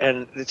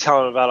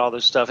telling them about all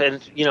this stuff.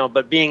 And,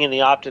 but being in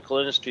the optical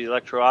industry, the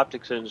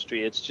electro-optics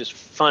industry, it's just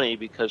funny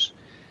because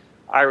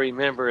I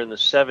remember in the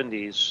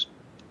 70s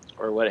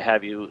or what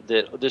have you,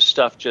 that this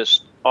stuff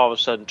just all of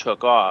a sudden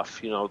took off.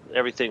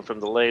 Everything from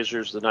the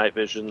lasers, the night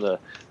vision, the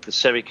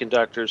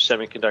semiconductor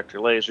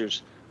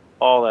lasers,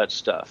 all that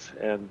stuff,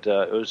 and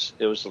it was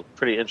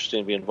pretty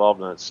interesting to be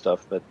involved in that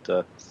stuff. But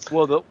the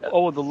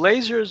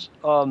lasers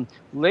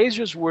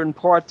were in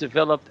part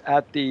developed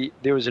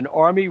there was an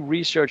Army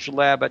research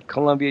lab at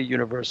Columbia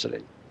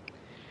University,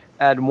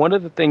 and one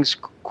of the things,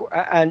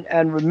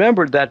 and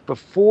remember that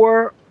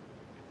before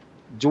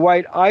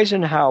Dwight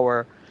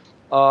Eisenhower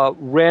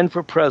ran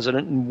for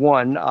president and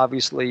won,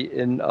 obviously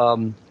in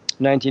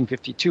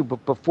 1952,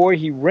 but before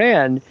he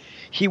ran,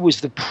 he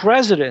was the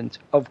president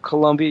of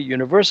Columbia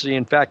University.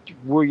 In fact,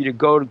 were you to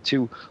go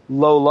to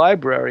Low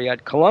Library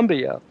at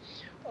Columbia,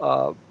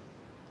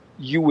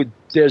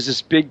 there's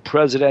this big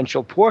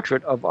presidential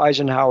portrait of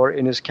Eisenhower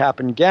in his cap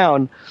and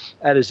gown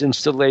at his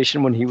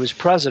installation when he was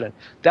president.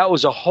 That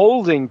was a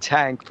holding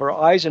tank for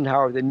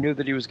Eisenhower. They knew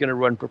that he was going to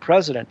run for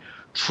president.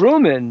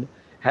 Truman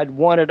had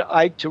wanted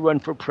Ike to run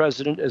for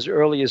president as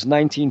early as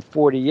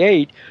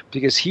 1948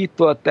 because he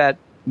thought that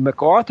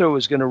MacArthur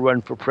was going to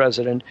run for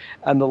president,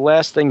 and the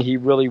last thing he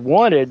really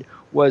wanted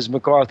was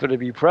MacArthur to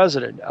be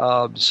president.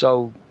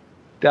 So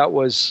that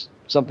was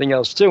something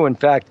else too. In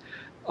fact,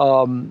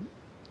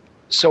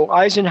 so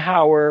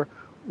Eisenhower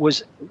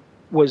was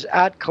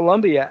at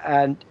Columbia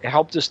and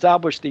helped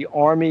establish the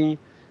Army,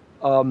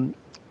 a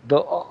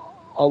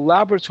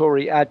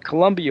laboratory at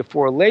Columbia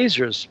for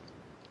lasers.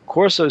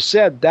 Corso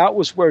said that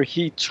was where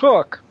he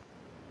took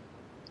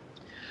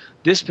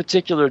this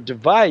particular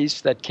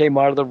device that came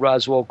out of the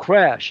Roswell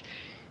crash.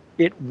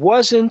 It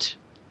wasn't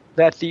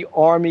that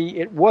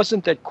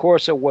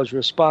Corso was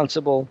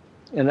responsible,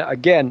 and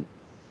again,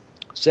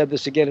 said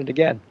this again and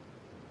again.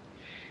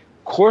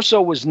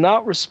 Corso was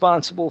not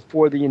responsible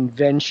for the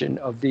invention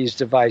of these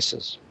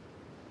devices.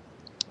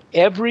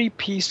 Every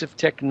piece of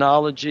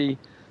technology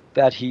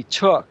that he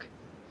took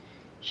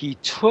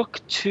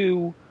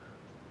to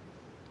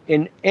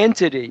an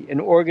entity,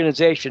 an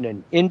organization,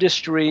 an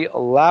industry, a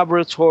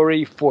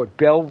laboratory, Fort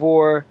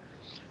Belvoir.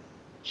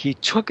 He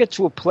took it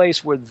to a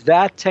place where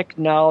that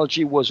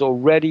technology was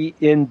already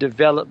in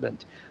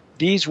development.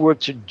 These were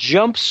to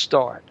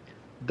jumpstart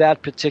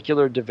that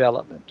particular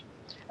development.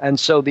 And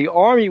so the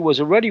Army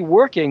was already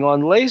working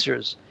on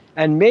lasers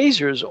and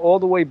masers all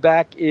the way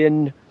back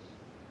in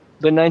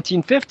the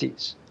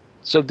 1950s.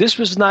 So this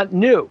was not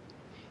new.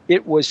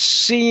 It was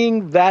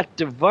seeing that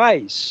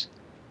device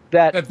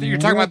that you're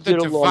talking about the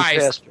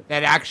device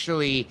that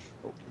actually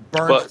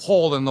burned a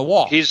hole in the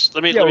wall.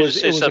 Let me just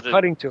say something. A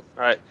cutting tool.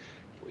 All right.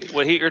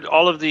 When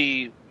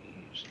you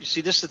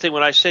see, this is the thing.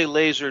 When I say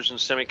lasers and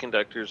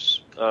semiconductors,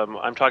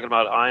 I'm talking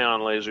about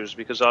ion lasers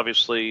because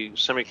obviously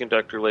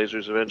semiconductor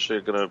lasers eventually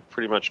are going to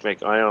pretty much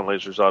make ion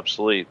lasers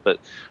obsolete.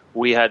 But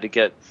we had to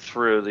get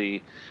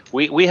through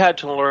we had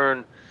to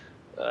learn.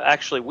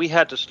 We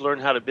had to learn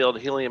how to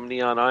build helium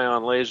neon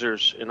ion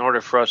lasers in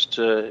order for us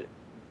to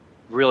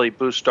really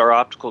boost our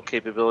optical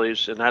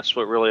capabilities, and that's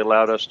what really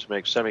allowed us to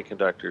make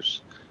semiconductors.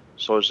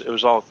 So it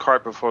was all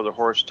cart before the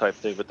horse type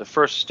thing. But the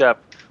first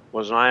step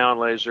was an ion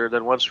laser.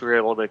 Then once we were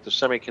able to make the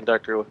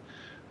semiconductor,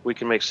 we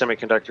can make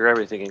semiconductor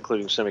everything,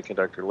 including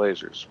semiconductor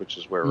lasers, which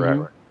is where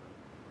we're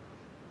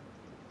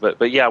at.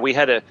 But yeah, we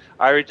had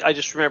I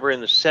just remember in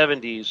the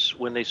 70s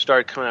when they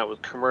started coming out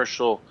with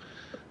commercial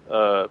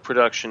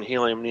production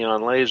helium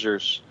neon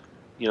lasers,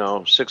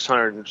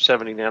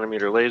 670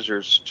 nanometer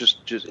lasers.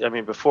 Just I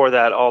mean, before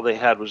that, all they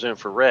had was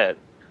infrared.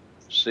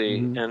 See,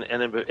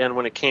 and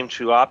when it came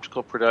to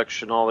optical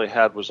production, all they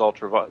had was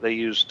they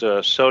used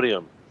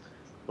sodium,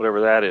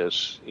 whatever that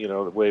is,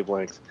 the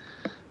wavelength.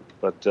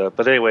 But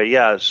anyway,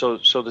 yeah. So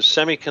the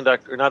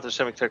semiconductor, not the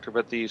semiconductor,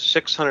 but the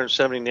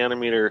 670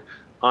 nanometer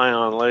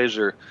ion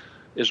laser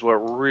is what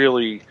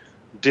really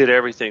did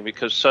everything,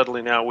 because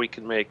suddenly now we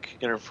can make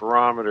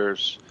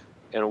interferometers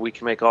and we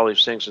can make all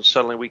these things, and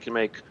suddenly we can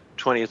make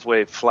 20th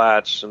wave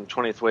flats and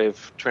 20th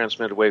wave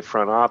transmitted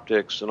wavefront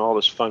optics and all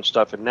this fun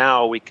stuff. And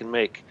now we can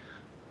make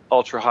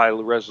ultra high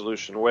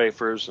resolution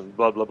wafers and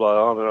blah blah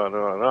blah, on and on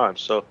and on and on.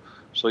 So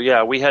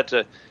yeah, we had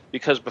to,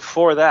 because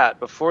before the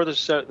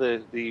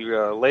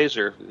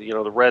laser,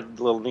 the red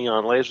little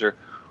neon laser,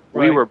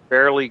 we were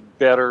barely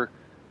better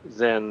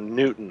than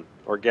Newton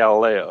or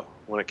Galileo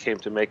when it came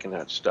to making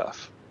that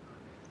stuff.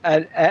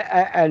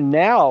 And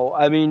now,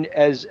 I mean,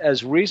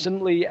 as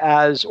recently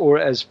as or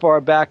as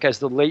far back as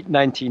the late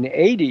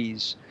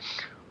 1980s,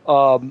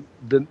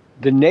 the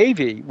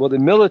Navy, well, the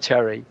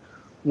military,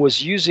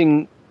 was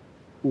using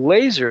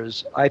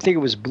lasers. I think it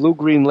was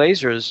blue-green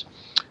lasers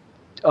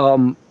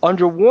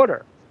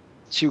underwater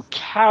to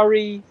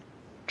carry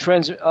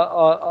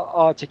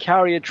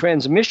a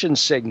transmission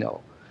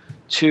signal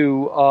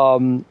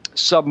to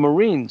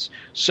submarines.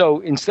 So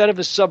instead of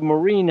a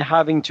submarine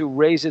having to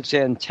raise its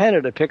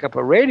antenna to pick up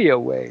a radio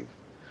wave,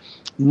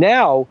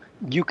 now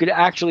you could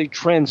actually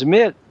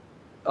transmit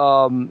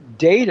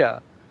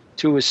data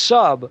to a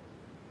sub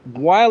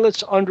while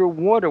it's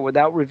underwater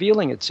without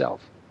revealing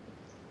itself.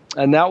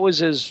 And that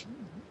was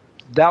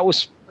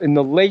in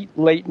the late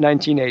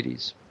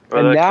 1980s.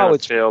 Well, and now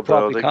it's failed,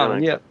 probably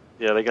common.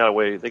 Yeah, they got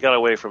away. They got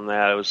away from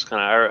that. It was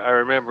kind of. I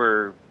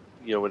remember,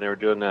 when they were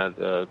doing that,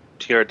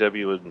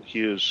 TRW and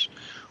Hughes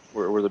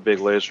were the big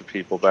laser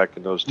people back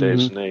in those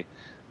days, Mm-hmm.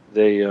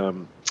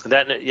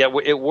 and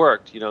it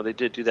worked. They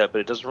did do that,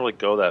 but it doesn't really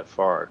go that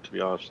far, to be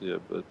honest with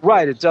you. But,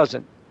 right, it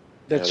doesn't.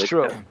 That's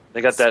true.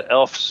 They got that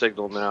ELF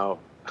signal now.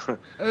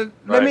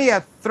 Let me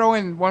throw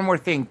in one more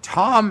thing.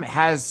 Tom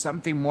has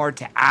something more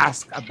to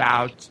ask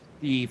about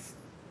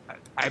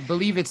I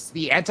believe it's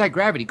the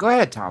anti-gravity. Go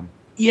ahead, Tom.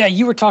 Yeah,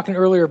 you were talking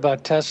earlier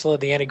about Tesla,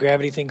 the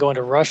anti-gravity thing going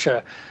to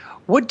Russia.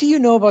 What do you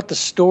know about the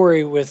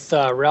story with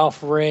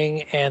Ralph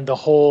Ring and the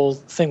whole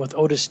thing with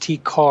Otis T.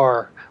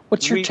 Carr?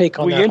 What's your take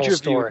on that whole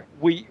story?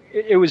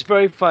 It was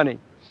very funny.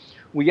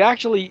 We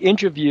actually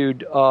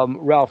interviewed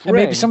Ralph Ring.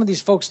 Maybe some of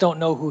these folks don't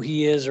know who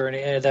he is or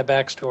any of that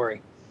backstory.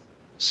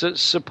 So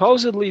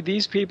supposedly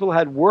these people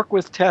had worked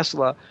with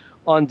Tesla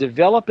on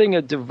developing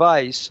a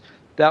device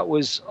that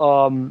was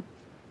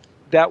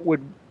that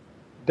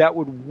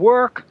would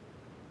work.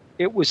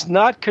 It was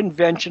not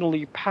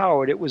conventionally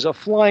powered. It was a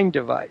flying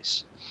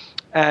device,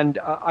 and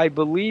I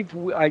believe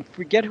I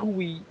forget who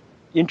we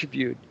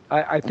interviewed.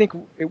 I think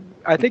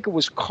it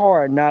was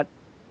Carr, not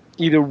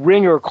either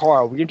Ring or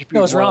Carr. We interviewed. No,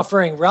 it was Ralph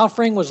Ring. Ralph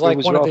Ring was like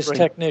one of his Ring.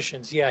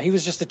 technicians. Yeah, he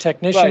was just a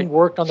technician, Right.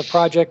 worked on the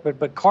project,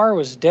 but Carr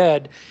was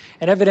dead.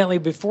 And evidently,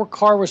 before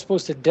Carr was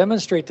supposed to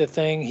demonstrate the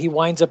thing, he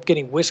winds up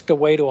getting whisked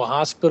away to a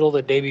hospital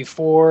the day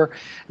before.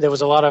 There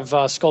was a lot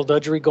of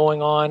skullduggery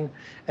going on.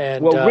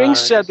 And Ring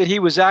said that he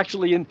was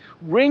actually in.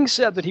 Ring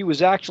said that he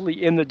was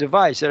actually in the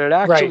device, that it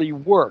actually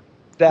worked.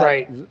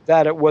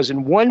 That it was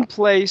in one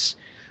place.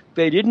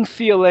 They didn't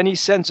feel any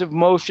sense of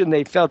motion.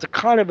 They felt a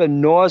kind of a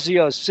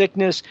nausea, a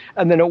sickness,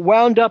 and then it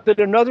wound up at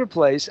another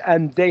place,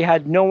 and they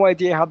had no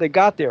idea how they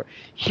got there.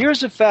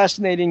 Here's a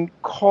fascinating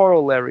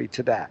corollary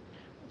to that.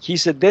 He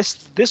said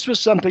this was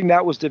something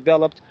that was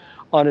developed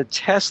on a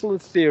Tesla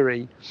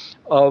theory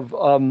of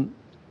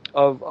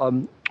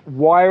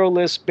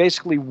wireless,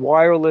 basically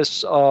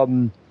wireless.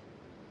 You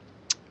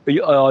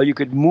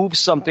could move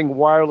something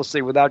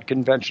wirelessly without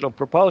conventional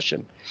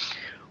propulsion.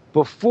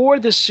 Before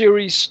the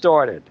series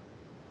started.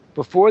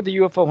 Before the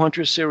UFO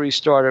Hunter series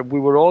started, we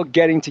were all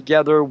getting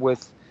together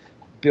with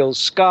Bill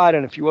Scott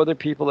and a few other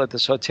people at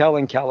this hotel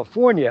in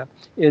California,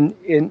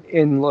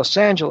 in Los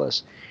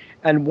Angeles.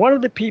 And one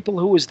of the people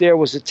who was there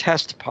was a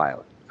test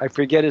pilot. I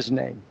forget his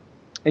name.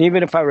 And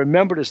even if I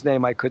remembered his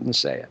name, I couldn't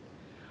say it.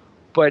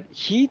 But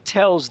he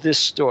tells this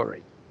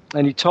story,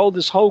 and he told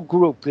this whole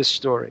group this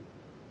story,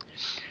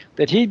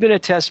 that he'd been a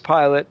test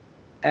pilot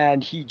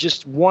and he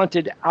just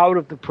wanted out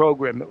of the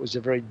program. It was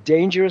a very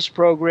dangerous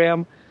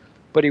program,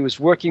 but he was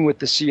working with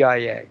the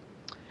CIA.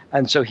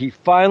 And so he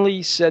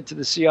finally said to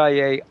the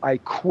CIA, I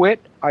quit.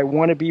 I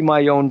want to be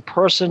my own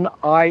person.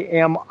 I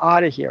am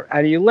out of here.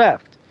 And he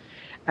left.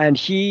 And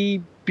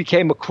he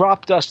became a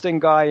crop dusting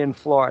guy in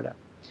Florida.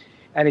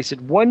 And he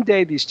said, one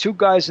day these two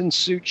guys in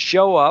suits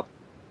show up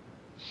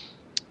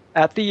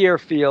at the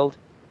airfield.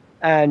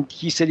 And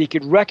he said he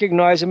could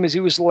recognize him as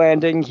he was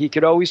landing. He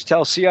could always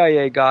tell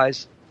CIA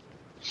guys.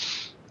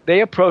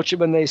 They approach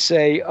him and they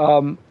say,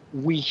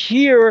 we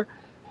hear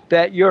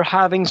that you're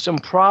having some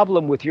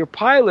problem with your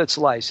pilot's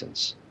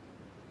license.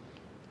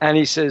 And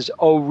he says,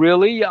 oh,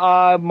 really?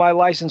 My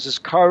license is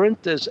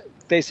current.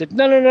 They said,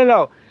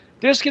 no.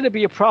 There's going to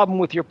be a problem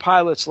with your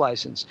pilot's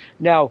license.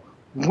 Now,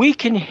 we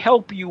can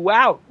help you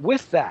out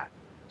with that.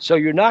 So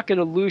you're not going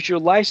to lose your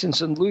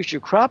license and lose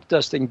your crop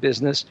dusting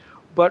business,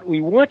 but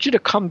we want you to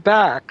come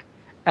back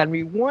and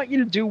we want you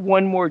to do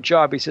one more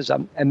job. He says,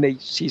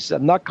 he says,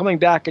 I'm not coming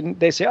back. And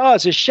they say, oh,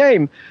 it's a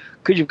shame,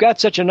 because you've got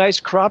such a nice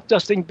crop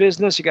dusting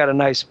business. You got a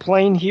nice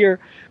plane here.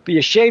 Be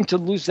a shame to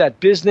lose that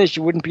business.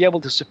 You wouldn't be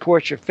able to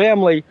support your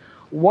family.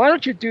 Why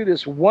don't you do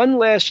this one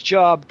last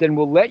job? Then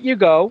we'll let you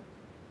go.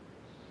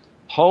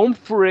 Home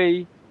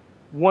free,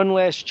 one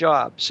last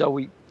job. So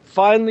he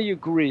finally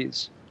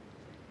agrees.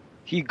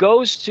 He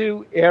goes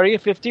to Area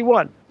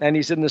 51, and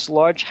he's in this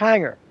large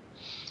hangar.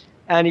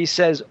 And he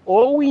says,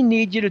 all we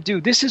need you to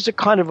do, this is a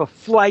kind of a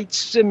flight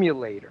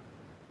simulator.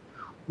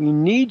 We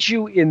need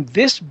you in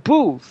this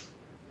booth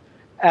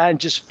and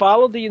just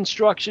follow the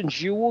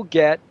instructions you will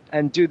get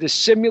and do the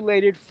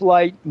simulated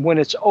flight. When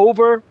it's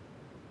over,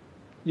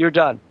 you're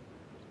done.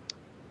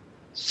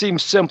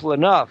 seems simple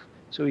enough.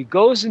 So he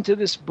goes into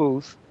this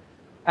booth,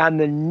 and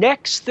the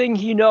next thing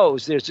he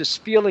knows, there's this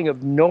feeling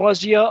of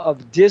nausea,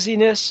 of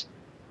dizziness,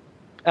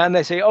 and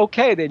they say,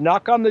 okay, they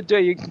knock on the door,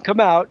 you can come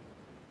out.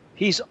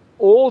 He's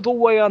all the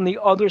way on the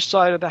other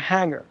side of the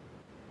hangar.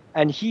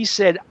 And he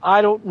said,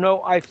 I don't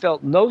know, I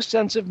felt no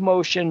sense of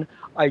motion.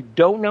 I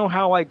don't know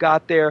how I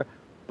got there,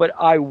 but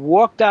I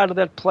walked out of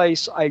that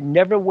place. I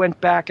never went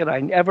back, and I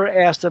never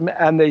asked them.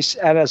 And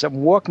as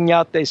I'm walking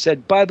out, they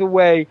said, by the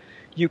way,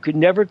 you can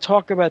never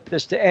talk about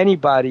this to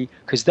anybody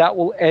because that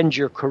will end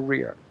your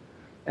career.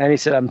 And he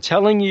said, I'm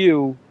telling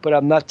you, but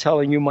I'm not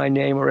telling you my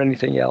name or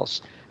anything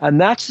else. And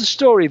that's the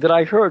story that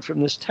I heard from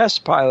this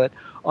test pilot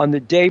on the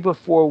day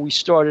before we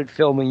started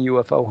filming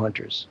UFO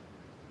Hunters.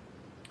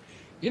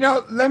 You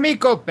know, let me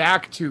go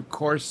back to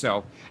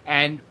Corso.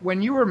 And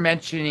when you were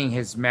mentioning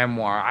his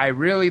memoir, I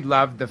really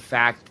loved the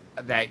fact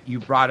that you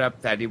brought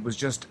up that it was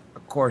just a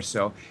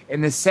Corso,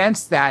 in the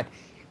sense that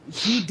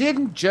he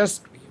didn't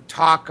just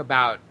talk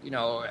about,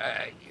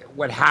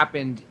 what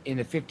happened in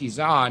the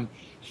 50s on.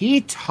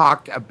 He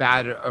talked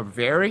about a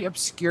very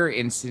obscure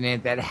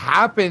incident that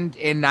happened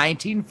in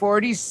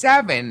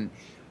 1947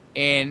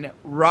 in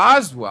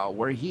Roswell,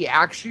 where he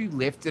actually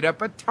lifted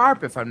up a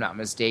tarp, if I'm not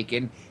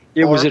mistaken.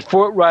 It was at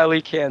Fort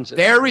Riley, Kansas.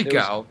 There we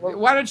go.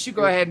 Why don't you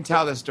go ahead and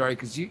tell the story,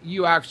 because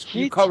you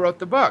actually co-wrote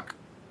the book.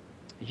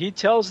 He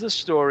tells the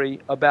story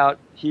about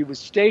he was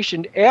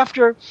stationed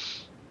after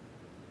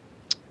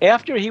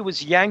he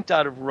was yanked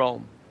out of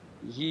Rome.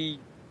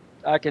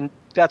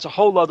 That's a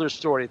whole other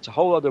story. It's a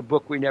whole other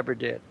book we never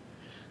did.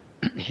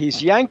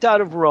 He's yanked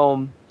out of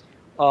Rome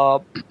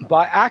by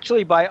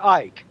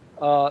Ike.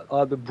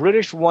 The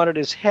British wanted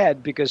his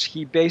head because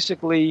he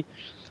basically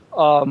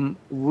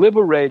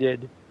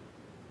liberated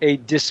a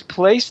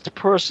displaced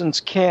persons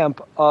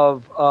camp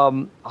of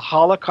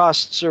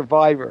Holocaust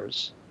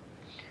survivors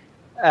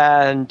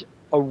and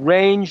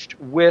arranged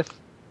with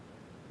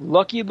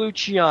Lucky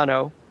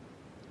Luciano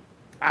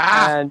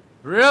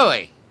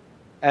really?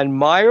 And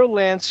Meyer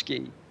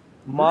Lansky,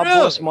 mob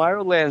boss Meyer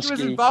Lansky. He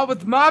was involved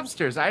with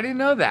mobsters. I didn't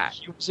know that.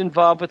 He was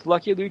involved with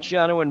Lucky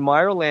Luciano and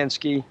Meyer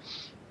Lansky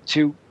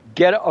to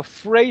get a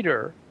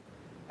freighter,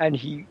 and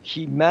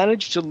he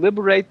managed to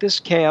liberate this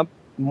camp,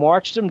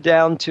 marched them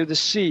down to the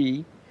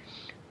sea,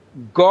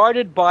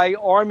 guarded by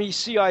Army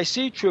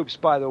CIC troops,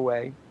 by the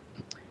way,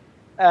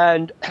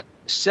 and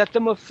set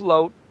them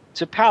afloat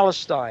to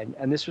Palestine.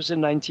 And this was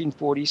in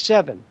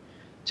 1947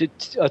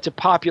 to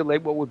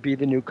populate what would be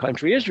the new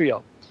country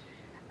Israel.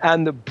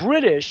 And the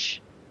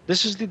British,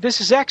 this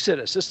is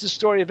Exodus. This is the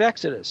story of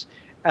Exodus.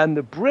 And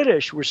the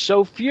British were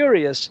so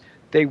furious,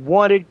 they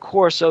wanted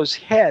Corso's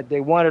head.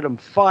 They wanted him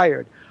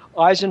fired.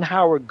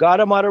 Eisenhower got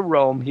him out of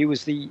Rome. He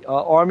was the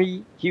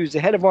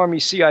head of Army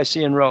CIC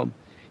in Rome.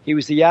 He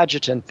was the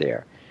adjutant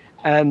there.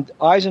 And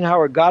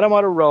Eisenhower got him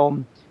out of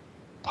Rome,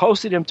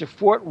 posted him to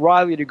Fort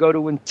Riley to go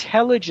to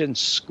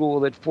intelligence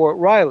school at Fort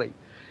Riley.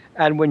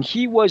 And when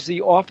he was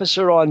the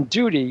officer on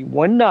duty,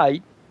 one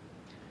night,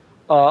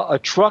 a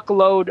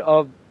truckload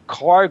of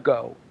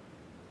cargo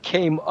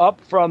came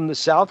up from the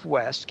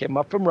southwest, came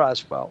up from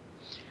Roswell,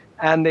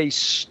 and they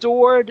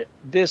stored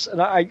this,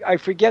 and I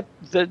forget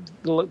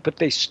but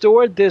they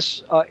stored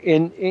this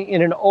in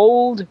an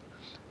old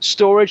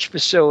storage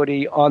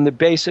facility on the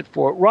base at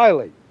Fort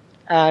Riley.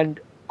 And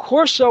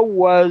Corso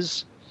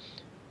was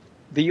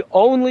the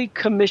only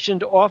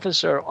commissioned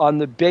officer on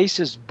the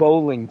base's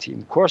bowling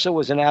team. Corso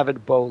was an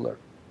avid bowler.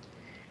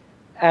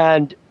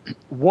 And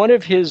one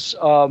of his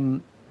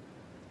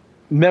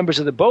members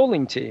of the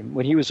bowling team,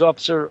 when he was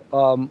officer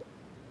on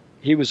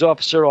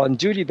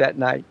duty that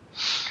night,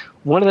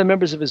 one of the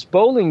members of his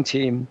bowling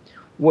team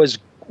was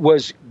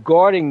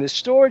guarding the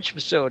storage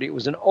facility. It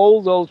was an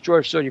old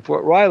storage facility at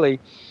Fort Riley,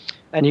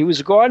 and he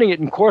was guarding it,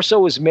 and Corso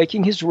was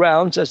making his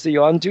rounds as the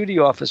on-duty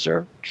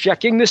officer,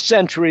 checking the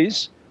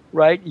sentries,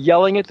 right,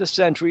 yelling at the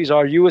sentries,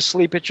 are you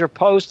asleep at your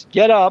post?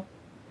 Get up.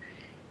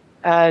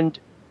 And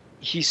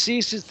he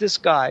sees this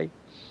guy,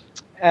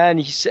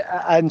 and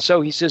so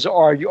he says,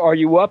 are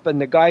you up?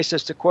 And the guy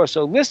says to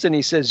Corso, listen,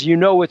 he says, you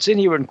know what's in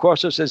here? And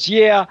Corso says,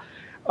 yeah,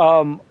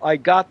 I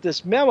got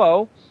this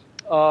memo,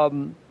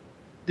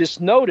 this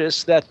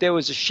notice that there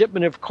was a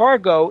shipment of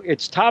cargo.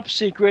 It's top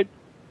secret.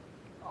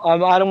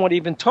 I don't want to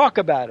even talk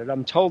about it.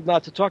 I'm told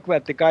not to talk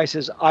about it. The guy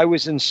says, I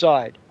was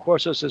inside.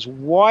 Corso says,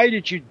 why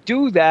did you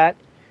do that?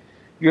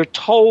 You're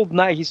told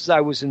not. He says,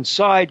 I was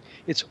inside.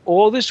 It's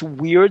all this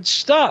weird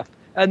stuff.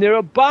 And there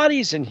are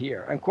bodies in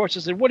here. And Corso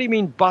said, what do you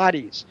mean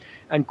bodies?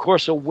 And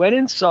Corso went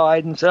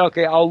inside and said,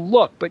 okay, I'll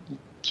look, but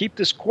keep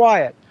this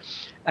quiet.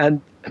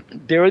 And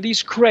there are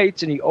these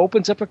crates, and he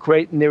opens up a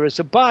crate, and there is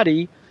a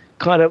body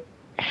kind of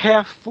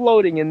half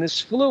floating in this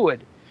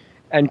fluid.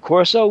 And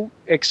Corso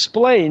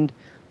explained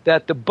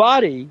that the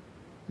body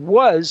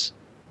was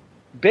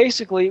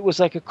basically, it was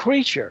like a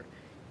creature.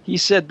 He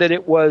said that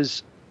it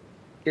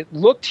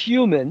looked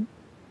human,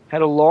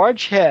 had a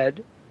large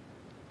head.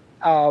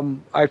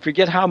 I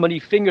forget how many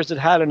fingers it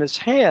had in his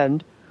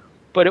hand,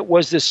 but it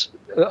was this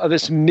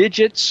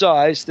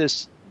midget-sized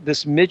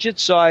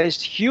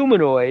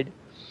humanoid,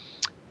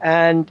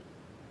 and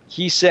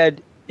he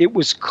said it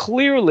was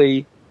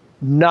clearly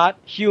not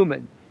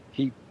human.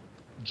 He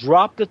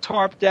dropped the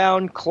tarp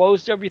down,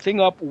 closed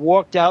everything up,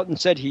 walked out, and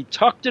said he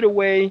tucked it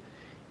away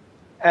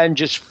and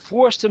just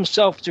forced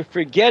himself to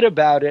forget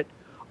about it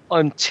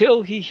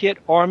until he hit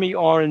Army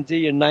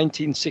R&D in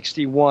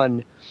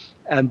 1961.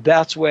 And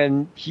that's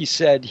when he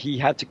said he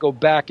had to go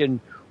back and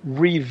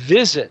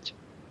revisit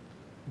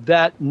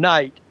that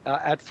night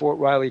at Fort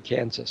Riley,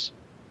 Kansas.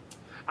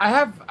 I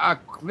have a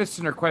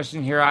listener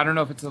question here. I don't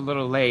know if it's a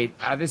little late.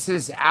 This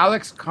is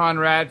Alex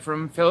Conrad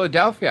from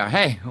Philadelphia.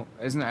 Hey,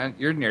 isn't that,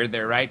 you're near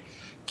there, right?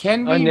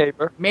 Can we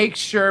make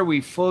sure we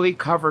fully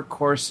cover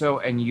Corso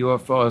and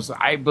UFOs?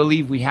 I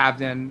believe we have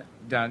done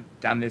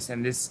this,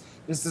 and this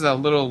is a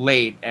little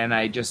late, and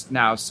I just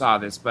now saw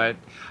this, but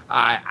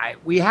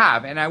we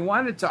have. And I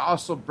wanted to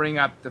also bring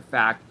up the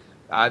fact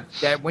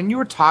that when you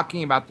were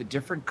talking about the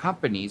different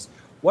companies,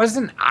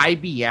 wasn't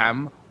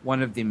IBM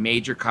one of the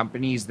major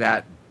companies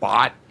that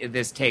bought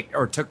this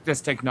took this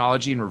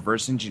technology and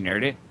reverse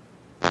engineered it?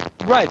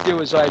 Right. There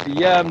was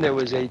IBM. There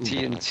was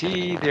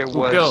AT&T. There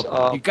was.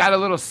 Bill, you got a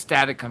little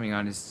static coming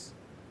on. Is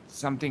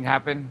something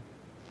happen?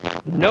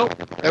 Nope.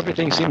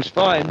 Everything seems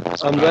fine,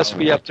 unless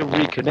we have to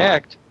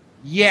reconnect.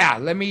 Yeah.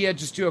 Let me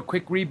just do a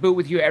quick reboot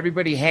with you.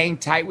 Everybody, hang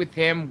tight with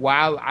him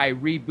while I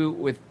reboot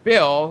with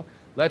Bill.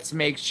 Let's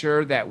make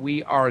sure that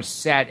we are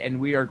set, and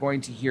we are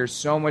going to hear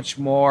so much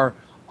more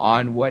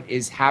on what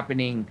is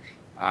happening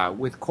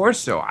with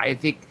Corso. I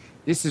think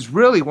this is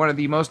really one of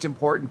the most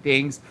important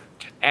things.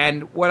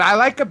 And what I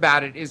like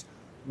about it is,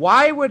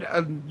 why would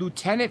a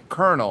lieutenant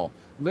colonel,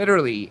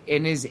 literally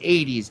in his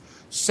 80s,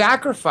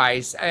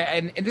 sacrifice,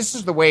 and this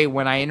is the way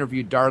when I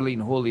interviewed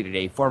Darlene Hooley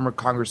today, former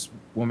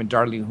Congresswoman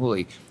Darlene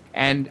Hooley,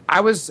 and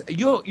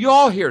you'll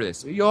all hear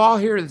this. You'll all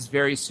hear this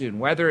very soon,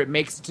 whether it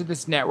makes it to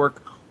this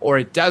network or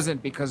it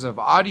doesn't because of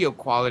audio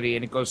quality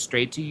and it goes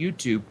straight to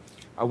YouTube.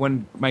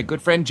 When my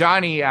good friend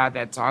Johnny,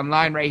 that's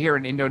online right here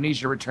in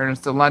Indonesia, returns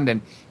to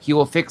London, he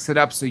will fix it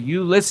up so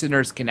you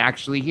listeners can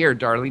actually hear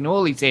Darlene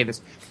Hooley say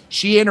this.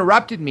 She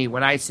interrupted me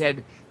when I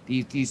said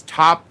these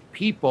top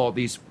people,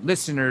 these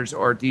listeners,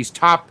 or these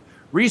top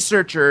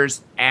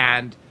researchers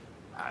and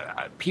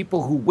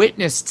people who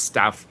witnessed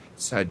stuff,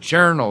 so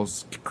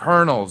journals,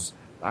 colonels,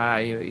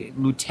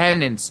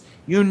 lieutenants,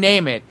 you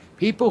name it,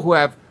 people who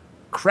have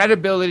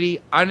credibility,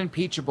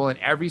 unimpeachable in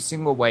every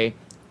single way.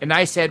 And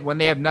I said, when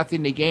they have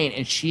nothing to gain.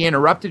 And she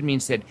interrupted me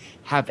and said,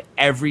 have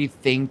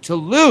everything to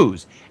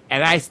lose.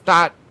 And I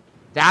thought,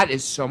 that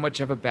is so much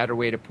of a better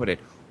way to put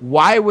it.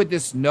 Why would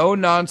this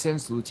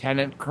no-nonsense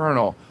lieutenant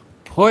colonel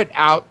put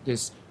out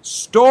this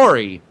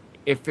story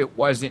if it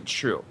wasn't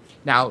true?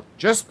 Now,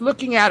 just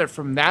looking at it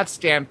from that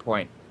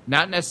standpoint,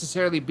 not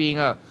necessarily being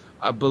a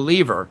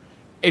believer,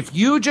 if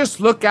you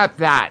just look at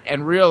that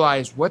and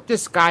realize what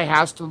this guy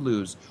has to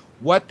lose,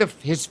 what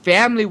his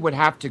family would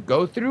have to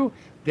go through,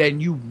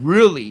 then you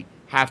really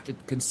have to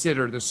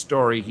consider the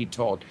story he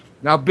told.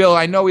 Now, Bill,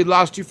 I know we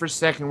lost you for a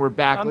second. We're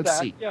back. Let's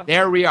see. Yeah.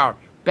 There we are.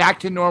 Back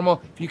to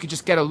normal. If you could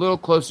just get a little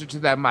closer to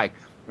that mic.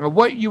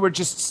 What you were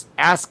just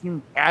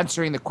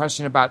answering the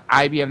question about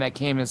IBM that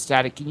came in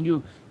static. Can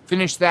you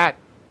finish that?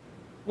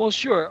 Well,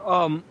 sure.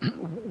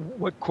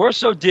 What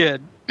Corso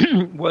did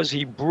was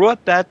he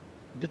brought the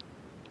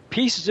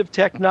pieces of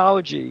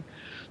technology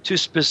to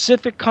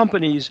specific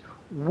companies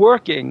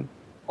working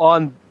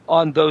on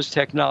those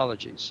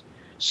technologies.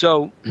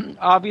 So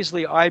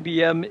obviously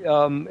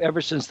IBM,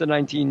 ever since the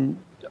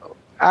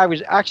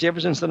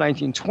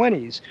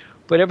 1920s,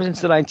 but ever since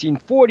the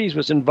 1940s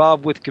was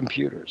involved with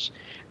computers.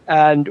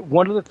 And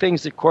one of the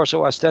things that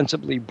Corso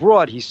ostensibly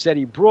brought, he said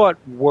he brought,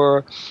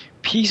 were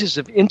pieces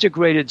of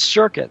integrated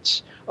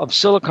circuits, of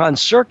silicon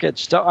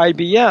circuits to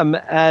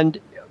IBM. And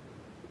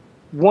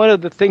one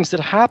of the things that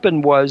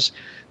happened was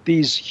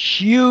these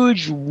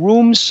huge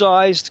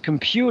room-sized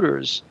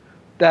computers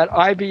that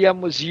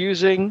IBM was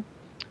using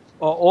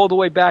all the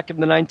way back in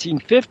the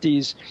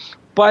 1950s,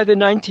 by the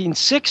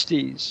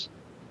 1960s,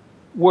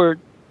 were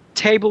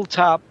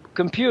tabletop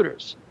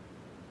computers.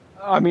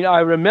 I mean,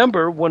 I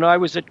remember when I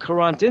was at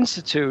Courant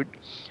Institute,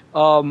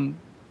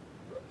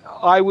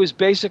 I was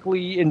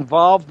basically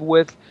involved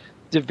with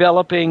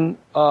developing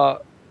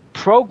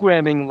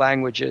programming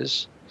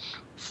languages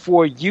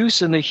for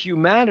use in the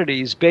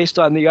humanities based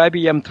on the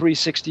IBM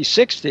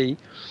 36060,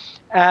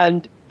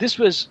 and this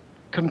was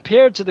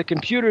compared to the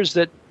computers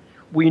that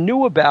we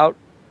knew about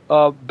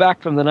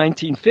back from the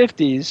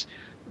 1950s,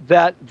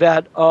 that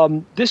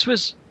this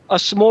was a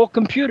small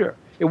computer.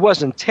 It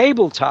wasn't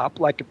tabletop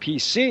like a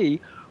PC,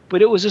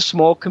 but it was a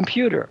small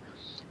computer.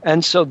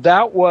 And so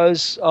that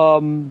was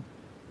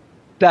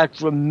that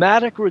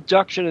dramatic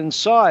reduction in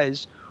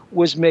size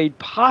was made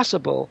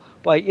possible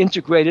by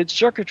integrated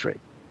circuitry.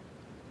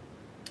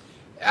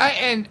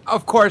 And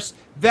of course,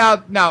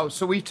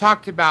 so we've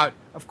talked about,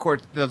 of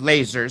course, the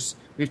lasers.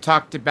 We've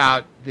talked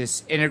about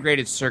this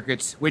integrated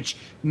circuits, which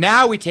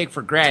now we take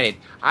for granted.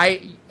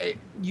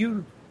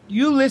 You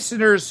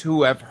listeners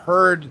who have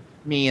heard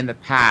me in the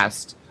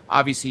past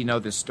obviously know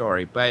this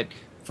story, but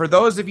for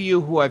those of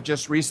you who have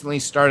just recently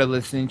started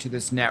listening to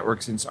this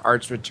network since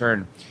Art's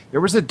return,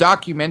 there was a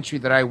documentary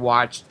that I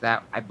watched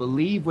that I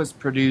believe was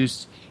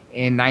produced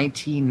in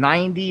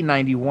 1990,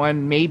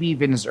 91, maybe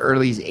even as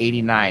early as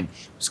 89. It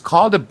was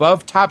called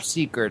Above Top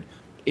Secret.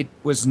 It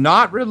was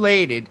not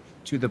related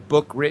to the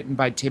book written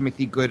by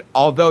Timothy Good,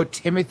 although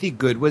Timothy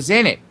Good was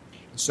in it.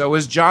 So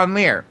was John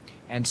Lear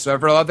and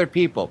several other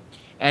people.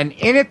 And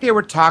in it, they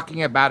were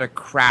talking about a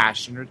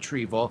crash and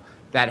retrieval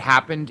that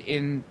happened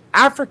in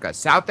Africa,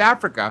 South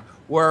Africa,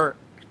 where,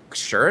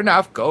 sure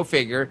enough, go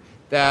figure,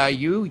 the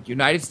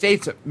United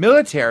States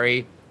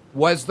military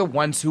was the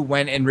ones who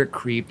went and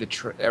retrieved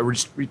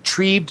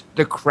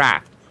the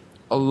craft.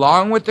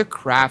 Along with the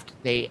craft,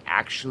 they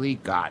actually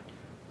got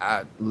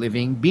a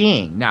living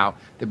being. Now,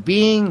 the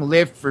being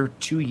lived for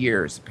 2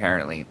 years,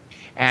 apparently,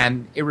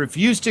 and it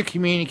refused to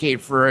communicate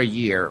for a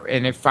year,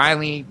 and it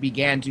finally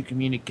began to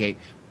communicate.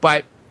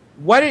 But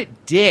what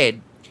it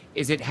did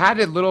is it had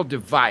a little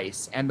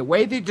device, and the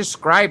way they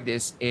described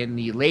this in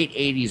the late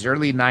 80s,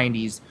 early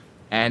 90s,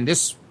 and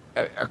this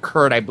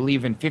occurred, I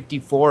believe, in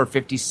 54 or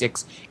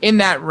 56, in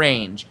that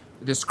range,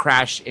 this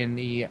crash in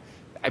the,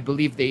 I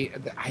believe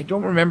I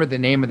don't remember the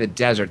name of the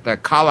desert, the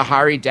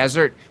Kalahari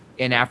Desert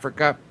in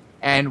Africa.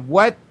 And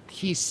what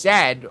he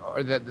said,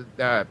 or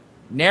the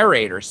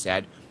narrator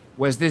said,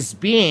 was this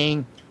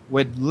being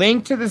would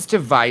link to this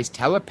device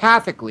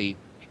telepathically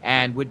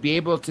and would be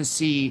able to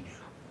see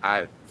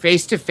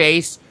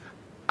face-to-face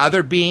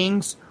other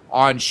beings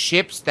on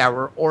ships that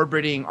were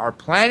orbiting our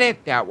planet,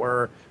 that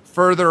were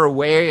further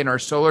away in our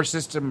solar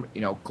system,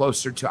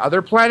 closer to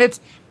other planets,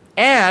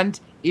 and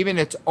even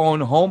its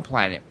own home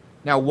planet.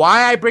 Now,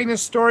 why I bring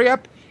this story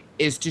up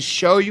is to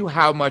show you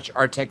how much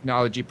our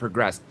technology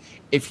progressed.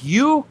 If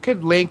you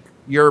could link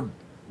your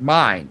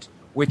mind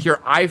with your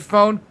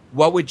iPhone,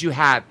 what would you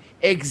have?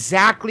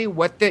 Exactly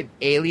what the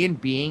alien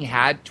being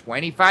had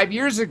 25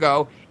 years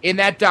ago in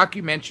that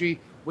documentary,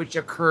 which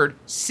occurred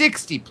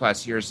 60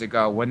 plus years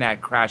ago when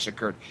that crash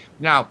occurred.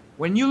 Now,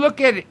 when you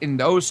look at it in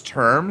those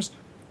terms,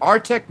 our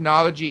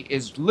technology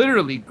is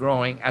literally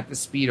growing at the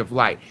speed of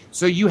light.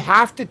 So you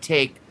have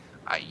to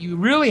you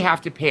really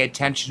have to pay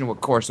attention to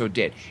what Corso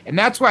did. And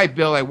that's why,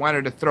 Bill, I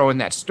wanted to throw in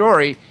that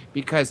story,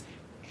 because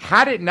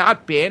had it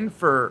not been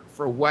for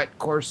what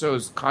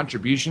Corso's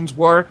contributions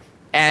were,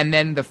 and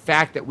then the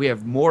fact that we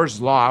have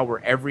Moore's Law,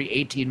 where every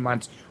 18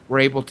 months we're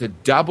able to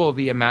double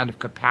the amount of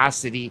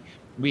capacity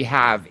we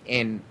have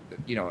in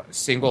a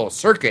single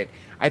circuit,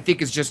 I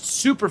think is just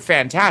super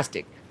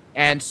fantastic.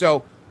 And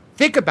so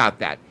think about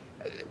that.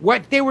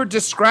 What they were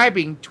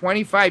describing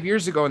 25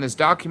 years ago in this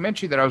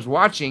documentary that I was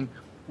watching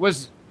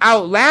was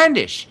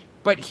outlandish.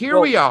 But here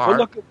we are.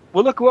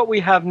 Well, look at what we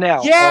have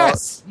now.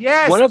 Yes,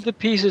 yes. One of the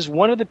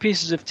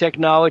pieces of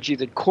technology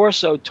that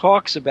Corso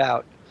talks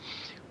about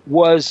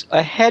was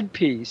a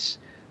headpiece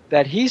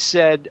that he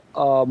said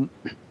the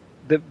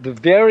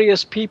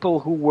various people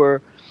who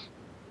were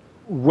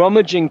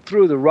rummaging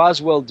through the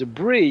Roswell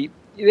debris,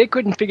 they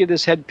couldn't figure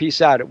this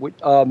headpiece out.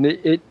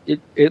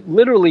 It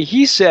literally,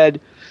 he said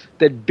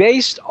that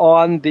based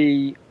on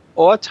the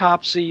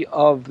autopsy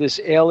of this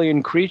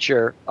alien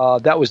creature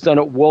that was done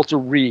at Walter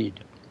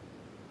Reed,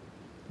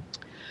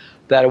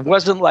 that it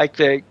wasn't like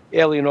the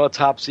alien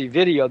autopsy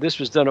video. This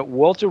was done at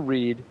Walter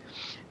Reed,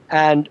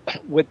 and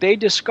what they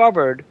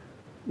discovered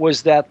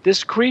was that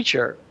this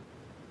creature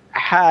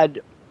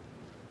had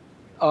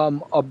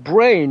a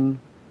brain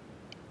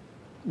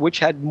which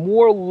had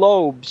more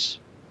lobes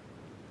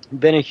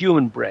than a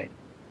human brain.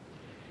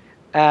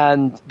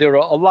 And there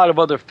are a lot of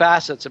other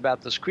facets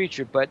about this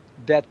creature, but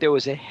that there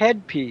was a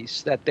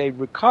headpiece that they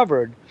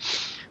recovered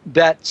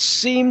that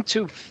seemed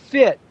to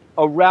fit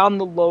around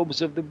the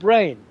lobes of the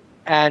brain.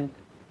 And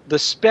the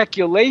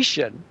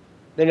speculation,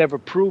 they never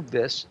proved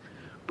this,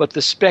 but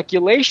the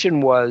speculation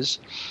was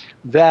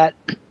that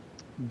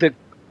the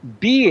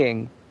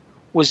being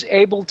was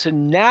able to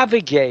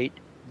navigate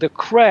the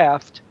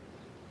craft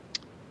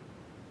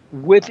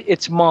with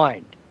its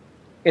mind.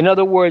 In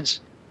other words,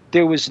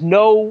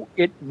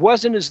 it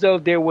wasn't as though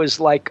there was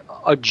like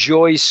a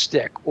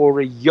joystick or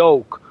a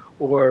yoke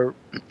or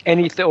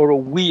anything or a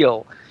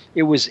wheel.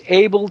 It was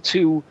able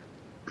to,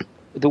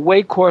 the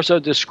way Corso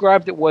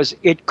described it was,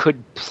 it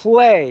could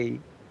play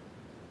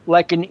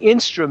like an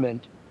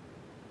instrument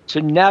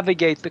to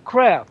navigate the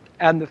craft.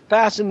 And the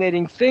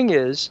fascinating thing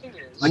is,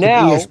 like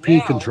now, an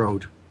ESP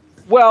controlled.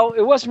 Well,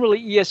 it wasn't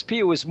really ESP,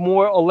 it was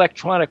more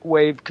electronic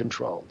wave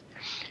controlled.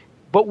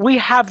 But we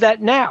have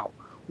that now.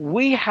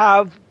 We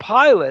have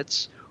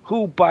pilots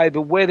who, by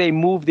the way they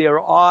move their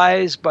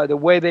eyes, by the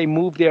way they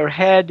move their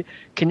head,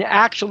 can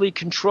actually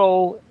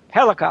control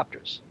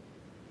helicopters.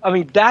 I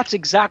mean, that's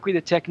exactly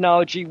the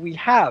technology we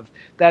have,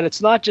 that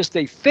it's not just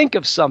they think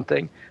of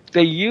something,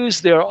 they use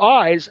their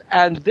eyes,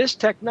 and this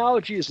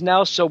technology is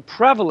now so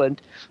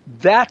prevalent,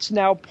 that's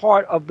now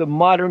part of the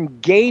modern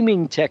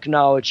gaming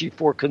technology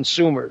for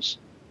consumers.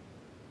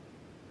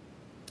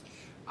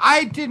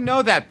 I didn't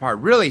know that part,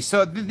 really.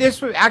 So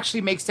this would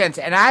actually make sense.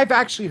 And I've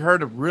actually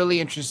heard a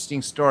really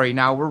interesting story.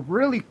 Now, we're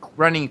really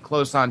running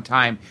close on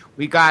time.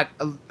 We got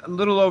a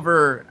little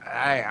over,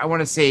 I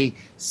want to say,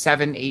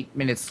 7-8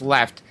 minutes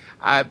left.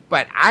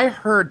 But I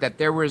heard that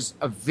there was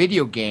a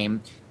video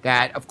game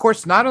that, of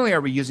course, not only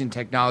are we using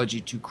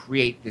technology to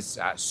create this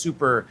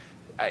super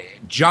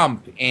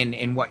jump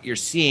in what you're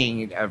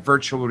seeing,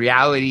 virtual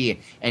reality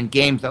and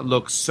games that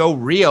look so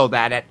real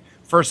that at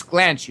first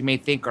glance you may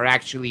think are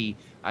actually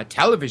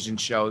television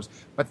shows,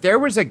 but there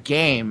was a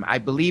game, I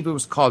believe it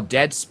was called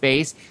Dead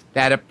Space,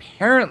 that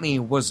apparently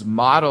was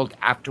modeled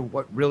after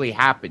what really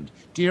happened.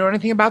 Do you know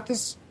anything about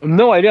this?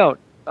 No, I don't.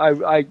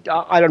 I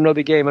don't know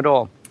the game at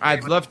all.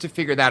 I'd love to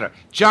figure that out.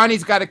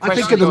 Johnny's got a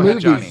question. I think of the Go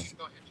ahead, movies. Johnny.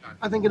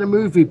 I think of the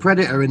movie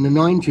Predator in the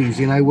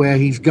 90s, where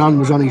his gun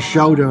was on his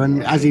shoulder,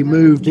 and as he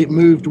moved, it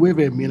moved with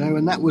him,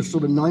 and that was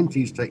sort of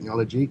 90s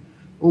technology.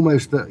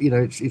 Almost,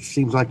 it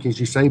seems like, as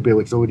you say, Bill,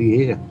 it's already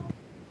here.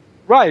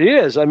 Right, it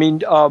is. I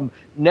mean,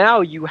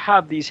 now you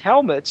have these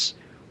helmets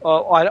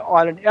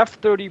on an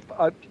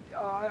F-35.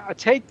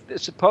 Take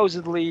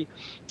supposedly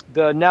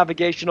the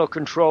navigational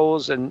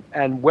controls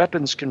and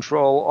weapons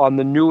control on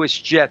the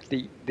newest jet,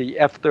 the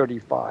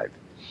F-35.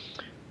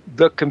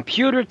 The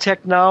computer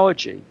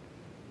technology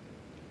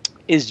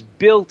is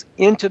built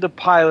into the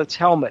pilot's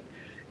helmet.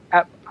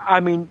 I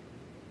mean,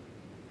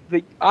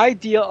 the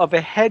idea of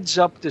a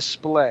heads-up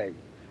display,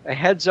 a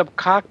heads-up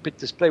cockpit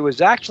display,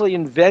 was actually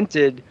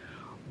invented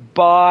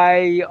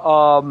by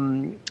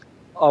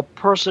a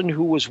person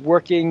who was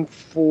working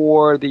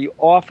for the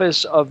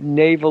Office of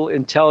Naval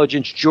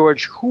Intelligence,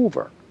 George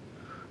Hoover.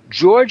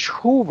 George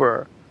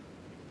Hoover,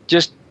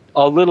 just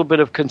a little bit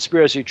of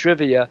conspiracy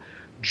trivia,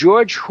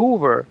 George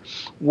Hoover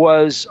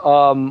was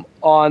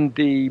on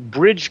the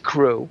bridge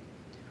crew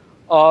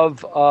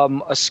of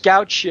a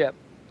scout ship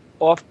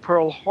off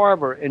Pearl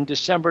Harbor in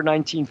December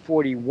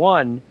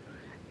 1941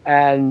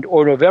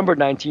 or November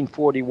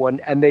 1941,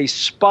 and they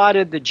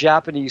spotted the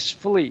Japanese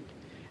fleet,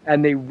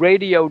 and they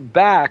radioed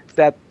back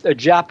that a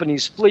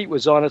Japanese fleet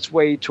was on its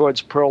way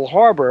towards Pearl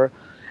Harbor,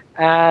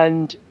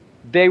 and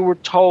they were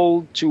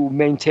told to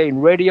maintain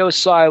radio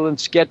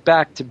silence, get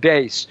back to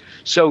base.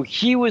 So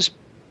he was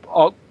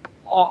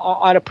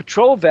on a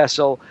patrol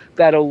vessel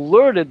that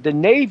alerted the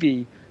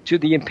Navy to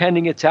the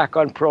impending attack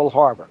on Pearl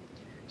Harbor.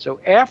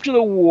 So after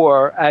the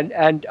war,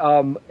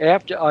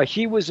 after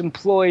he was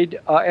employed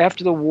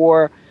after the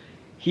war,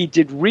 he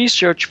did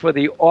research for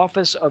the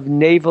Office of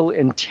Naval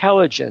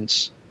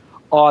Intelligence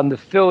on the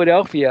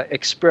Philadelphia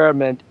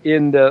experiment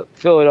in the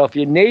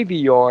Philadelphia Navy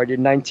Yard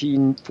in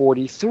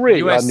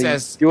 1943 on the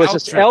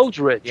USS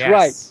Eldridge.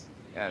 Yes.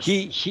 Right.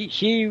 Yes.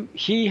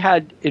 He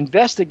had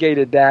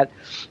investigated that,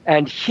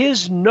 and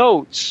his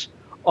notes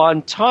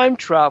on time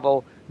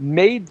travel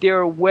made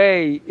their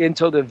way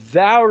into the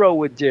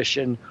Varro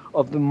edition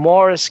of the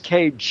Morris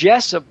K.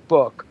 Jessup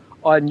book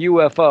on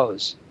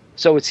UFOs.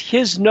 So it's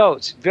his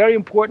notes. Very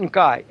important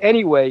guy.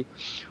 Anyway,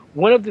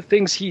 one of the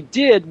things he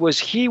did was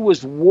he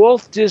was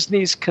Walt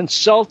Disney's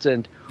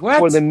consultant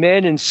for the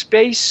Men in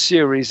Space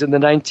series in the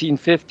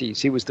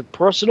 1950s. He was the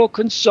personal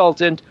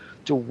consultant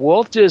to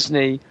Walt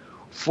Disney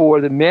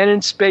for the Men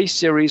in Space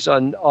series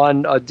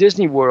on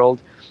Disney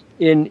World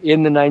in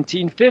the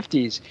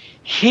 1950s.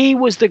 He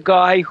was the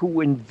guy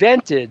who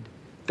invented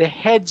the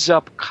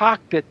heads-up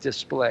cockpit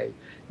display.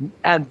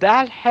 And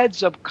that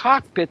heads-up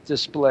cockpit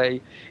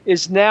display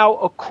is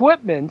now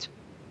equipment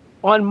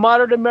on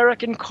modern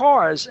American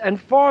cars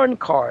and foreign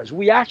cars.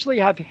 We actually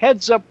have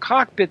heads-up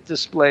cockpit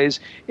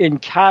displays in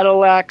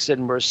Cadillacs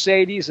and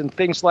Mercedes and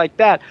things like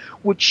that,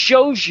 which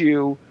shows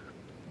you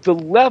the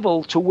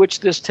level to which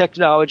this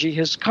technology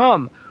has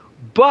come.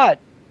 But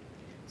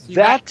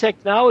that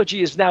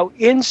technology is now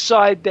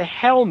inside the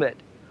helmet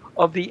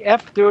of the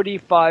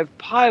F-35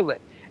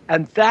 pilot,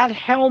 and that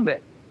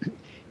helmet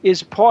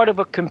is part of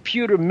a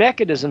computer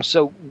mechanism.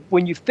 So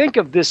when you think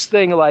of this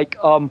thing like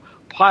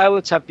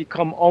pilots have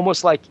become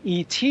almost like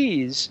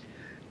ETs,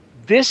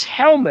 this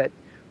helmet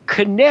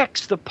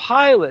connects the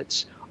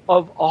pilots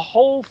of a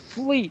whole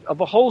fleet,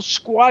 of a whole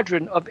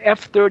squadron of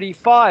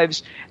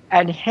F-35s,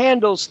 and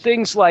handles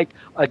things like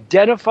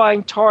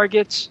identifying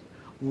targets,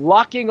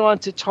 locking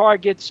onto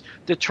targets,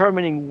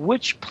 determining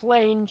which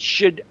plane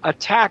should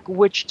attack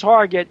which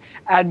target,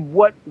 and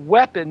what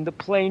weapon the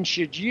plane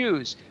should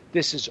use.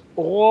 This is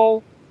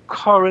all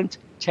current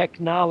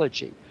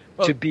technology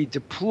to be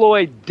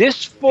deployed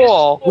this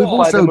fall. We've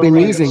also been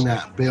using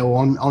that, Bill,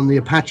 on the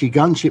Apache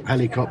gunship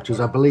helicopters,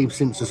 I believe,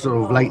 since the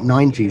sort of late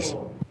 90s.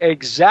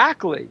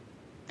 Exactly.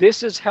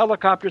 This is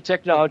helicopter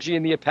technology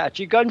in the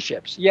Apache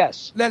gunships,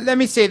 yes. Let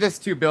me say this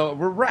too, Bill.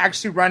 We're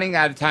actually running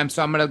out of time,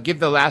 so I'm going to give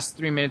the last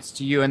 3 minutes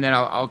to you, and then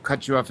I'll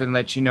cut you off and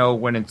let you know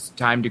when it's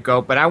time to go.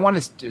 But I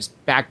want to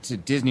just back to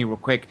Disney real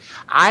quick.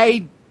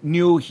 I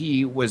knew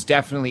he was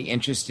definitely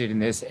interested in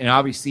this, and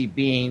obviously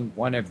being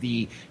one of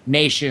the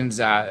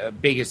nation's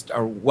biggest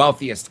or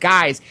wealthiest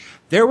guys,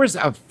 there was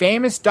a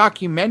famous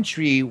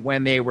documentary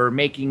when they were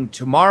making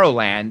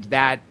Tomorrowland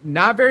that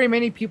not very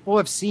many people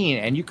have seen,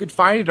 and you could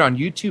find it on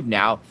YouTube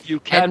now. You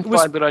can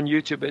find it on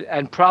YouTube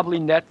and probably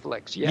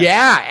Netflix. Yes.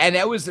 Yeah, and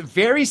it was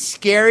very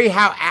scary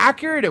how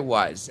accurate it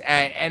was,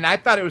 and I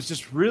thought it was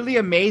just really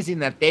amazing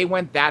that they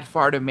went that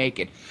far to make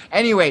it.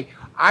 Anyway,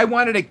 I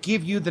wanted to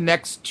give you the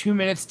next 2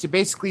 minutes to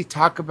basically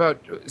talk about,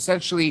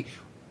 essentially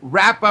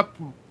wrap up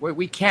what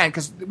we can,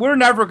 because we're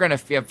never going to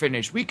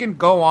finish. We can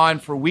go on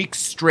for weeks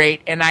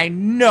straight, and I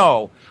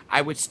know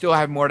I would still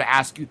have more to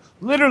ask you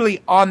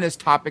literally on this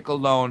topic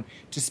alone.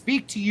 To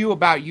speak to you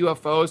about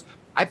UFOs,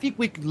 I think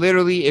we could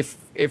literally,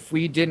 if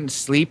we didn't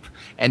sleep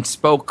and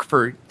spoke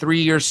for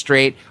 3 years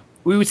straight,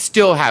 we would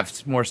still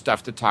have more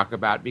stuff to talk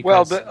about.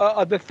 Because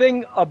the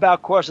thing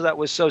about Corso that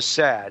was so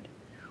sad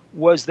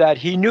was that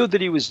he knew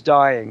that he was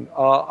dying.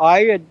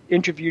 I had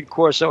interviewed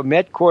Corso,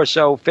 met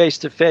Corso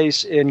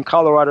face-to-face in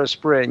Colorado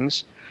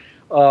Springs.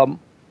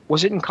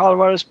 Was it in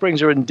Colorado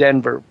Springs or in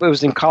Denver? It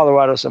was in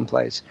Colorado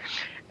someplace.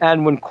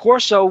 And when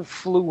Corso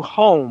flew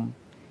home,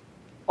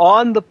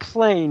 on the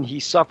plane, he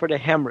suffered a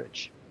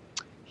hemorrhage.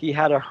 He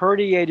had a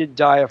herniated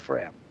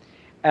diaphragm.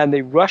 And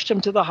they rushed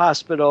him to the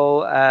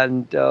hospital,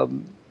 and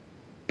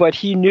but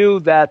he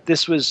knew that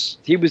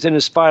he was in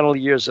his final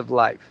years of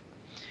life.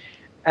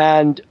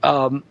 And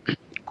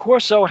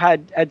Corso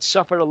had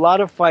suffered a lot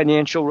of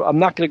financial, I'm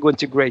not going to go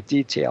into great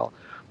detail,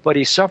 but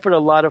he suffered a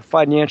lot of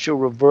financial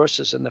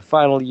reverses in the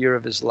final year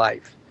of his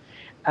life.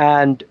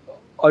 And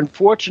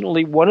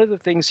unfortunately, one of the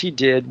things he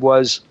did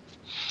was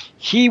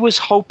he was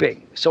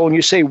hoping. So when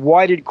you say,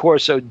 why did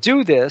Corso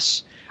do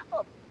this?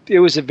 It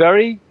was a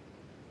very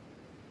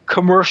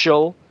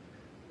commercial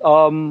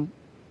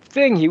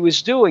thing he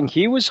was doing.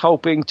 He was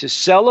hoping to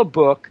sell a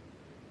book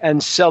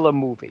and sell a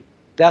movie.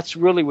 That's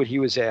really what he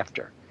was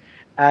after.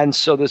 And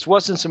so this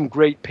wasn't some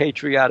great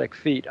patriotic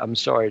feat, I'm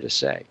sorry to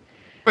say.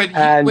 But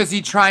was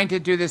he trying to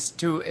do this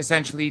to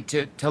essentially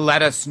to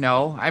let us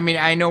know? I mean,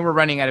 I know we're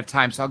running out of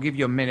time, so I'll give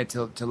you a minute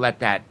to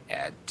let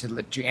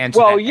you answer.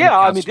 Well, that. yeah,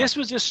 I mean, this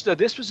was a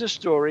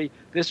story.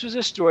 This was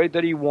a story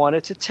that he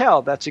wanted to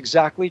tell. That's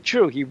exactly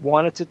true. He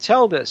wanted to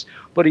tell this,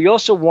 but he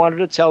also wanted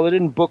to tell it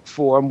in book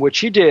form, which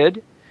he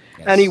did,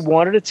 and he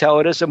wanted to tell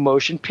it as a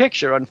motion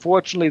picture.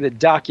 Unfortunately, the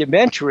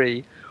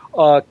documentary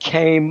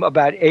came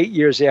about 8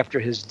 years after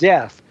his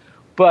death,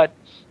 but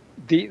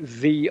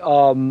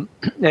and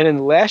in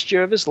the last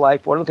year of his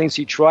life, one of the things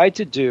he tried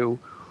to do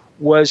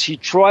was he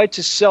tried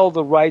to sell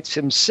the rights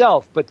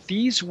himself, but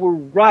these were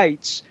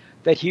rights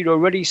that he'd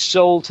already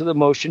sold to the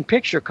motion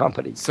picture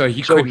company. So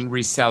he couldn't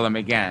resell them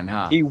again,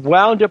 huh? He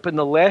wound up in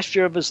the last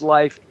year of his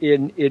life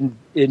in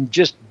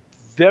just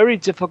very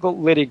difficult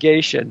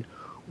litigation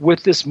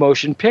with this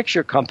motion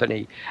picture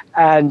company.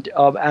 And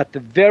at the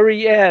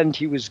very end,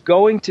 he was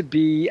going to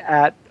be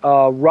at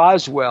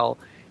Roswell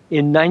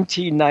in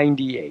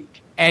 1998.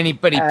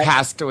 But he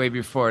passed away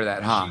before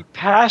that, huh? He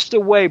passed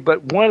away,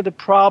 but one of the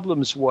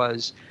problems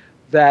was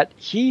that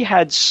he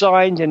had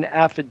signed an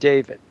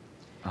affidavit.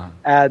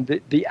 And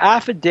the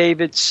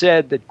affidavit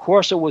said that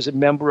Corso was a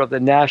member of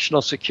the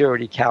National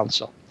Security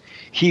Council.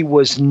 He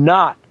was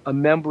not a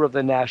member of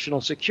the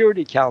National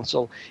Security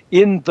Council.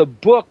 In the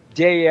book,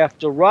 Day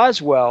After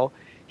Roswell,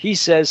 he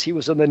says he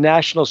was on the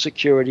National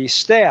Security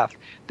staff.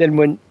 Then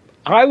when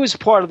I was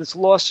part of this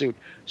lawsuit,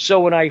 so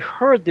when I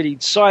heard that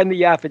he'd signed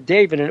the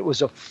affidavit and it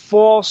was a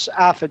false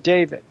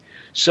affidavit,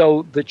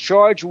 so the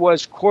charge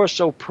was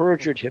Corso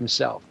perjured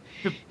himself.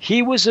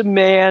 He was a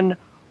man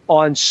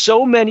on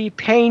so many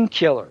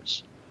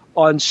painkillers,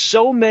 on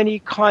so many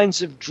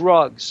kinds of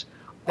drugs.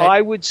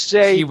 I would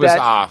say he was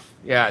off.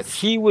 Yes.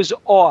 He was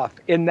off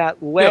in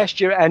that last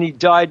year, and he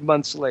died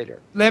months later.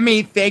 Let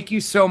me thank you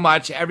so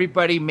much.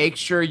 Everybody, make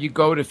sure you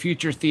go to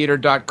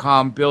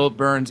futuretheater.com. Bill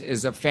Birnes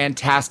is a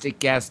fantastic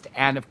guest,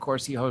 and, of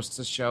course, he hosts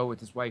a show with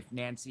his wife,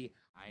 Nancy.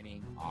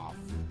 Signing off.